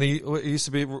 And he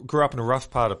grew up in a rough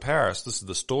part of Paris. This is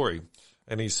the story.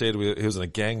 And he said he was in a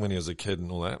gang when he was a kid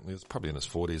and all that. He was probably in his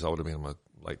 40s. I would have been in my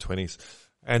late 20s.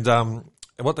 And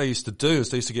what they used to do is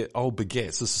they used to get old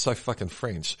baguettes. This is so fucking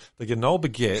French. They get an old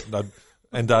baguette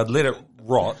and they'd let it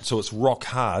rot so it's rock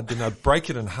hard. Then they'd break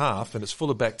it in half and it's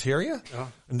full of bacteria.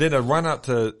 Oh. And then they'd run up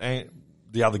to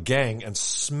the other gang and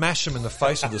smash him in the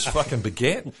face with this fucking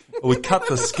baguette. Or we'd cut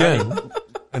the skin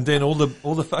and then all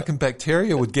the fucking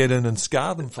bacteria would get in and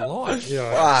scar them for life.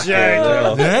 Fuck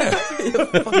hell. Yeah.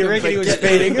 You reckon he was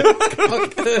feeding him?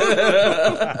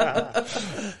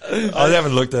 I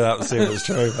haven't looked it up to see if it's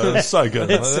true, but it's so good.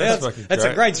 That's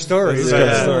a great story. It's a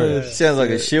great story. Sounds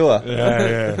like a shoer.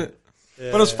 Yeah.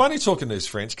 But it's funny talking to these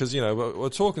French because, you know, we're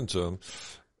talking to them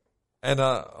and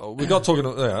we got talking,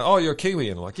 oh, you're a Kiwi.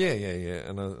 And like, yeah.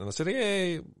 And I said,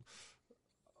 yeah.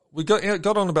 We got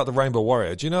on about the Rainbow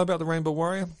Warrior. Do you know about the Rainbow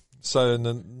Warrior? So in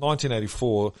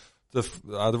 1984,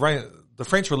 the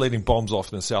French were leading bombs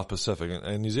off in the South Pacific,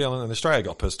 and New Zealand and Australia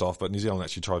got pissed off, but New Zealand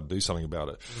actually tried to do something about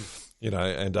it. You know,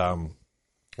 and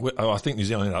I think New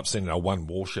Zealand ended up sending our one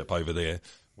warship over there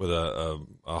with a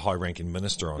high-ranking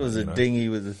minister on it. It was a dinghy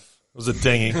with a... It was a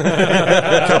dinghy,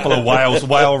 a couple of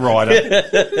whale rider.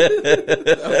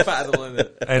 Paddling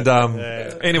it. And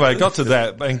anyway, got to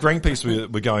that, and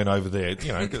Greenpeace were going over there.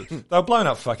 You know, they were blowing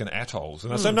up fucking atolls,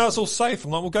 and I said, "No, it's all safe."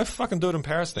 I'm like, "Well, go fucking do it in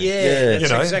Paris then." Yeah, that's you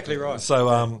know? exactly right.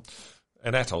 So,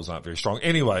 and atolls aren't very strong.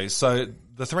 Anyway, so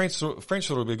the French thought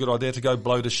it would be a good idea to go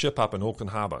blow the ship up in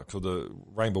Auckland Harbour called the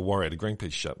Rainbow Warrior, the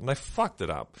Greenpeace ship, and they fucked it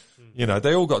up. You know,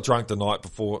 they all got drunk the night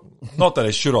before. Not that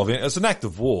they should have. It's an act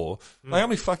of war. How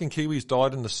many fucking Kiwis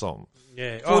died in the Somme?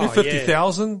 Yeah.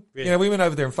 50,000? Yeah. You know, we went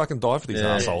over there and fucking died for these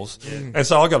assholes. Yeah. And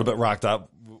so I got a bit racked up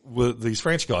with these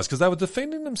French guys because they were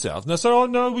defending themselves. And they said, oh,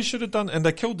 no, we should have done... And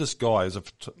they killed this guy as a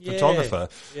photographer.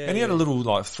 Yeah, and he had a little,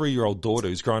 like, 3-year-old daughter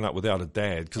who's grown up without a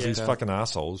dad because these fucking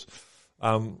assholes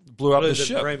blew up the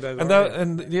ship.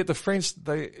 And yet the French,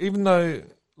 even though...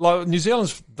 Like, New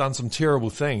Zealand's done some terrible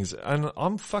things, and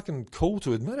I'm fucking cool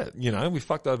to admit it. You know, we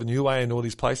fucked over Niue and all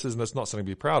these places, and that's not something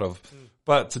to be proud of.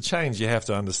 But to change, you have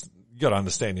to you got to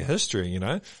understand your history, you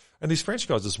know. And these French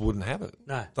guys just wouldn't have it.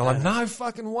 No. They're like, no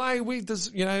fucking way.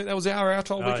 You know, that was our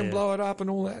atoll. We can blow it up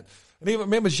and all that. And even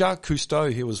remember Jacques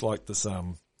Cousteau, he was like this,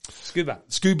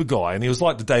 scuba guy, and he was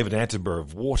like the David Attenborough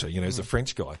of water, you know, he's a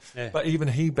French guy. Yeah. But even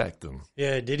he backed them.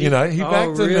 Yeah, did he? You know, he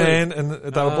backed them, man, and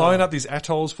they were blowing up these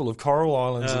atolls full of coral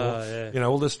islands and all, you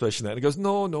know, all this fish and that. And he goes,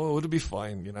 no, it'll be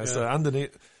fine, you know, so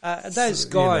underneath. Those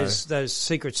guys, those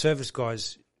Secret Service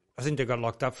guys, I think they got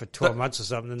locked up for 12 months or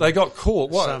something. They got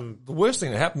caught. The worst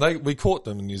thing that happened, we caught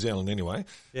them in New Zealand anyway.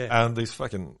 Yeah. And these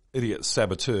fucking idiot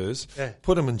saboteurs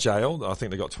put them in jail. I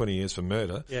think they got 20 years for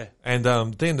murder. Yeah. And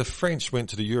then the French went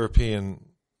to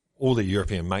all their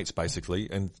European mates basically,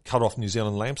 and cut off New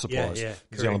Zealand lamb supplies.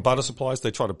 New Zealand butter supplies. They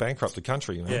tried to bankrupt the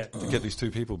country, you know, to get these two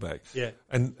people back. Yeah.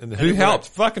 And who helped?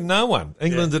 Fucking no one.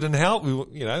 England didn't help.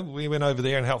 We went over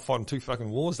there and helped fight in 2 fucking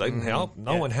wars. They didn't help.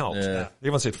 No one helped. Yeah.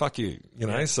 Everyone said, fuck you, you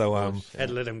know, so, had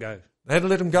to let them go. They had to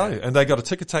let them go. And they got a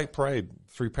ticker tape parade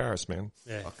through Paris, man.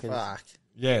 Yeah. Fuck.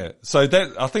 Yeah. So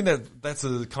I think that's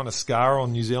a kind of scar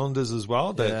on New Zealanders as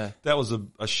well. That was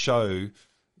a show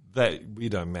that we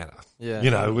don't matter. Yeah.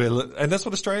 You know, and that's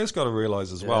what Australia's got to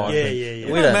realise as well. Yeah.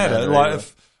 We don't matter. Like,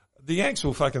 if the Yanks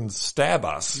will fucking stab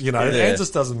us, you know, it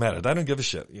just doesn't matter. They don't give a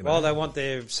shit, you know. Well, they want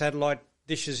their satellite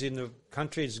dishes in the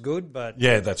country. It's good, but...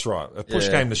 Yeah, that's right. A push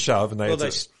came to shove and they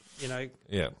you know...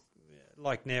 Yeah.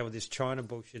 Like now with this China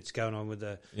bullshit's going on with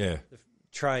the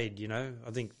trade, you know.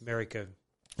 I think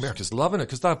America's loving it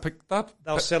because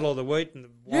they'll sell all the wheat and the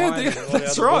wine. Yeah,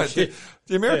 that's right.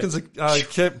 The Americans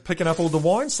kept picking up all the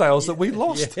wine sales that we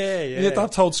lost. Yeah. They've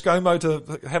told ScoMo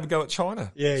to have a go at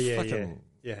China. Yeah.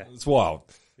 It's wild.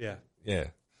 Yeah.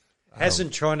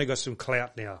 Hasn't China got some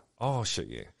clout now? Oh shit,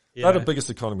 yeah. They're the biggest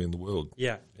economy in the world.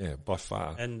 Yeah, by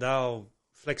far. And they'll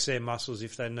flex their muscles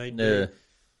if they need to.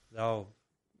 They'll.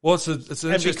 Well, it's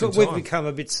an interesting time. We've become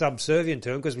a bit subservient to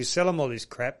them because we sell them all this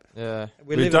crap. Yeah.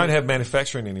 We don't have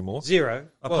manufacturing anymore. Zero.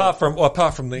 Apart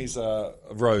from these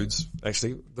roads,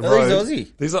 actually.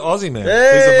 These are Aussie, man.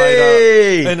 Hey! These are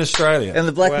made up in Australia. And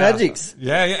the Black Magics.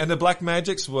 Yeah, and the Black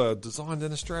Magics were designed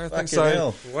in Australia, I think.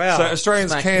 Hell. Wow. So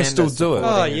Australians can still do it.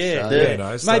 Oh, yeah. You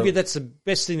know, maybe that's the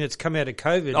best thing that's come out of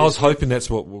COVID. I was hoping that's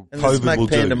what COVID will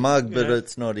do. Panda mug, but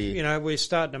it's not here. You know, we're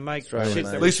starting to make shit.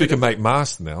 At least we can make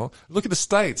masks now. Look at the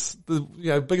States,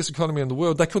 the biggest economy in the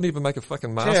world. They couldn't even make a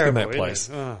fucking mask in that place.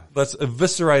 That's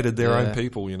eviscerated their own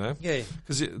people, you know. Yeah.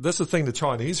 Because that's the thing the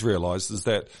Chinese realised is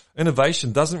that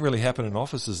innovation doesn't really happen in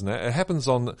offices and that. It happens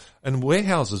in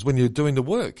warehouses when you're doing the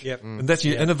work. Yep. And that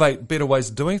you innovate better ways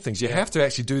of doing things. You have to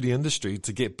actually do the industry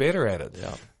to get better at it.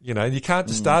 Yep. You know, you can't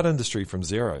just start industry from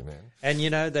zero, man. And, you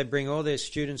know, they bring all their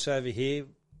students over here,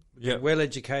 well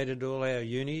educated, all our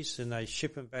unis, and they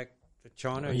ship them back to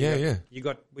China.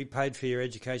 We paid for your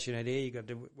education out here. You got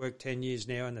to work 10 years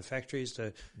now in the factories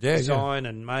to design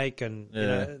and make and, you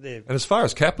know, and as far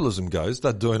as capitalism goes,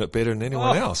 they're doing it better than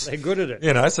anyone else. They're good at it.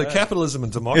 You know, so capitalism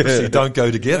and democracy don't go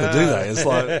together, do they? It's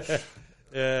like,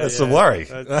 it's a worry.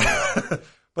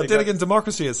 But then again,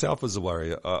 democracy itself is a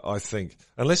worry, I think.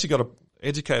 Unless you've got an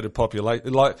educated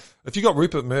population. Like, if you got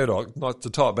Rupert Murdoch, not to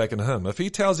tie it back into him, if he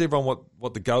tells everyone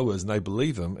what the go is and they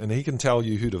believe him, and he can tell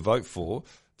you who to vote for,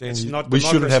 then we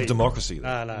shouldn't have democracy.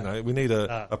 Then. No. You know, we need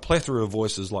a plethora of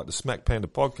voices like the Smack Panda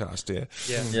podcast here.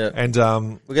 Yeah. And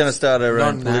we're going to start our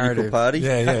own political party.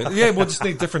 Yeah. We'll just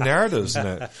need different narratives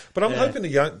and that. But I'm hoping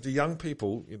the young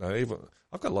people, you know, even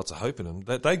I've got lots of hope in them.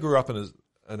 That they grew up in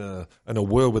a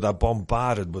world where they're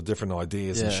bombarded with different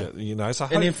ideas and shit. You know, so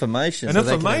And information. and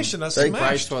information. That's Embrace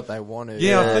smashed. what they wanted,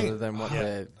 Yeah, I rather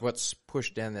than what's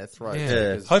pushed down their throats.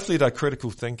 Yeah. Because- Hopefully they're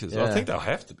critical thinkers. Yeah. I think they'll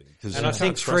have to be. And I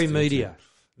think free media.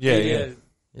 Yeah.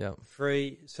 Yeah.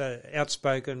 Free, so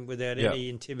outspoken without any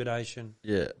intimidation.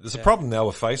 Yeah. There's a problem now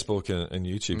with Facebook and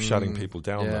YouTube shutting people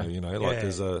down, Yeah. though. You know, like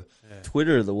there's a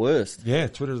Twitter are the worst.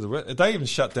 Twitter. They even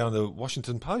shut down the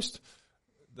Washington Post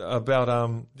about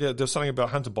there's something about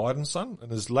Hunter Biden's son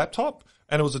and his laptop,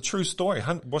 and it was a true story.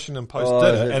 Washington Post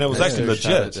did it, and it was actually They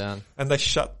shut legit, it down. and they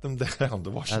shut them down.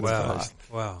 The Washington Post.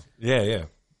 Wow. Yeah.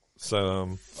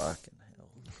 So Fucking hell.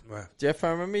 Wow. Jeff,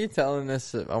 I remember you telling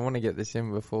us that I want to get this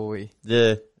in before we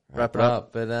Yeah. Wrap it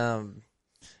up. But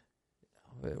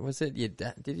was it your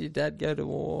dad? Did your dad go to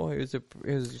war? He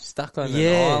was stuck on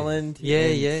an island. Yeah.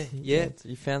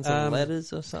 You found some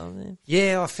letters or something.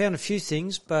 Yeah, I found a few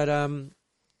things, but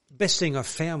best thing I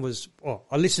found was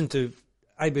I listened to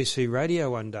ABC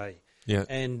Radio one day. yeah,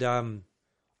 And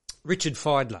Richard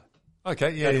Feidler.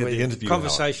 okay, the interview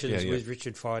Conversations with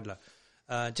Richard Feidler.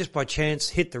 Just by chance,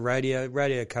 hit the radio.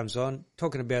 Radio comes on,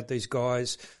 talking about these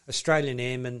guys, Australian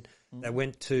airmen that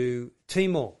went to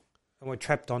Timor and were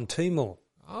trapped on Timor.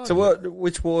 So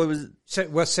which war was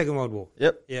it? Second World War.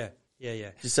 Yep. Yeah.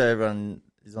 Just so everyone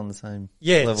is on the same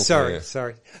Yeah, level. sorry.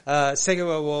 Second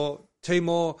World War,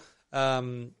 Timor.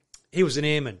 He was an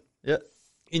airman, Yep.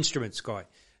 instruments guy.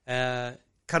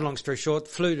 Cut a long story short,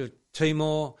 flew to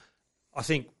Timor. I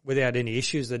think without any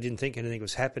issues. They didn't think anything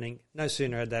was happening. No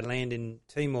sooner had they land in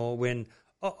Timor when,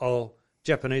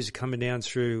 Japanese are coming down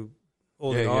through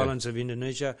all the islands of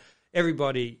Indonesia.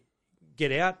 Everybody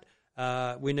get out.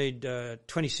 We need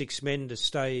 26 men to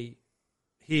stay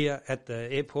here at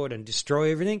the airport and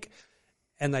destroy everything.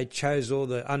 And they chose all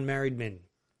the unmarried men.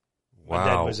 Wow. My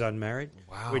dad was unmarried,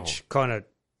 which kind of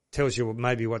tells you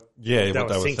maybe what they were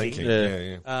were thinking.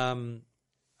 Yeah.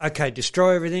 Okay,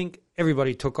 destroy everything.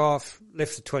 Everybody took off,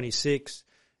 left the 26.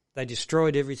 They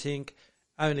destroyed everything,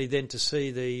 only then to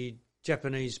see the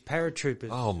Japanese paratroopers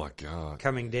Oh my God.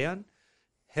 coming down.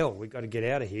 Hell, we've got to get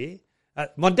out of here.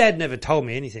 My dad never told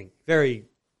me anything. Very.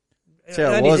 See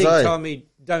how it only was, thing eh? told me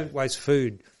don't waste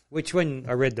food. Which, when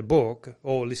I read the book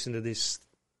or listened to this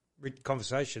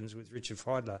conversations with Richard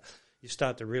Feidler, you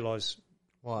start to realise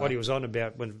what he was on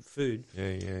about when food. Yeah.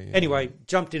 Anyway,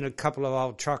 jumped in a couple of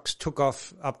old trucks, took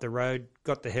off up the road,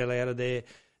 got the hell out of there,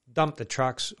 dumped the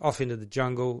trucks off into the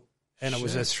jungle, and it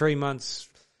was a 3 months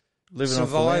Living off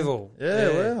the land. survival.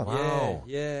 Yeah, wow. Wow.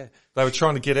 Yeah. They were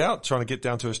trying to get out, trying to get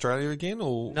down to Australia again,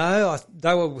 or No,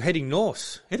 they were heading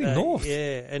north. Heading north?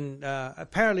 Yeah, and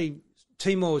apparently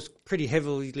Timor's pretty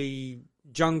heavily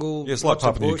jungle. it's like lots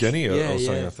of Papua New bush. Guinea or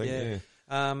something. I think.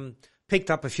 Yeah.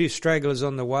 Picked up a few stragglers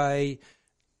on the way.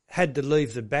 Had to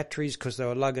leave the batteries because they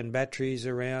were lugging batteries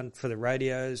around for the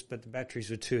radios, but the batteries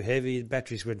were too heavy. The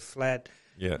batteries went flat.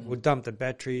 Yeah. We'll dump the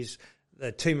batteries.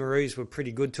 The Timorese were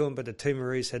pretty good to them, but the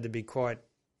Timorese had to be quite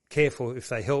careful if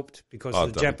they helped because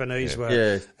the Japanese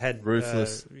had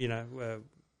ruthless.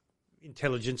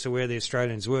 Intelligence of where the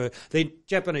Australians were. The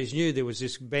Japanese knew there was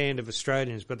this band of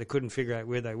Australians, but they couldn't figure out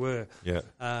where they were. Yeah.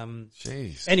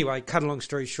 Jeez. Anyway, cut a long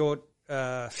story short,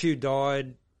 a few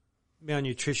died,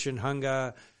 malnutrition,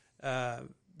 hunger.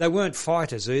 They weren't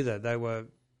fighters either. They were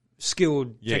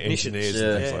skilled technicians. Engineers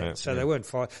and things like that. So they weren't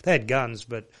fighters. They had guns,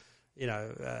 but,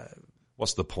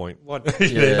 What's the point? what?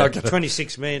 They're not gonna-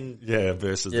 26 men. Yeah,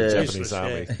 versus Yeah. the Japanese Useless,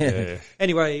 army. yeah. Yeah.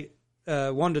 Anyway,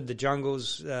 wandered the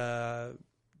jungles,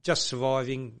 just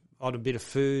surviving on a bit of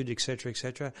food,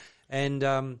 etc., and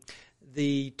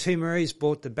the Timorese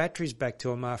brought the batteries back to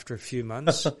them after a few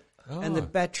months, and the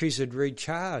batteries had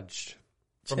recharged.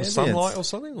 From Champions. sunlight or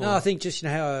something? Or? No, I think just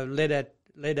how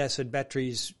lead acid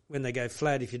batteries, when they go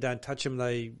flat, if you don't touch them,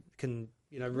 they can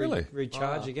Really?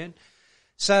 recharge again.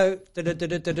 So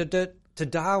to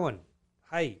Darwin,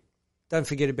 hey, don't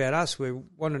forget about us. We're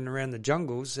wandering around the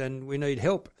jungles and we need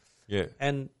help. Yeah.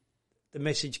 And the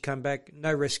message come back: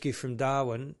 no rescue from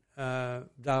Darwin.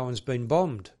 Darwin's been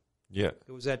bombed. Yeah.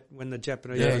 It was that when the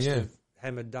Japanese Yeah, must yeah. have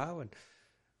hammered Darwin.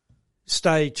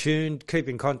 Stay tuned, keep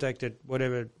in contact at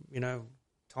whatever,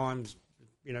 times,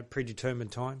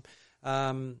 predetermined time.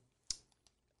 On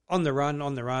the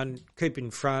run, keep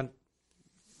in front.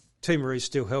 Timaru's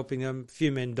still helping them. A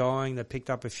few men dying. They picked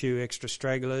up a few extra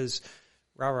stragglers.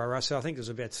 So I think there was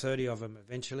about 30 of them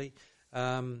eventually.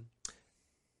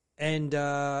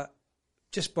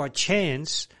 Just by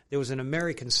chance, there was an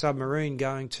American submarine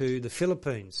going to the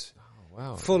Philippines.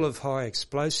 Wow. Full of high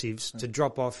explosives to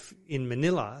drop off in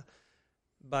Manila,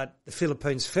 but the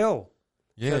Philippines fell.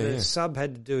 Yeah, So the sub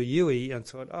had to do a UE and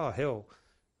thought, oh, hell,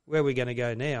 where are we going to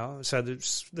go now? So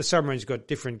the submarine's got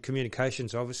different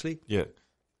communications, obviously. Yeah.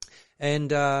 And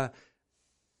the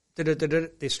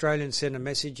Australians sent a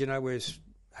message, we're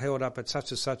held up at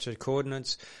such and such a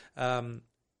coordinates.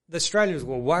 The Australians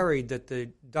were worried that the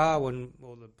Darwin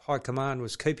or the High Command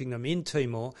was keeping them in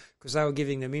Timor because they were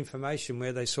giving them information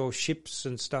where they saw ships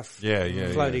and stuff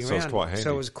floating So around. it's quite handy.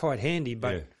 So it was quite handy.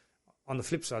 But on the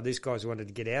flip side, these guys wanted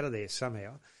to get out of there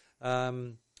somehow.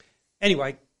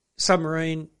 Anyway,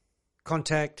 submarine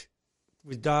contact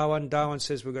with Darwin. Darwin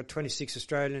says we've got 26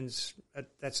 Australians at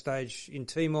that stage in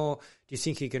Timor. Do you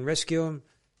think you can rescue them?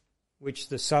 Which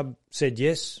the sub said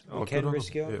yes, we can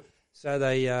rescue them. Yep. So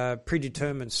they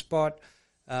predetermined spot,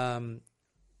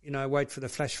 wait for the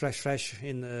flash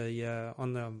in the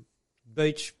on the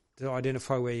beach to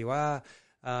identify where you are.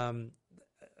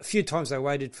 A few times they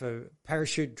waited for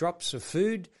parachute drops of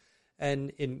food,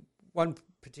 and in one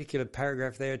particular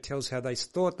paragraph there it tells how they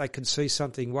thought they could see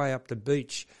something way up the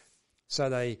beach. So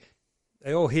they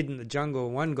all hid in the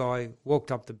jungle. One guy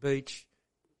walked up the beach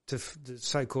to the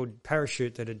so-called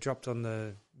parachute that had dropped on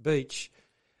the beach.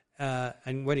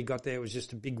 And when he got there, it was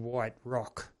just a big white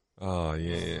rock. Oh,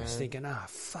 yeah. I was thinking,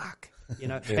 fuck,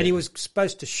 And he was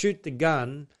supposed to shoot the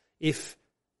gun if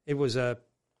it was a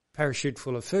parachute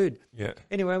full of food. Yeah.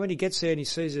 Anyway, when he gets there and he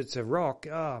sees it's a rock,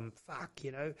 fuck,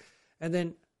 And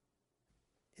then,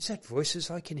 is that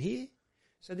voices I can hear?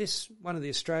 So one of the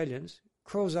Australians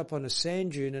crawls up on a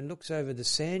sand dune and looks over the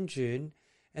sand dune,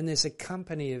 and there's a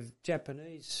company of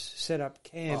Japanese set up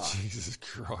camp. Oh, Jesus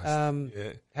Christ.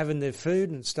 Having their food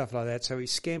and stuff like that. So he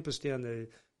scampers down the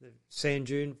sand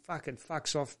dune,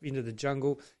 fucks off into the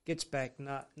jungle, gets back,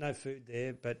 no food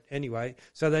there. But anyway,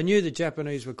 so they knew the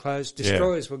Japanese were close.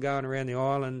 Destroyers were going around the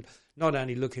island, not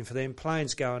only looking for them,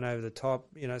 planes going over the top,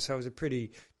 so it was a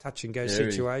pretty touch-and-go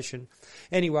situation.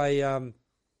 Anyway,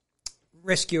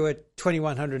 rescue at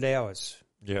 2100 hours.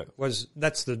 Yeah.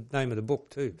 That's the name of the book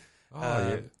too.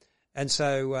 And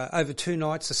so over 2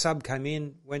 nights, the sub came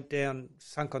in, went down,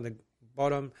 sunk on the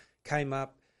bottom, came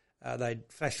up. They'd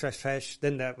flash.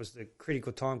 Then that was the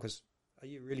critical time because are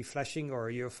you really flashing or are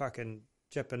you a fucking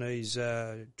Japanese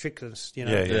trickless?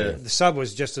 The sub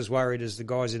was just as worried as the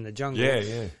guys in the jungle.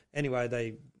 Yeah.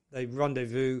 Anyway, they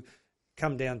rendezvous,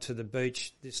 come down to the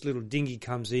beach. This little dinghy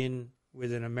comes in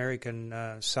with an American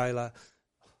sailor.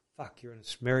 Fuck, you're an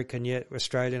American yet,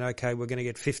 Australian. Okay, we're going to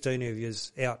get 15 of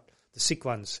yous out. The sick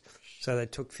ones. So they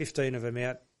took 15 of them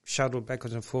out, shuttled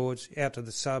backwards and forwards, out to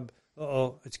the sub.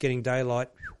 It's getting daylight.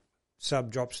 Sub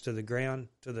drops to the ground,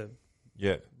 to the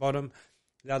bottom.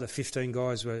 The other 15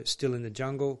 guys were still in the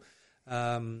jungle.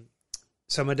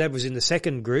 So my dad was in the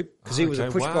second group because he was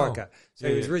a push biker. So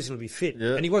he was reasonably fit.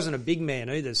 Yeah. And he wasn't a big man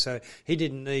either, so he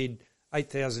didn't need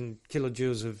 8,000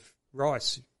 kilojoules of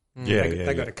rice.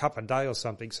 They got a cup a day or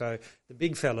something. So the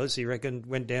big fellas, he reckoned,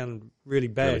 went down really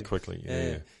bad. Really quickly,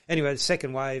 yeah. Anyway, the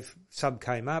second wave, sub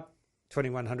came up,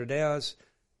 2100 hours,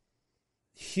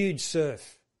 huge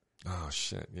surf. Oh,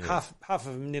 shit, yeah. Half of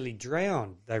them nearly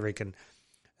drowned, they reckon.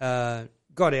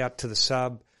 Got out to the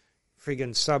sub,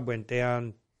 friggin' sub went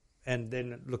down, and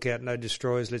then look out, no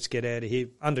destroyers, let's get out of here.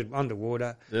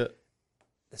 Underwater. Yeah.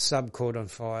 The sub caught on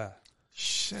fire.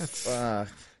 Shit. Fuck.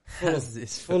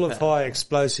 Full of high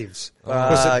explosives.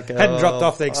 Because it hadn't dropped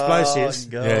off the explosives.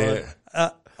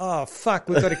 Fuck,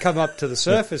 we've got to come up to the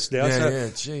surface now.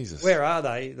 Jesus. Where are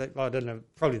they? I don't know.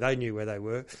 Probably they knew where they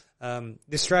were. The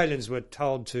Australians were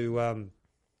told to,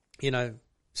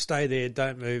 stay there,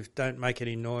 don't move, don't make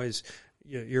any noise.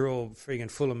 You're all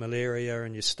friggin' full of malaria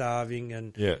and you're starving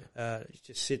and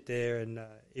just sit there. And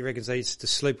he reckons they used to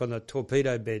sleep on the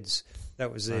torpedo beds.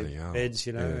 That was their beds,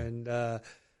 and...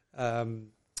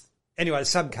 Anyway, the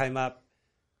sub came up.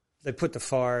 They put the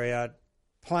fire out.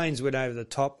 Planes went over the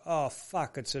top. Oh,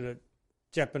 fuck, it's a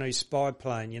Japanese spy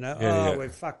plane, we're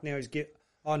fucked now.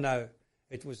 Oh, no,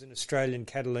 it was an Australian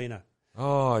Catalina.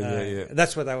 Oh, yeah.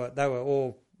 That's what they were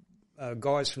all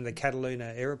guys from the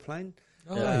Catalina aeroplane.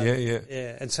 Oh,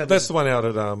 yeah. And so that's the one out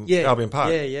at Albion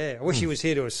Park. Yeah. I wish he was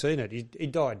here to have seen it. He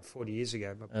died 40 years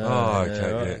ago.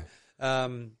 Okay.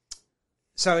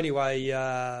 So anyway...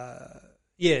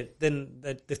 then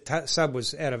the sub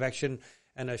was out of action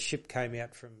and a ship came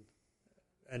out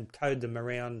and towed them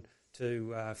around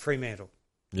to Fremantle.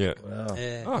 Yeah. Wow.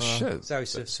 Yeah. Oh, shit. So he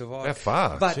survived. That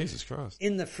far. But- Jesus Christ.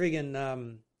 In the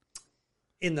friggin'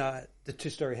 in the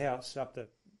 2-story house up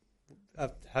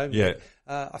home. Yeah.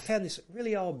 I found this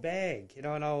really old bag,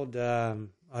 an old,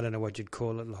 I don't know what you'd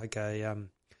call it, like a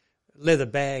leather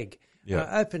bag. Yeah.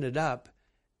 I opened it up,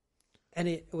 and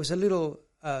it was a little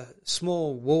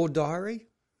small war diary.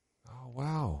 Oh,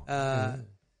 wow.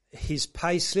 His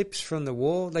pay slips from the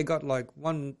war, they got like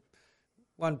 £1,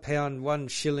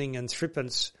 £1 and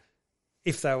threepence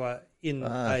if they were in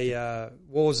a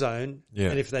war zone. Yeah.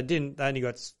 And if they didn't, they only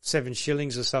got 7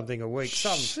 shillings or something a week.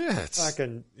 Some Shit.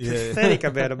 fucking Yeah. pathetic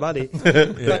amount of money.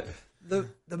 But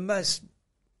the most,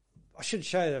 I should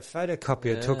show you a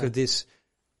photocopy I took of this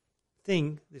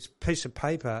thing, this piece of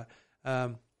paper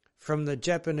from the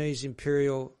Japanese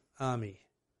Imperial Army.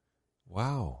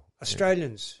 Wow.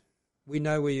 Australians, we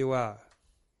know where you are.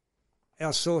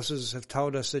 Our sources have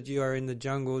told us that you are in the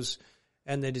jungles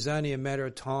and that it is only a matter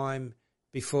of time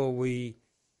before we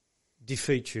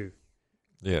defeat you.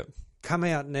 Yeah. Come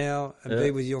out now and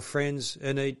be with your friends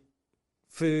and eat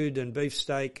food and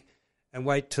beefsteak and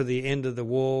wait till the end of the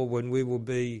war when we will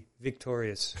be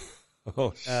victorious.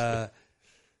 Oh, shit.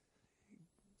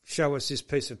 Show us this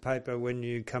piece of paper when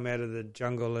you come out of the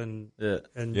jungle and Yeah.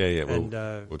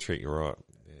 We'll treat you right.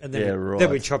 and then, Yeah, we, right. then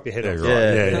we chop your head Yeah, off. right.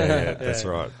 Yeah. That's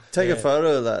right. Take a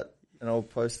photo of that and I'll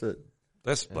post it.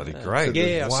 That's bloody great.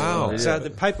 Yeah, I saw Wow. it. So the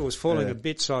paper was falling Yeah. to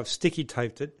bits, so I've sticky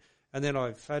taped it, and then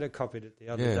I photocopied it the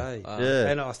other Yeah. day. Yeah.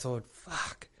 And I thought,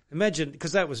 fuck. Imagine,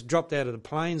 because that was dropped out of the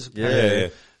planes. Yeah.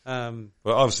 Yeah.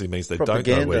 Well, obviously means they don't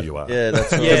Propaganda. know where you are. Yeah,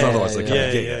 that's right. Because otherwise they yeah,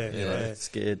 can't get yeah, you. You know? yeah.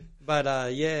 Scared. But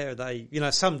they,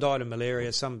 some died of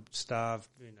malaria, some starved,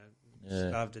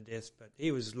 starved to death. But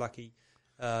he was lucky.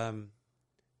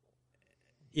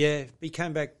 He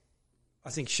came back, I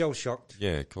think, shell shocked.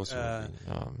 Yeah, of course. It would be.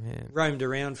 Oh man. Roamed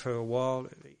around for a while.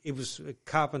 He was a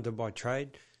carpenter by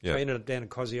trade. Yeah. So he ended up down at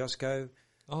Kosciuszko.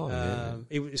 Oh, yeah.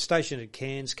 He was stationed at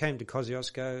Cairns, came to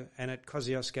Kosciuszko, and at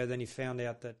Kosciuszko then he found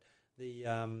out that the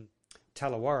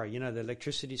Tallawarra, the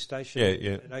electricity station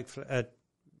Yeah. at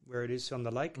where it is on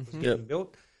the lake, was getting Yep.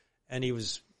 built, and he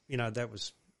was, that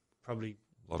was probably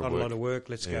Lot not of a work. lot of work.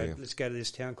 Let's Yeah. go to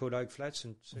this town called Oak Flats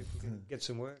and see if we can get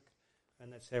some work.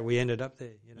 And that's how we ended up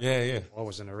there. Yeah. I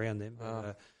wasn't around then.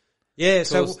 But, Cool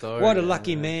so story, what a man.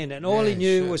 lucky man. And all he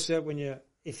knew shit. was that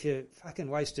if you fucking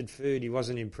wasted food, he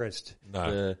wasn't impressed.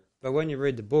 No. Yeah. But when you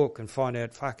read the book and find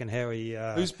out fucking how he...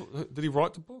 Did he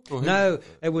write the book? Or who? no,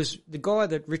 it was the guy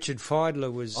that Richard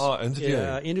Feidler was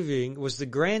interviewing. interviewing was the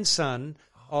grandson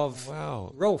of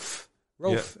Wow. Rolf.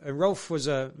 And Rolf was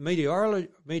a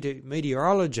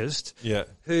meteorologist Yeah.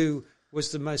 who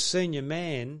was the most senior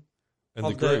man And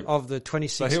of the group. of the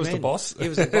 26 So he was the men. boss? He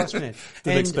was the boss man.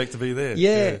 Didn't expect to be there.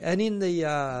 Yeah, and in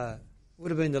the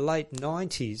would have been the late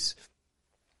 90s,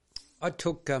 I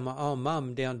took my old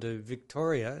mum down to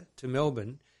Victoria, to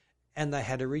Melbourne, and they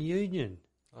had a reunion.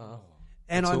 Oh.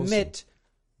 And That's I awesome. met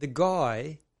the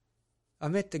guy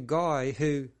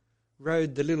who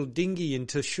rowed the little dinghy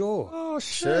into shore. Oh,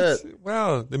 shit.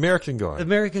 Wow. The American guy. The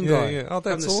American Yeah, guy. yeah. Oh,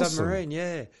 that's from the awesome. submarine,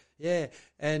 yeah.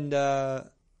 And,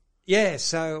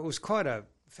 so it was quite a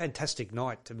fantastic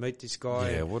night to meet this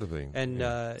guy. Yeah, it would have been.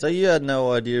 And So you had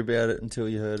no idea about it until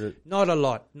you heard it. not a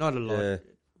lot. Yeah.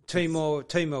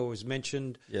 Timor was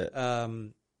mentioned, Yeah.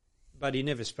 but he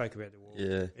never spoke about the war.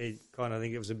 Yeah. He kind of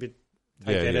think it was a bit Yeah,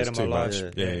 take that it's out of my too life.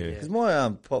 much. Yeah. Because my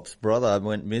pop's brother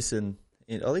went missing.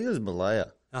 I think it was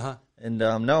Malaya. Uh-huh. And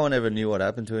no one ever knew what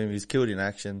happened to him. He was killed in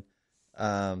action.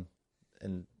 And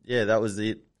that was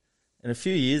it. And a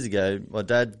few years ago, my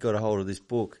dad got a hold of this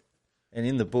book. And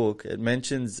in the book, it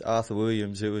mentions Arthur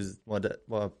Williams, who was my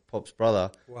pop's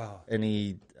brother. Wow. And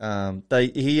he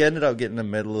ended up getting a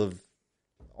Medal of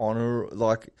Honor,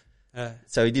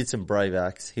 so he did some brave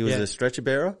acts. He was Yeah. a stretcher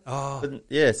bearer. Oh. But,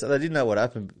 so they didn't know what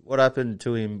happened. What happened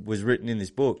to him was written in this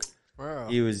book. Wow.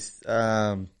 He was,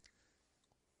 they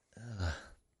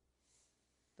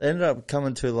ended up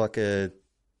coming to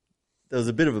there was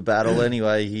a bit of a battle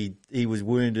anyway. He was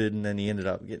wounded and then he ended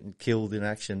up getting killed in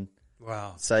action,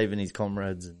 Wow. saving his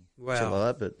comrades and Wow. shit like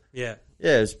that. But Yeah.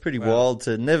 yeah, it was pretty Wow. wild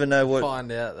to never know what.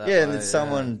 Find out that. Yeah, and way, then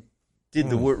someone did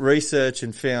the research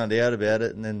and found out about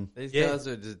it, and then These Yeah. guys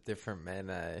are just different men,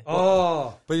 eh?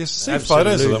 Oh. But you see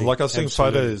Absolutely. photos of them. Like I've seen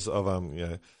Absolutely. photos of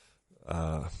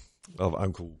of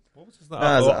Uncle. What was his name?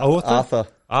 No, it was Arthur.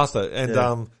 Arthur, and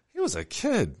Yeah. he was a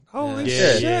kid. Holy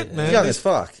Yeah. shit, Yeah. man! young They're as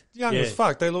fuck. young Yeah. as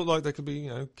fuck. They look like they could be,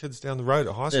 kids down the road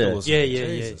at high school Yeah. or something. Yeah.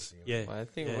 Jesus. Yeah. Well, I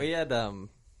think Yeah. we had oh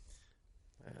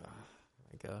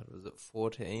my god, was it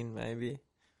 14 maybe?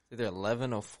 Either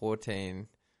 11 or 14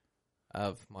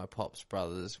 of my pop's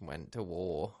brothers went to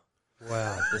war.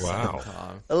 Wow. The Wow. second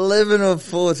time. 11 of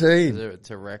 14. It's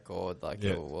a record, like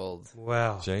Yeah. a world.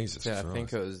 Wow. Jesus Yeah, I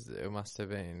Christ. think it must have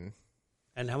been.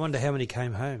 And I wonder how many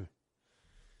came home.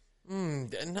 No,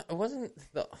 it wasn't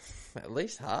at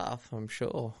least half. I'm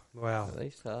sure. Wow. At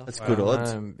least half. That's good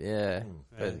odds. Yeah,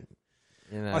 but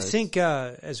you know, I think,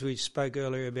 as we spoke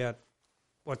earlier about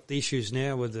what the issues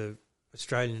now with the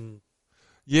Australian,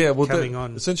 Yeah, well, coming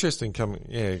on. it's interesting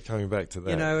coming back to that.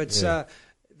 you know, it's yeah.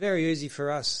 very easy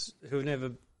for us who've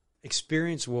never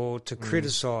experienced war to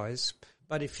criticise.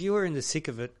 But if you were in the thick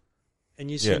of it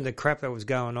and you seen Yeah. the crap that was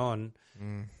going on,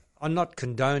 I'm not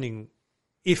condoning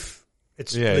if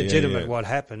it's Yeah, legitimate yeah. what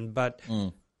happened, but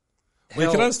Well,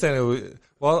 you can understand it.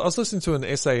 Well, I was listening to an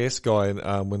SAS guy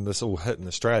when this all hit in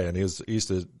Australia, and he used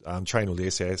to train all the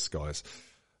SAS guys.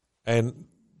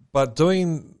 But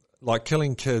doing, like,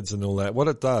 killing kids and all that, what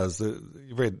it does,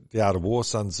 you read The Art of War,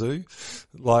 Sun Tzu,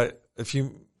 like,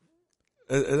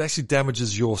 it actually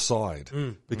damages your side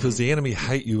because the enemy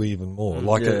hate you even more.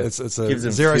 Like, Yeah. it's a Gives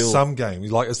them zero-sum game.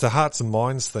 Like, it's the hearts and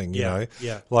minds thing, you Yeah, know?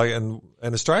 yeah. Like, and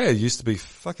Australia used to be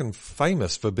fucking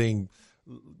famous for being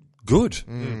good.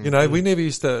 You know, we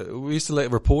used to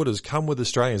let reporters come with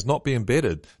Australians, not be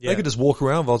embedded. Yeah. They could just walk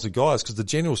around with lots of guys because the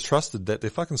generals trusted that their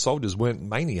fucking soldiers weren't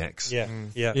maniacs. yeah.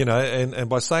 You know, and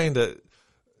by saying that,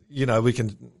 you know, we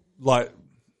can, like,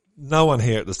 no one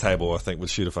here at this table, I think, would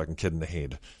shoot a fucking kid in the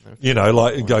head. You know,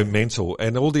 like, go mental.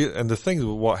 And the thing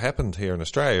with what happened here in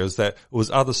Australia is that it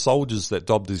was other soldiers that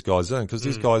dobbed these guys in because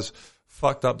these guys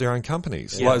fucked up their own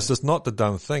companies. Yeah. Like, it's just not the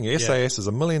done thing. SAS is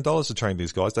 $1 million to train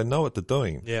these guys. They know what they're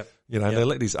doing. Yeah. You know, they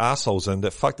let these assholes in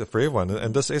that fucked it for everyone.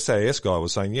 And this SAS guy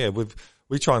was saying, yeah,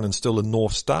 we try and instill a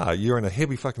North Star. You're in a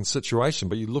heavy fucking situation,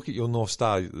 but you look at your North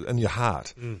Star in your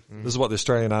heart. This is what the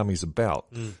Australian Army's about.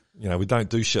 You know, we don't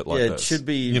do shit like Yeah, it this. should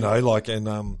be- You know, like, and,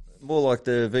 More like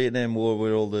the Vietnam War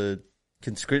where all the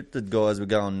conscripted guys were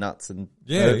going nuts and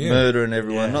Yeah, murdering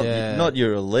everyone. Yeah. Not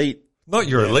your elite. not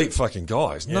your elite fucking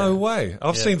guys. No Yeah. way.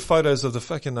 I've seen photos of the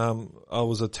fucking, I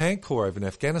was a tank corps over in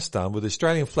Afghanistan with the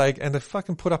Australian flag and they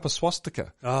fucking put up a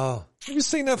swastika. Oh, Have you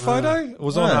seen that photo? It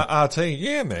was on RT.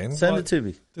 Yeah, man. Send Like, it to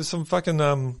me. there's some fucking,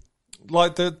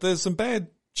 there's some bad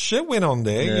shit went on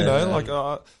there, you know, like,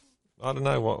 I don't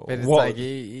know what, but it's what, like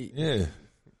yeah.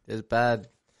 there's bad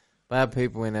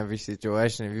people in every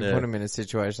situation. If you Yeah. put them in a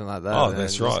situation like that, Oh, then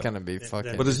that's it's right. going to be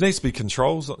fucking. But there needs to be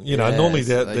controls, you know, Yeah, normally it's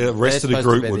the like rest of the they're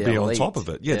group supposed to would be be the on elite. top of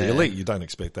it. Yeah, the Yeah. elite, you don't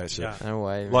expect that shit. Yeah. no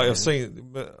way. Like man. I've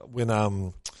seen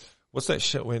when what's that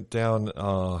shit went down?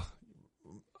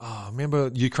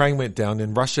 Remember Ukraine went down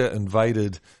and Russia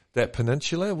invaded that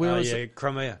peninsula. Where was it?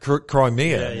 Crimea.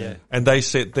 Crimea. Yeah, yeah. And they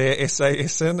set their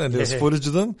SAS in, and there's Yeah. footage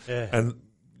of them, Yeah. and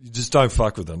you just don't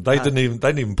fuck with them. They didn't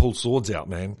even pull swords out,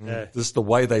 man. Yeah. Just the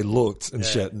way they looked and Yeah.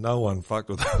 shit. No one fucked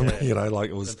with them. Yeah. You know, like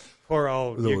it was. Poor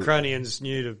old There was- Ukrainians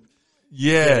knew to.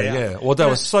 Yeah, Get out. yeah. Well, they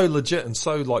were so legit and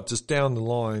so like just down the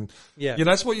line. Yeah. You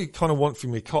know, that's what you kind of want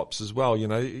from your cops as well. You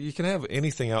know, you can have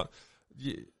anything out.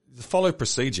 You follow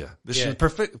procedure. There should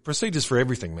be procedures for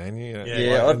everything, man. You know,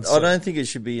 Yeah, like, and I so- don't think it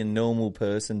should be a normal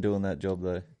person doing that job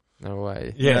though. no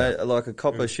way. Yeah. You know, like a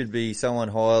copper should be someone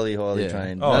highly Yeah.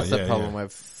 trained. Oh, That's the yeah, problem. yeah. We're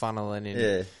funneling in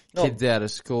Yeah. Not- kids out of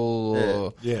school,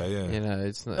 or Yeah, yeah. you know,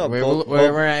 it's not. Not we're, Bob-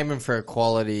 we're aiming for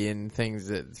equality in things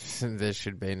that there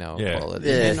should be no Yeah. equality.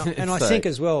 Yeah. And I So- think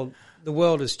as well, the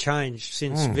world has changed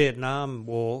since Vietnam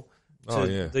War to Oh,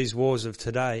 yeah. these wars of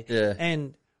today. Yeah.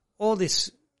 And all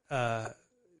this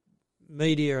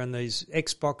media and these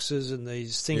Xboxes and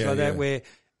these things Yeah, like that yeah. where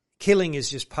killing is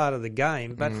just part of the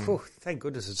game. But thank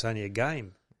goodness it's only a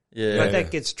game. Yeah. But Yeah.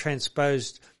 that gets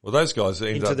transposed. Well, those guys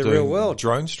end Into up the doing real world.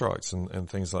 drone strikes and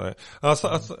things like that.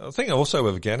 And I think also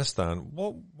with Afghanistan,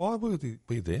 why were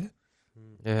we there?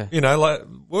 Yeah. You know, like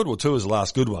World War II was the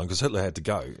last good one because Hitler had to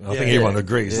go. And I think Yeah. everyone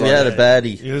agrees. We Like, had a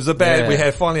baddie. it was a bad. Yeah.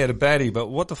 We finally had a baddie, but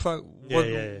what the fuck?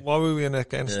 Yeah. Why were we in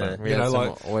Afghanistan? Yeah. We You had know, some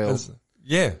like oil. it's-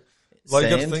 Yeah, like you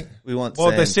got to Sand. think. We want Well,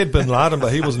 sand. they said Bin Laden,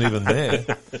 but he wasn't even there.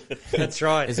 That's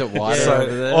right. Is it wider So,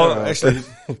 over there? oh, or- actually,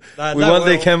 We want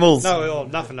their camels. No,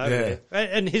 nothing over Yeah. there.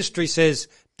 And history says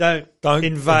don't Don't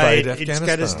invade invade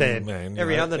Afghanistan. man, you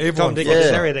Every know. other Everyone- Tom, Dick, and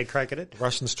Yeah. Harry, they crack at it.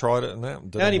 Russians tried it and that The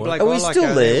didn't only work. bloke Are I we like still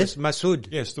over there there? was Masood.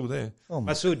 Yeah, still there.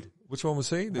 Masood. Which one was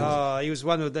he? There was- He was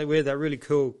one that they wear that really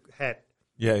cool hat,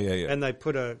 yeah. and they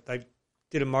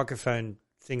did a microphone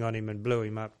thing on him and blew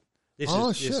him up. This Oh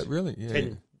is shit! Really? Yeah.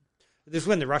 10, This was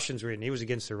when the Russians were in. He was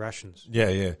against the Russians. Yeah,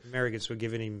 yeah. Americans were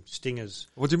giving him stingers.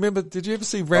 Well, do you remember? Did you ever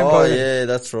see Rambo? Oh yeah,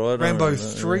 that's right. I Rambo remember,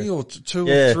 3 yeah. or 2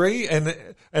 Yeah. or 3, and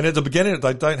at the beginning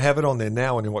they don't have it on there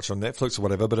now when you watch it on Netflix or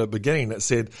whatever. But at the beginning it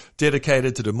said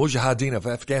dedicated to the Mujahideen of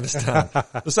Afghanistan.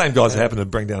 The same guys that happened to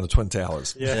bring down the Twin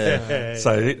Towers. Yeah.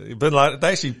 So Bin Laden,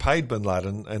 they actually paid Bin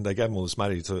Laden and they gave him all this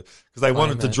money because they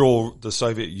wanted to draw the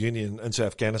Soviet Union into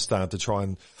Afghanistan to try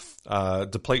and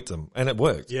deplete them, and it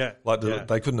worked. Yeah.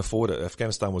 They couldn't afford it.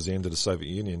 Afghanistan was the end of the Soviet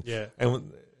Union. Yeah.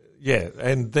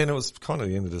 And then it was kind of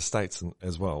the end of the States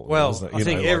as well. Well, wasn't it? I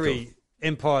think every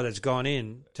empire that's gone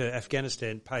in to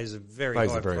Afghanistan pays a very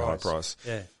high price.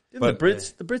 Yeah. Didn't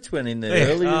the Brits went in there Yeah.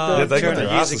 earlier. Yeah, they got 200 their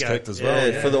years asses ago. kicked as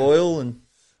well. yeah, for the oil and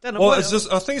Don't know Well,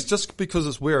 what- I think it's just because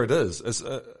it's where it is. It's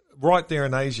right there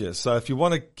in Asia. So if you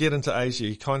want to get into Asia,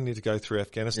 you kind of need to go through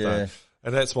Afghanistan. Yeah.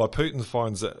 And that's why Putin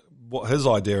finds that what his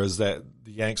idea is that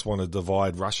the Yanks want to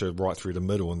divide Russia right through the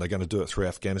middle, and they're going to do it through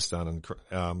Afghanistan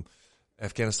and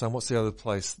Afghanistan. What's the other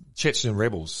place? Chechen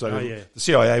rebels. So the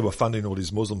CIA were funding all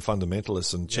these Muslim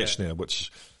fundamentalists in Chechnya,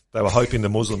 which they were hoping the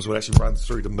Muslims would actually run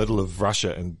through the middle of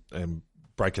Russia and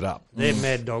break it up. They're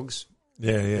mad dogs.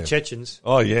 Yeah. The Chechens.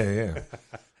 Oh, yeah.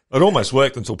 It almost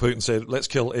worked until Putin said, let's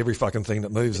kill every fucking thing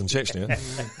that moves in Chechnya.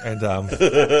 And don't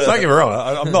get me wrong,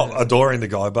 I'm not adoring the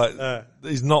guy, but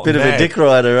he's not bit mad. of a dick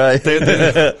rider,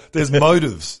 eh? There's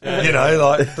motives. You know,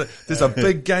 like there's a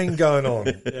big game going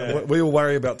on. We all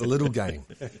worry about the little game.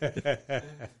 Dick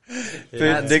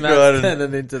Matt's rider.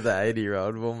 turning into the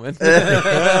 80-year-old woman.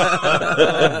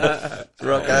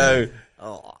 Rocco.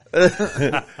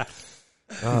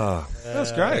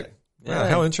 That's great. Wow,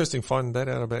 how interesting finding that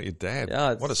out about your dad. Yeah,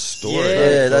 What a it's- story.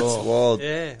 Yeah, that's cool. wild.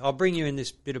 Yeah, I'll bring you in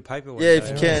this bit of paper. one Yeah, day. if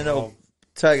you can, I'll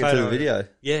take it to the video.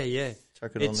 Yeah.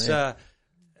 Chuck it It's on there.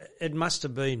 it must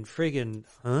have been friggin',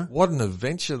 huh? What an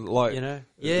adventure. Like, You know?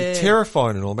 Yeah.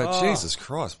 terrifying and all, but Oh. Jesus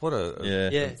Christ, what a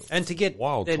Yeah, and to get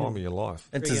wild then- time of your life.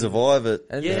 And to friggin- survive it.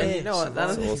 And, Yeah, and you know what?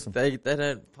 that's awesome. They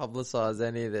don't publicise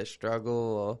any of their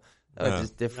struggle, or they're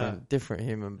just different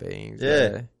human beings.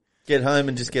 Yeah. Get home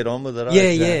and just get on with it. eh?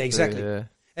 Yeah, exactly. Yeah.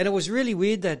 And it was really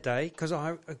weird that day because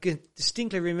I can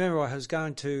distinctly remember I was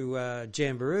going to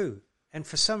Jamboree, and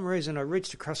for some reason I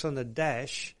reached across on the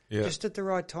dash just at the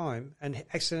right time and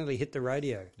accidentally hit the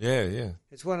radio. Yeah.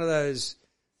 It's one of those.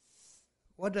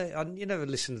 You never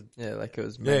listen to. Yeah, like it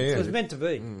was Yeah, meant It was to. meant to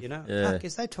be, you know. Yeah. Fuck,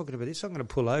 is they talking about this? I'm going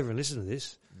to pull over and listen to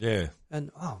this. Yeah.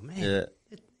 And oh man, Yeah.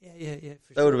 yeah.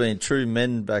 They would have been true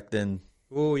men back then.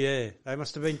 Oh yeah, they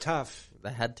must have been tough.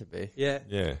 They had to be. Yeah,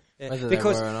 Yeah. Whether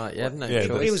because they were or not, you have no Yeah,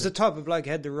 choice. he was the type of bloke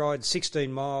who had to ride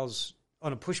 16 miles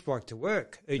on a push bike to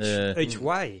work each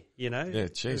way. You know. Yeah,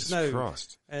 There's Jesus no,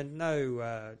 Christ. And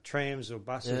no trams or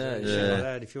buses Yeah, or shit yeah. like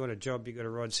that. If you want a job, you got to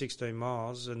ride 16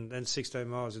 miles, and then 16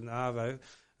 miles in the Arvo.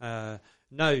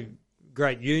 No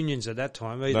great unions at that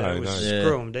time either. No, it was no. Yeah.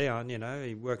 screw them down. You know,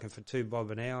 he working for $2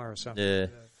 bob an hour or something. Yeah.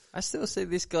 I still see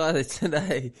this guy that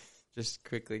today, just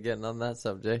quickly getting on that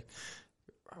subject,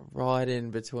 right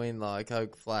in between like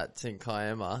Oak Flats and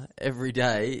Kiama every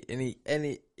day, and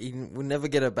he will never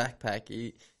get a backpack.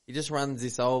 He just runs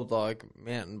this old like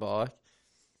mountain bike.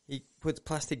 He puts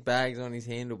plastic bags on his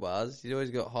handlebars. He's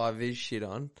always got high vis shit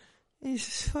on.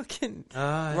 He's fucking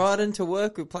riding to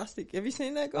work with plastic. Have you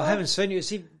seen that guy? I haven't seen you,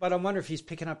 but I wonder if he's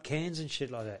picking up cans and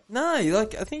shit like that. No, I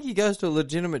think he goes to a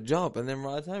legitimate job and then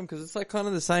rides home because it's like kind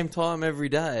of the same time every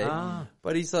day.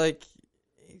 But he's like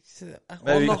on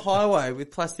Maybe- the highway with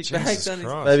plastic bags Jesus on his.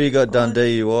 Christ. Maybe you got done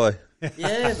DUI.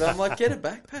 Yeah, but I'm like, get a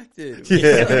backpack, dude.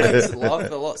 Yeah. It makes life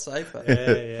a lot safer.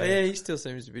 Yeah. But yeah, he still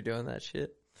seems to be doing that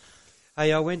shit.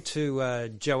 Hey, I went to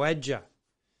Joadja.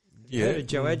 Yeah.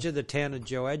 Joadja, the town of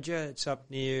Joadja. It's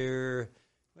up near.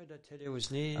 Where did I tell you it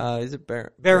was near? Is it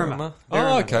Berrima.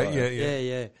 Oh, okay.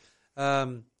 Yeah. Yeah.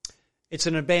 It's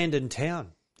an abandoned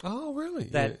town Oh, really?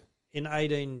 that in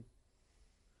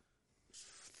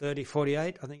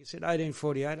 1848, I think it said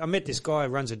 1848. I met this guy who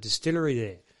runs a distillery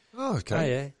there. Oh, okay. Oh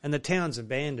yeah, and the town's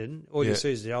abandoned. All you Yeah.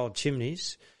 see is the old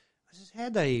chimneys. I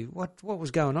says, what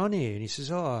was going on here? And he says,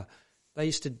 they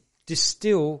used to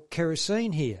distill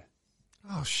kerosene here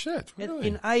Oh, shit. in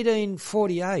Really?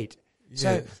 1848.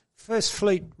 So Yeah. first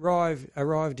fleet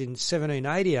arrived in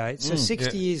 1788. So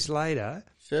 60 years later,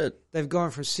 Shit. they've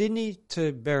gone from Sydney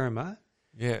to Berrima.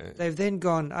 Yeah. They've then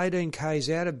gone 18 k's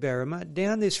out of Berrima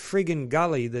down this friggin'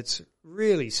 gully that's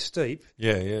really steep,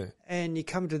 Yeah. and you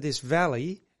come to this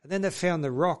valley. And then they found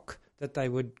the rock that they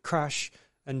would crush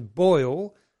and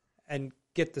boil and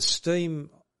get the steam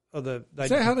of the. Is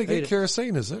that how they heat get it.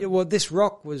 kerosene, is it? Yeah, well, this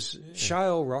rock was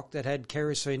shale rock that had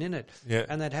kerosene in it. Yeah.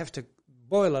 And they'd have to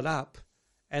boil it up,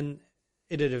 and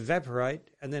it'd evaporate,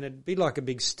 and then it'd be like a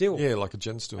big still. Yeah, like a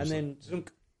gin still. And then zunk,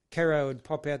 Kero would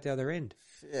pop out the other end.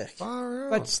 far out.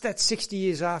 But that's 60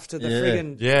 years after the Yeah.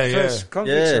 friggin' first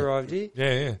convicts Yeah. arrived here.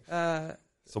 Yeah.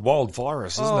 It's a wild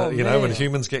virus, isn't Oh, it? You know, when man.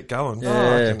 humans get going.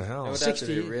 Yeah. Fucking hell. It would have to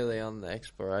be 60 really on the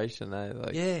exploration,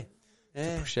 Like Yeah.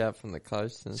 push out from the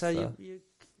coast and So stuff. you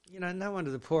know, no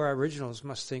wonder the poor Aboriginals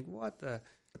must think, what the?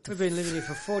 We've been living here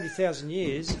for 40,000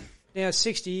 years. Now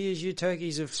 60 years, you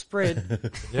turkeys have spread,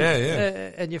 Yeah.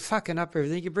 and you're fucking up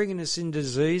everything. You're bringing us in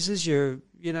diseases. You're,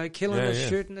 killing us, Yeah.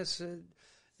 shooting us,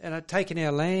 and taking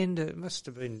our land. It must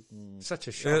have been such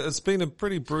a shock. Yeah, it's been a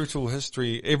pretty brutal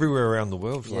history everywhere around the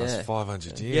world for the last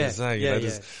 500 years. Yeah, You know,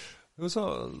 yeah. I was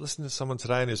listening to someone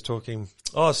today and he was talking,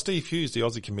 Steve Hughes, the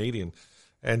Aussie comedian,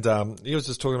 and he was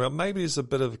just talking about maybe there's a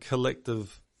bit of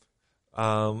collective,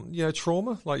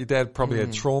 trauma. Like your dad probably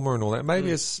had trauma and all that.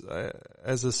 Maybe as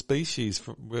a species,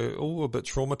 we're all a bit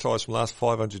traumatized from the last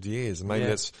 500 years, and maybe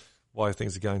that's why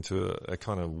things are going to a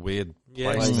kind of weird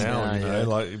place now.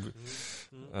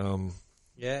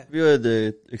 Yeah. Have you heard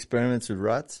the experiments with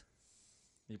rats?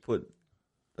 You put,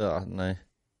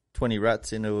 20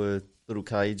 rats into a little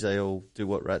cage. They all do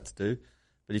what rats do.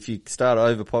 But if you start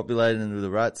overpopulating them with the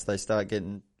rats, they start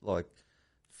getting like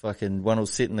fucking one will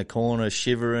sit in the corner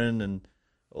shivering, and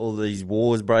all these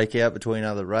wars break out between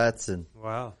other rats, and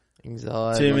Wow.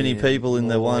 Anxiety. too many people in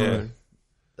the one.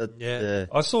 Yeah. Yeah.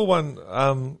 I saw one,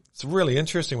 it's a really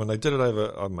interesting one. They did it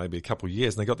over maybe a couple of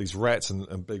years, and they got these rats in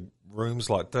big rooms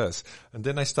like this, and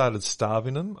then they started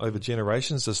starving them over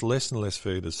generations, just less and less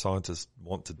food as scientists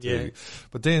want to do. Yeah.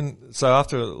 But then, so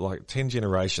after like 10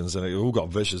 generations, and they all got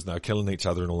vicious now, killing each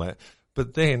other and all that,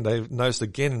 but then they've noticed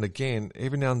again and again,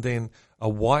 every now and then,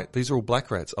 these are all black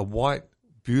rats, a white,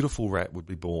 beautiful rat would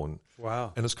be born.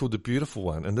 Wow. And it's called the beautiful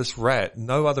one. And this rat,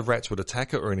 no other rats would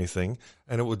attack it or anything,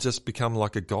 and it would just become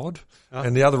like a god.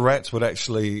 And the other rats would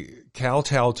actually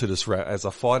kowtow to this rat as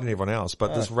a fighting everyone else.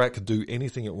 But this rat could do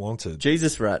anything it wanted.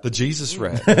 Jesus rat. The Jesus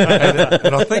rat.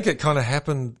 and I think it kind of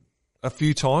happened a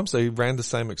few times. They ran the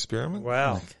same experiment.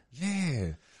 Wow.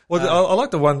 Yeah. Well, I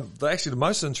like the one, actually the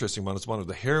most interesting one is one of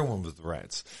the heroin with the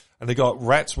rats. And they got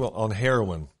rats on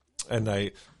heroin, and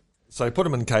they put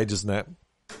them in cages and that.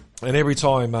 And every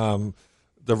time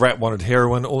the rat wanted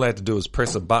heroin, all they had to do was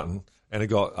press a button, and it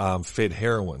got fed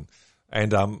heroin.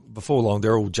 And before long,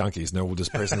 they're all junkies, and they're all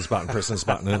just pressing this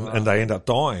button, and they end up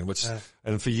dying.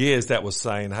 And for years, that was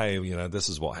saying, hey, this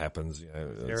is what happens.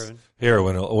 It's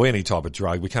heroin or any type of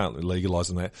drug. We can't legalise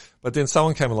them that. But then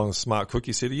someone came along, a smart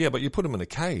cookie, said, yeah, but you put them in a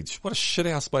cage. What a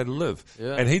shithouse way to live.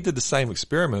 Yeah. And he did the same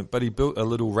experiment, but he built a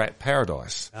little rat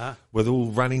paradise with all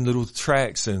running little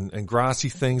tracks and grassy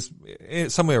things,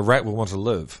 somewhere a rat would want to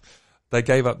live. They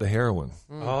gave up the heroin.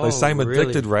 Oh, Those same really?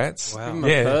 addicted rats. Wow. Give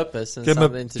them a purpose and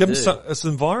something to give do. them it's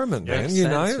environment, man. Makes You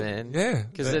sense, know, man. yeah.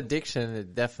 Because addiction is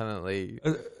definitely a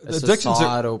Addiction's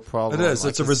societal problem. It is. like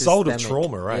it's a result of systemic-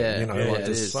 trauma, right? Yeah, it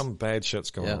there's is. some bad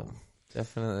shit's going Yeah, on.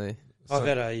 definitely. I've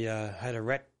had a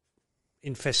rat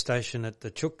infestation at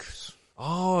the Chooks.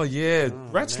 Oh yeah,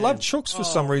 rats man. love chooks for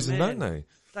some reason, man. don't they?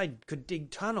 They could dig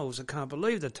tunnels. I can't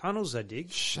believe the tunnels they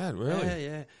dig. Shit, really?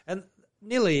 Yeah. And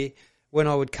nearly when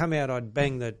I would come out, I'd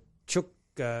bang the Chook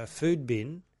food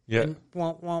bin. Yeah. And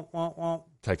womp, womp, womp, womp.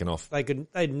 Taken off.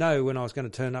 They'd know when I was going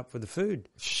to turn up with the food.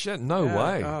 Shit, no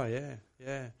way. Oh,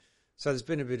 yeah. So there's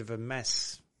been a bit of a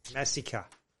massacre.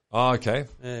 Oh, okay.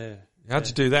 Yeah. How'd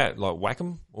you do that? Like whack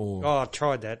them, or Oh, I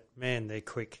tried that. Man, they're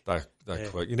quick. they're yeah,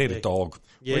 quick? You need yeah. a dog.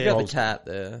 Yeah. We got the cat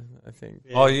there, I think.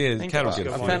 Oh yeah, I the think cat will I get a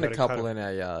got I one. few. found a Got a couple cuddle. in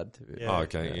our yard. To be Yeah. Oh,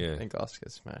 okay, yeah. I think Oscar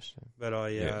smashed them. But I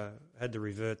Yeah. had to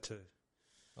revert to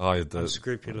Oh,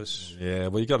 unscrupulous. yeah.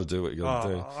 Well, you got to do what you got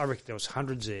to do. I reckon there was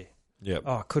hundreds there. Yeah.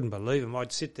 Oh, I couldn't believe them.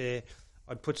 I'd sit there,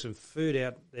 I'd put some food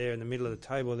out there in the middle of the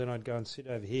table, then I'd go and sit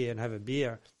over here and have a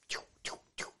beer.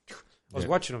 I was Yeah.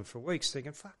 watching them for weeks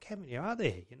thinking, fuck, how many are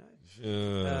there,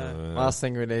 Last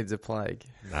thing we need is a plague.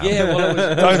 Yeah, well, it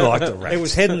was, Don't like the rats. it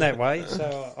was heading that way,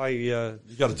 so I, You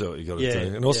got to do what you got to Yeah,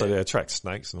 do, and also yeah. they attract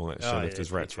snakes and all that shit. Oh, if yeah,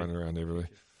 there's rats running around everywhere,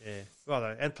 yeah.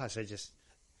 Well, and plus they just,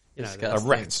 Disgusting.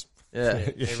 rats. Yeah.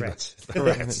 they're rats. The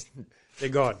rats. They're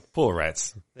gone. Poor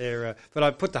rats. But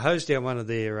I put the hose down one of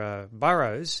their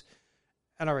burrows,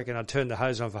 and I reckon I turned the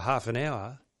hose on for half an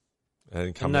hour, And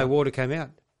and come no out. water came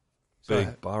out. Big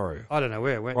So, burrow. I don't know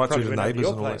where it went. Right Probably through the went over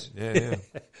to neighbours your and all place.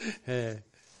 that. Yeah, yeah.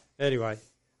 Yeah. Anyway,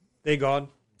 they're gone.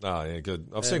 Oh, yeah, good.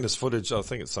 I've seen this footage. I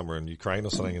think it's somewhere in Ukraine or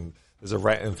something, and there's a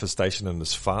rat infestation in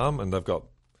this farm, and they've got,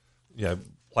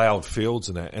 ploughed fields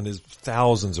and that, and there's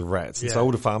thousands of rats. And so Yeah.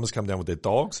 all the farmers come down with their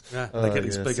dogs, Yeah. and they Oh, get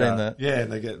these yeah, big, seen that.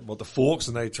 and they get the forks,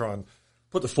 and they try and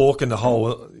put the fork in the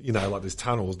hole, like these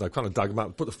tunnels. They kind of dug them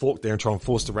up, put the fork there, and try and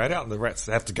force the rat out, and the rats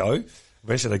have to go.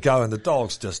 eventually they go, and the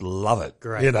dogs just love it.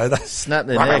 Great. You know, they Snap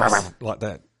their necks. like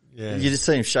that. Yeah, You just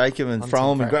see him shake him and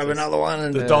throw him and grab practice. another one.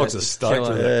 And the dogs are stoked killer.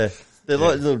 with it. yeah. They're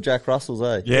like little Jack Russells,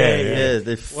 eh? Yeah.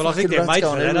 They're Well, I think fucking they're rats made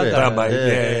going for that, everywhere. aren't They're made,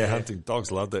 Yeah. yeah, hunting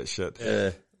dogs love that shit.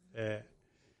 Yeah.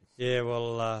 Yeah,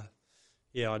 well, I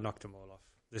knocked them all off.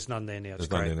 There's none there now. It's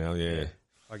There's none great. there now, yeah.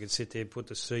 I can sit there, put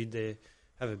the seed there,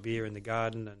 have a beer in the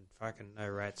garden, and fucking no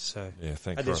rats. So Yeah,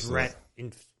 thank had this Christ. rat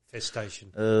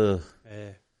infestation. Ugh.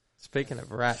 Yeah. Speaking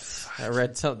of rats, I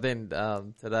read something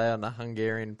today on a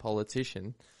Hungarian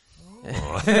politician.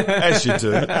 As you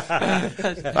do.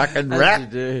 Fucking As rat. you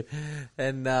do.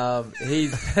 And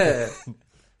he's the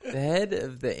head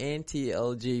of the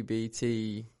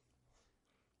anti-LGBT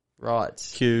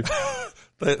rights. Q.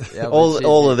 Yeah, All- which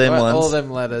all is- of them all ones.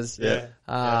 them letters. Yeah.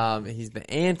 He's the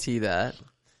anti that,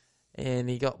 and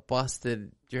he got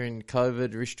busted during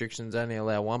COVID restrictions. Only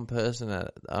allow one person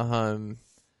at a home,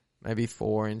 maybe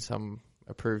 4 in some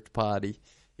approved party.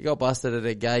 He got busted at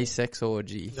a gay sex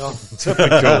orgy.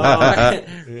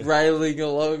 Railing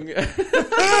along a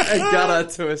gutter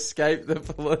to escape the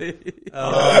police.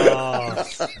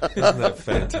 Isn't that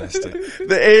fantastic?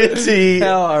 The anti.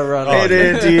 How ironic.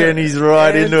 Anti, and he's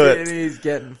right into And it. he's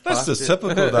getting That's fucked. just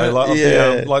typical though, like,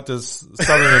 Yeah. like the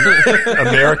Southern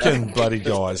American bloody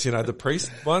guys, you know, the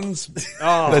priest ones,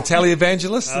 the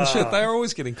televangelists and shit, they're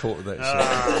always getting caught with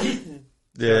that shit.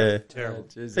 Yeah. Terrible.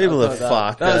 Jeez, People I are thought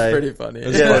fucked, That was eh? pretty funny.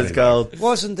 It's Yeah, funny. it's gold.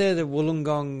 Wasn't there the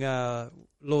Wollongong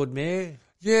Lord Mayor?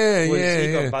 Yeah, Was- yeah,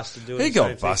 he got yeah. busted doing He the got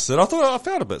same thing. busted. I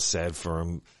felt a bit sad for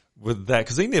him with that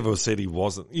because he never said he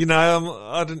wasn't. You know,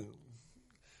 I didn't.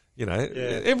 You know,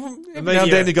 every now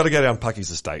and then you got to go down Pucky's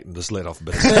estate and just let off a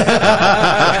bit. Of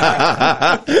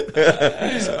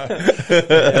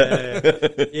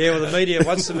Yeah, well, the media,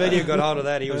 once the media got hold of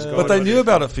that, he was gone. But they knew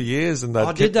about it for years, and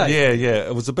Oh, did they? Yeah, yeah.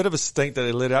 It was a bit of a stink that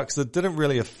they let out because it didn't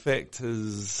really affect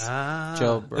his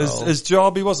Job, bro. his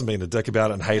job. He wasn't being a dick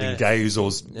about it and hating Yeah. gays or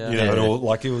you know, and all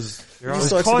like he was. He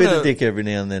just likes a bit of dick every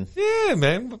now and then. Yeah,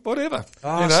 man. Whatever.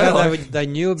 Oh, you know, so like- they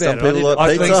knew about Some it. people like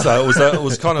I think pizza. so. It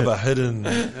was kind of a hidden.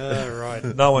 Right.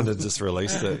 No one had just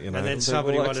released it, you know. And then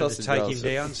somebody like wanted to sausage take him rolls.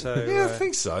 down, so... Yeah, I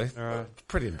think so. right.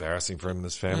 Pretty embarrassing for him and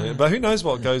his family. But who knows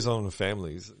what goes on in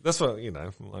families? That's what, you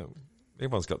know, like,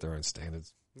 everyone's got their own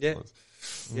standards. Yeah,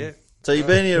 yeah. So you've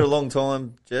been here a long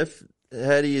time, Jeff.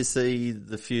 How do you see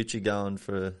the future going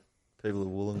for people of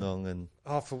Wollongong? And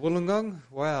Oh, for Wollongong?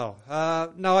 Wow.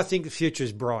 No, I think the future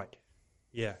is bright.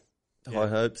 Yeah. high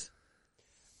hopes?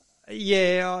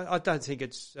 Yeah, I don't think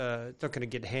it's not going to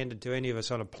get handed to any of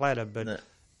us on a platter, but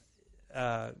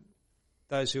No.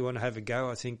 those who want to have a go,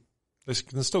 I think, They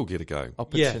can still get a go.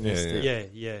 Opportunistic.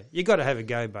 yeah. You got to have a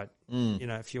go, but, Mm. you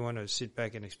know, if you want to sit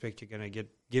back and expect you're going to get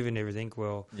given everything,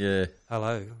 well, Yeah.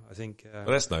 hello. I think... But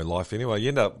that's no life anyway. You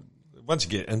end up, once you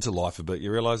get into life a bit,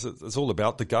 you realise it's all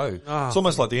about the go. Oh. It's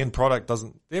almost like the end product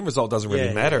the end result doesn't really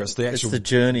Yeah, matter. yeah. It's the It's actual, the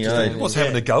journey, eh? what's Yeah.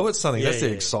 having a go at something. Yeah, That's the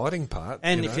yeah. exciting part.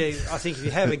 And you if know? I think if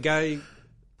you have a go,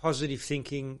 positive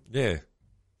thinking, Yeah.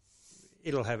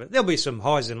 it'll have it. There'll be some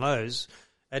highs and lows,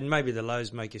 and maybe the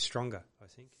lows make you stronger, I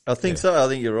think. I think so. I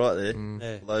think you're right there.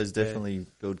 Yeah. Lowe's definitely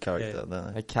build character, Yeah. don't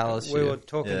A they? callous We you. were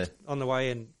talking Yeah. on the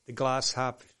way in, the glass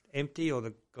half empty or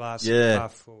the glass Yeah.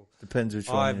 half full. Depends which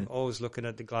I'm one. always looking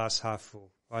at the glass half full.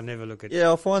 I never look at...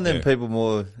 Yeah, I find them Yeah. people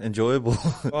more enjoyable.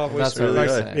 Oh, we're That's what really I'm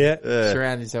good. saying. Yeah. Yeah.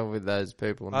 Surround yourself with those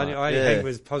people. I mate. only Yeah. hang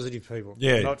with positive people.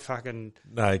 Yeah. Not fucking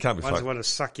No, you can't be ones who fucked. want to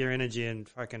suck your energy and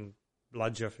fucking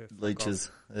blood you off your... fuck off.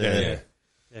 Leeches. Yeah.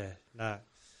 Yeah, no.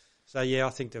 So, yeah, I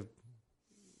think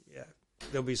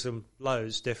there'll be some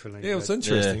lows, definitely. Yeah, it was but-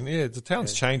 interesting. Yeah, the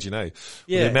town's changing, eh? With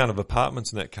Yeah. the amount of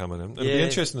apartments and that coming in. It'll be Yeah.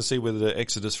 interesting to see whether the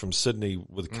exodus from Sydney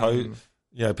with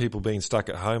you know, people being stuck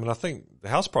at home. And I think the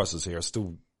house prices here are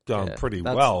still going Yeah, pretty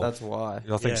that's, well. That's why.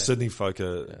 I think Yeah. Sydney folk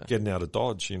are getting out of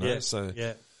Dodge, you know. Yeah, So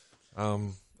yeah.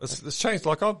 it's changed.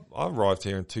 Like I arrived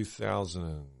here in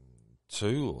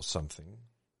 2002 or something,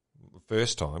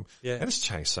 first time, Yeah. and it's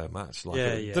changed so much. Like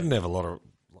Yeah, it yeah. didn't have a lot of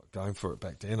going for it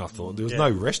back then. I thought there was Yeah. no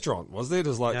restaurant, was there? There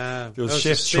was like No, there was it was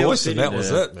Chef's a steel Choice, city. and that was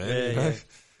Yeah. it, man. Yeah, you know? yeah.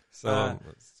 So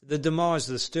The demise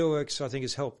of the steelworks, I think,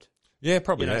 has helped. yeah,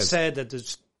 probably You know, has. sad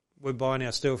that we're buying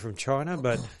our steel from China,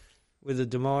 but with the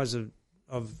demise of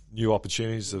New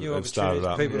opportunities have, new have started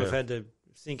opportunities, up. people yeah. have had to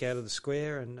think out of the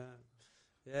square, and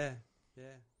yeah.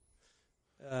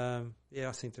 I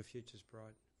think the future's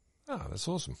bright. Oh, that's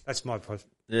awesome. That's my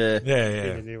Yeah. Yeah, yeah,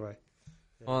 opinion anyway.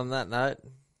 On that note,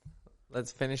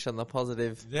 let's finish on the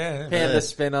positive yeah. panda Yeah.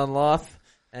 spin on life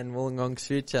and Wollongong's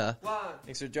future. One,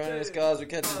 Thanks for joining us, two, guys. We'll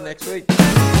catch you next week.